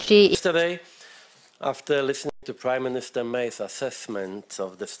country. Yesterday, after listening to Prime Minister May's assessment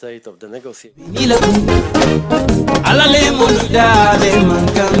of the state of the negotiation,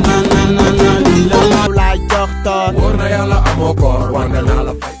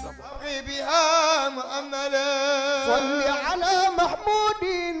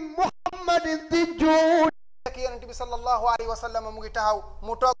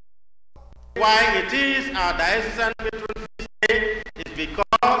 why it is our diocesan patron feast is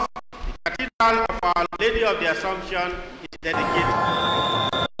because the Cathedral of Our Lady of the Assumption is dedicated.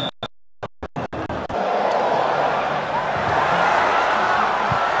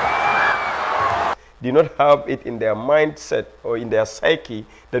 Do not have it in their mindset or in their psyche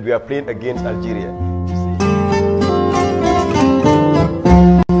that we are playing against Algeria.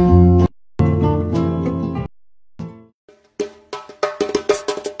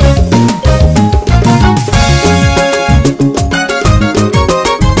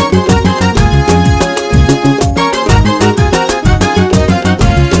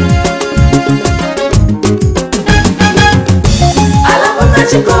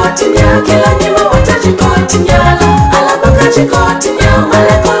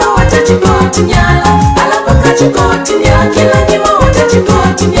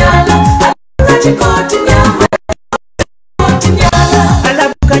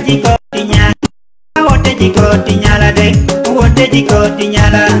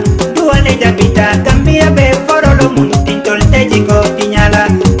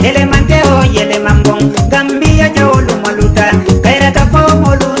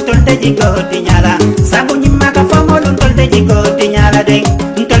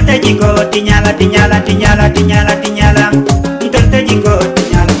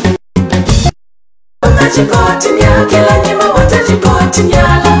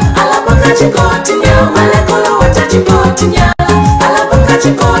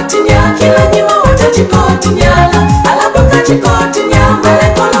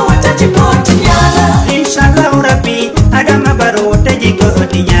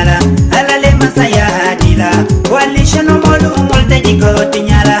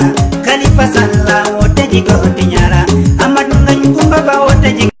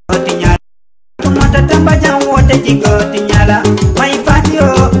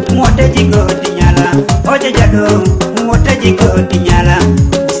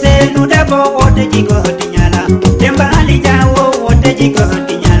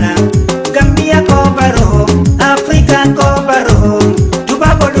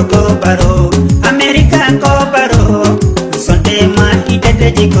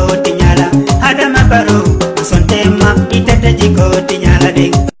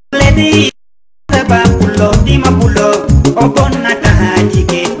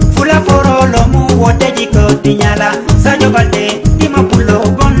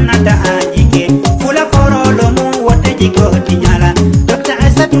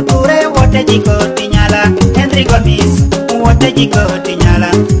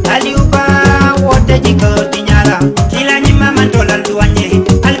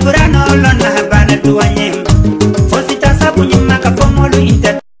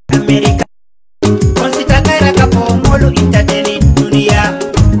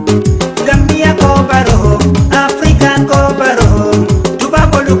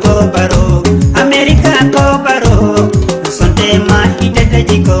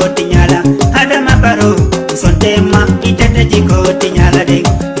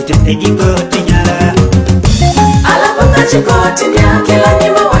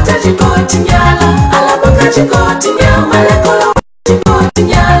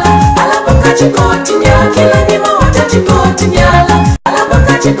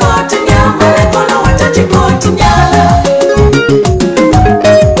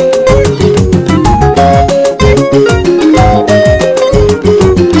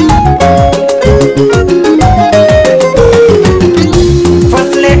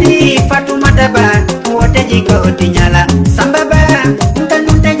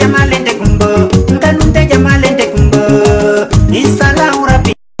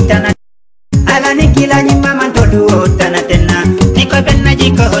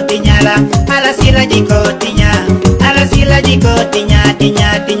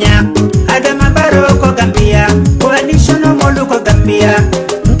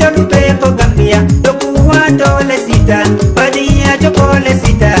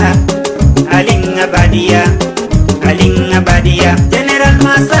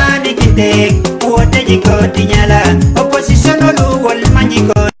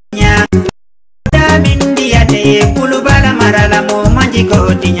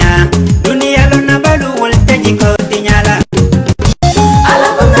 Dunia lo na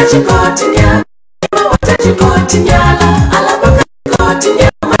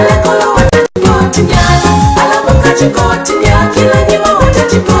watachikotinya, kila nyima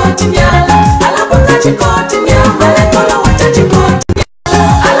watachikotinya.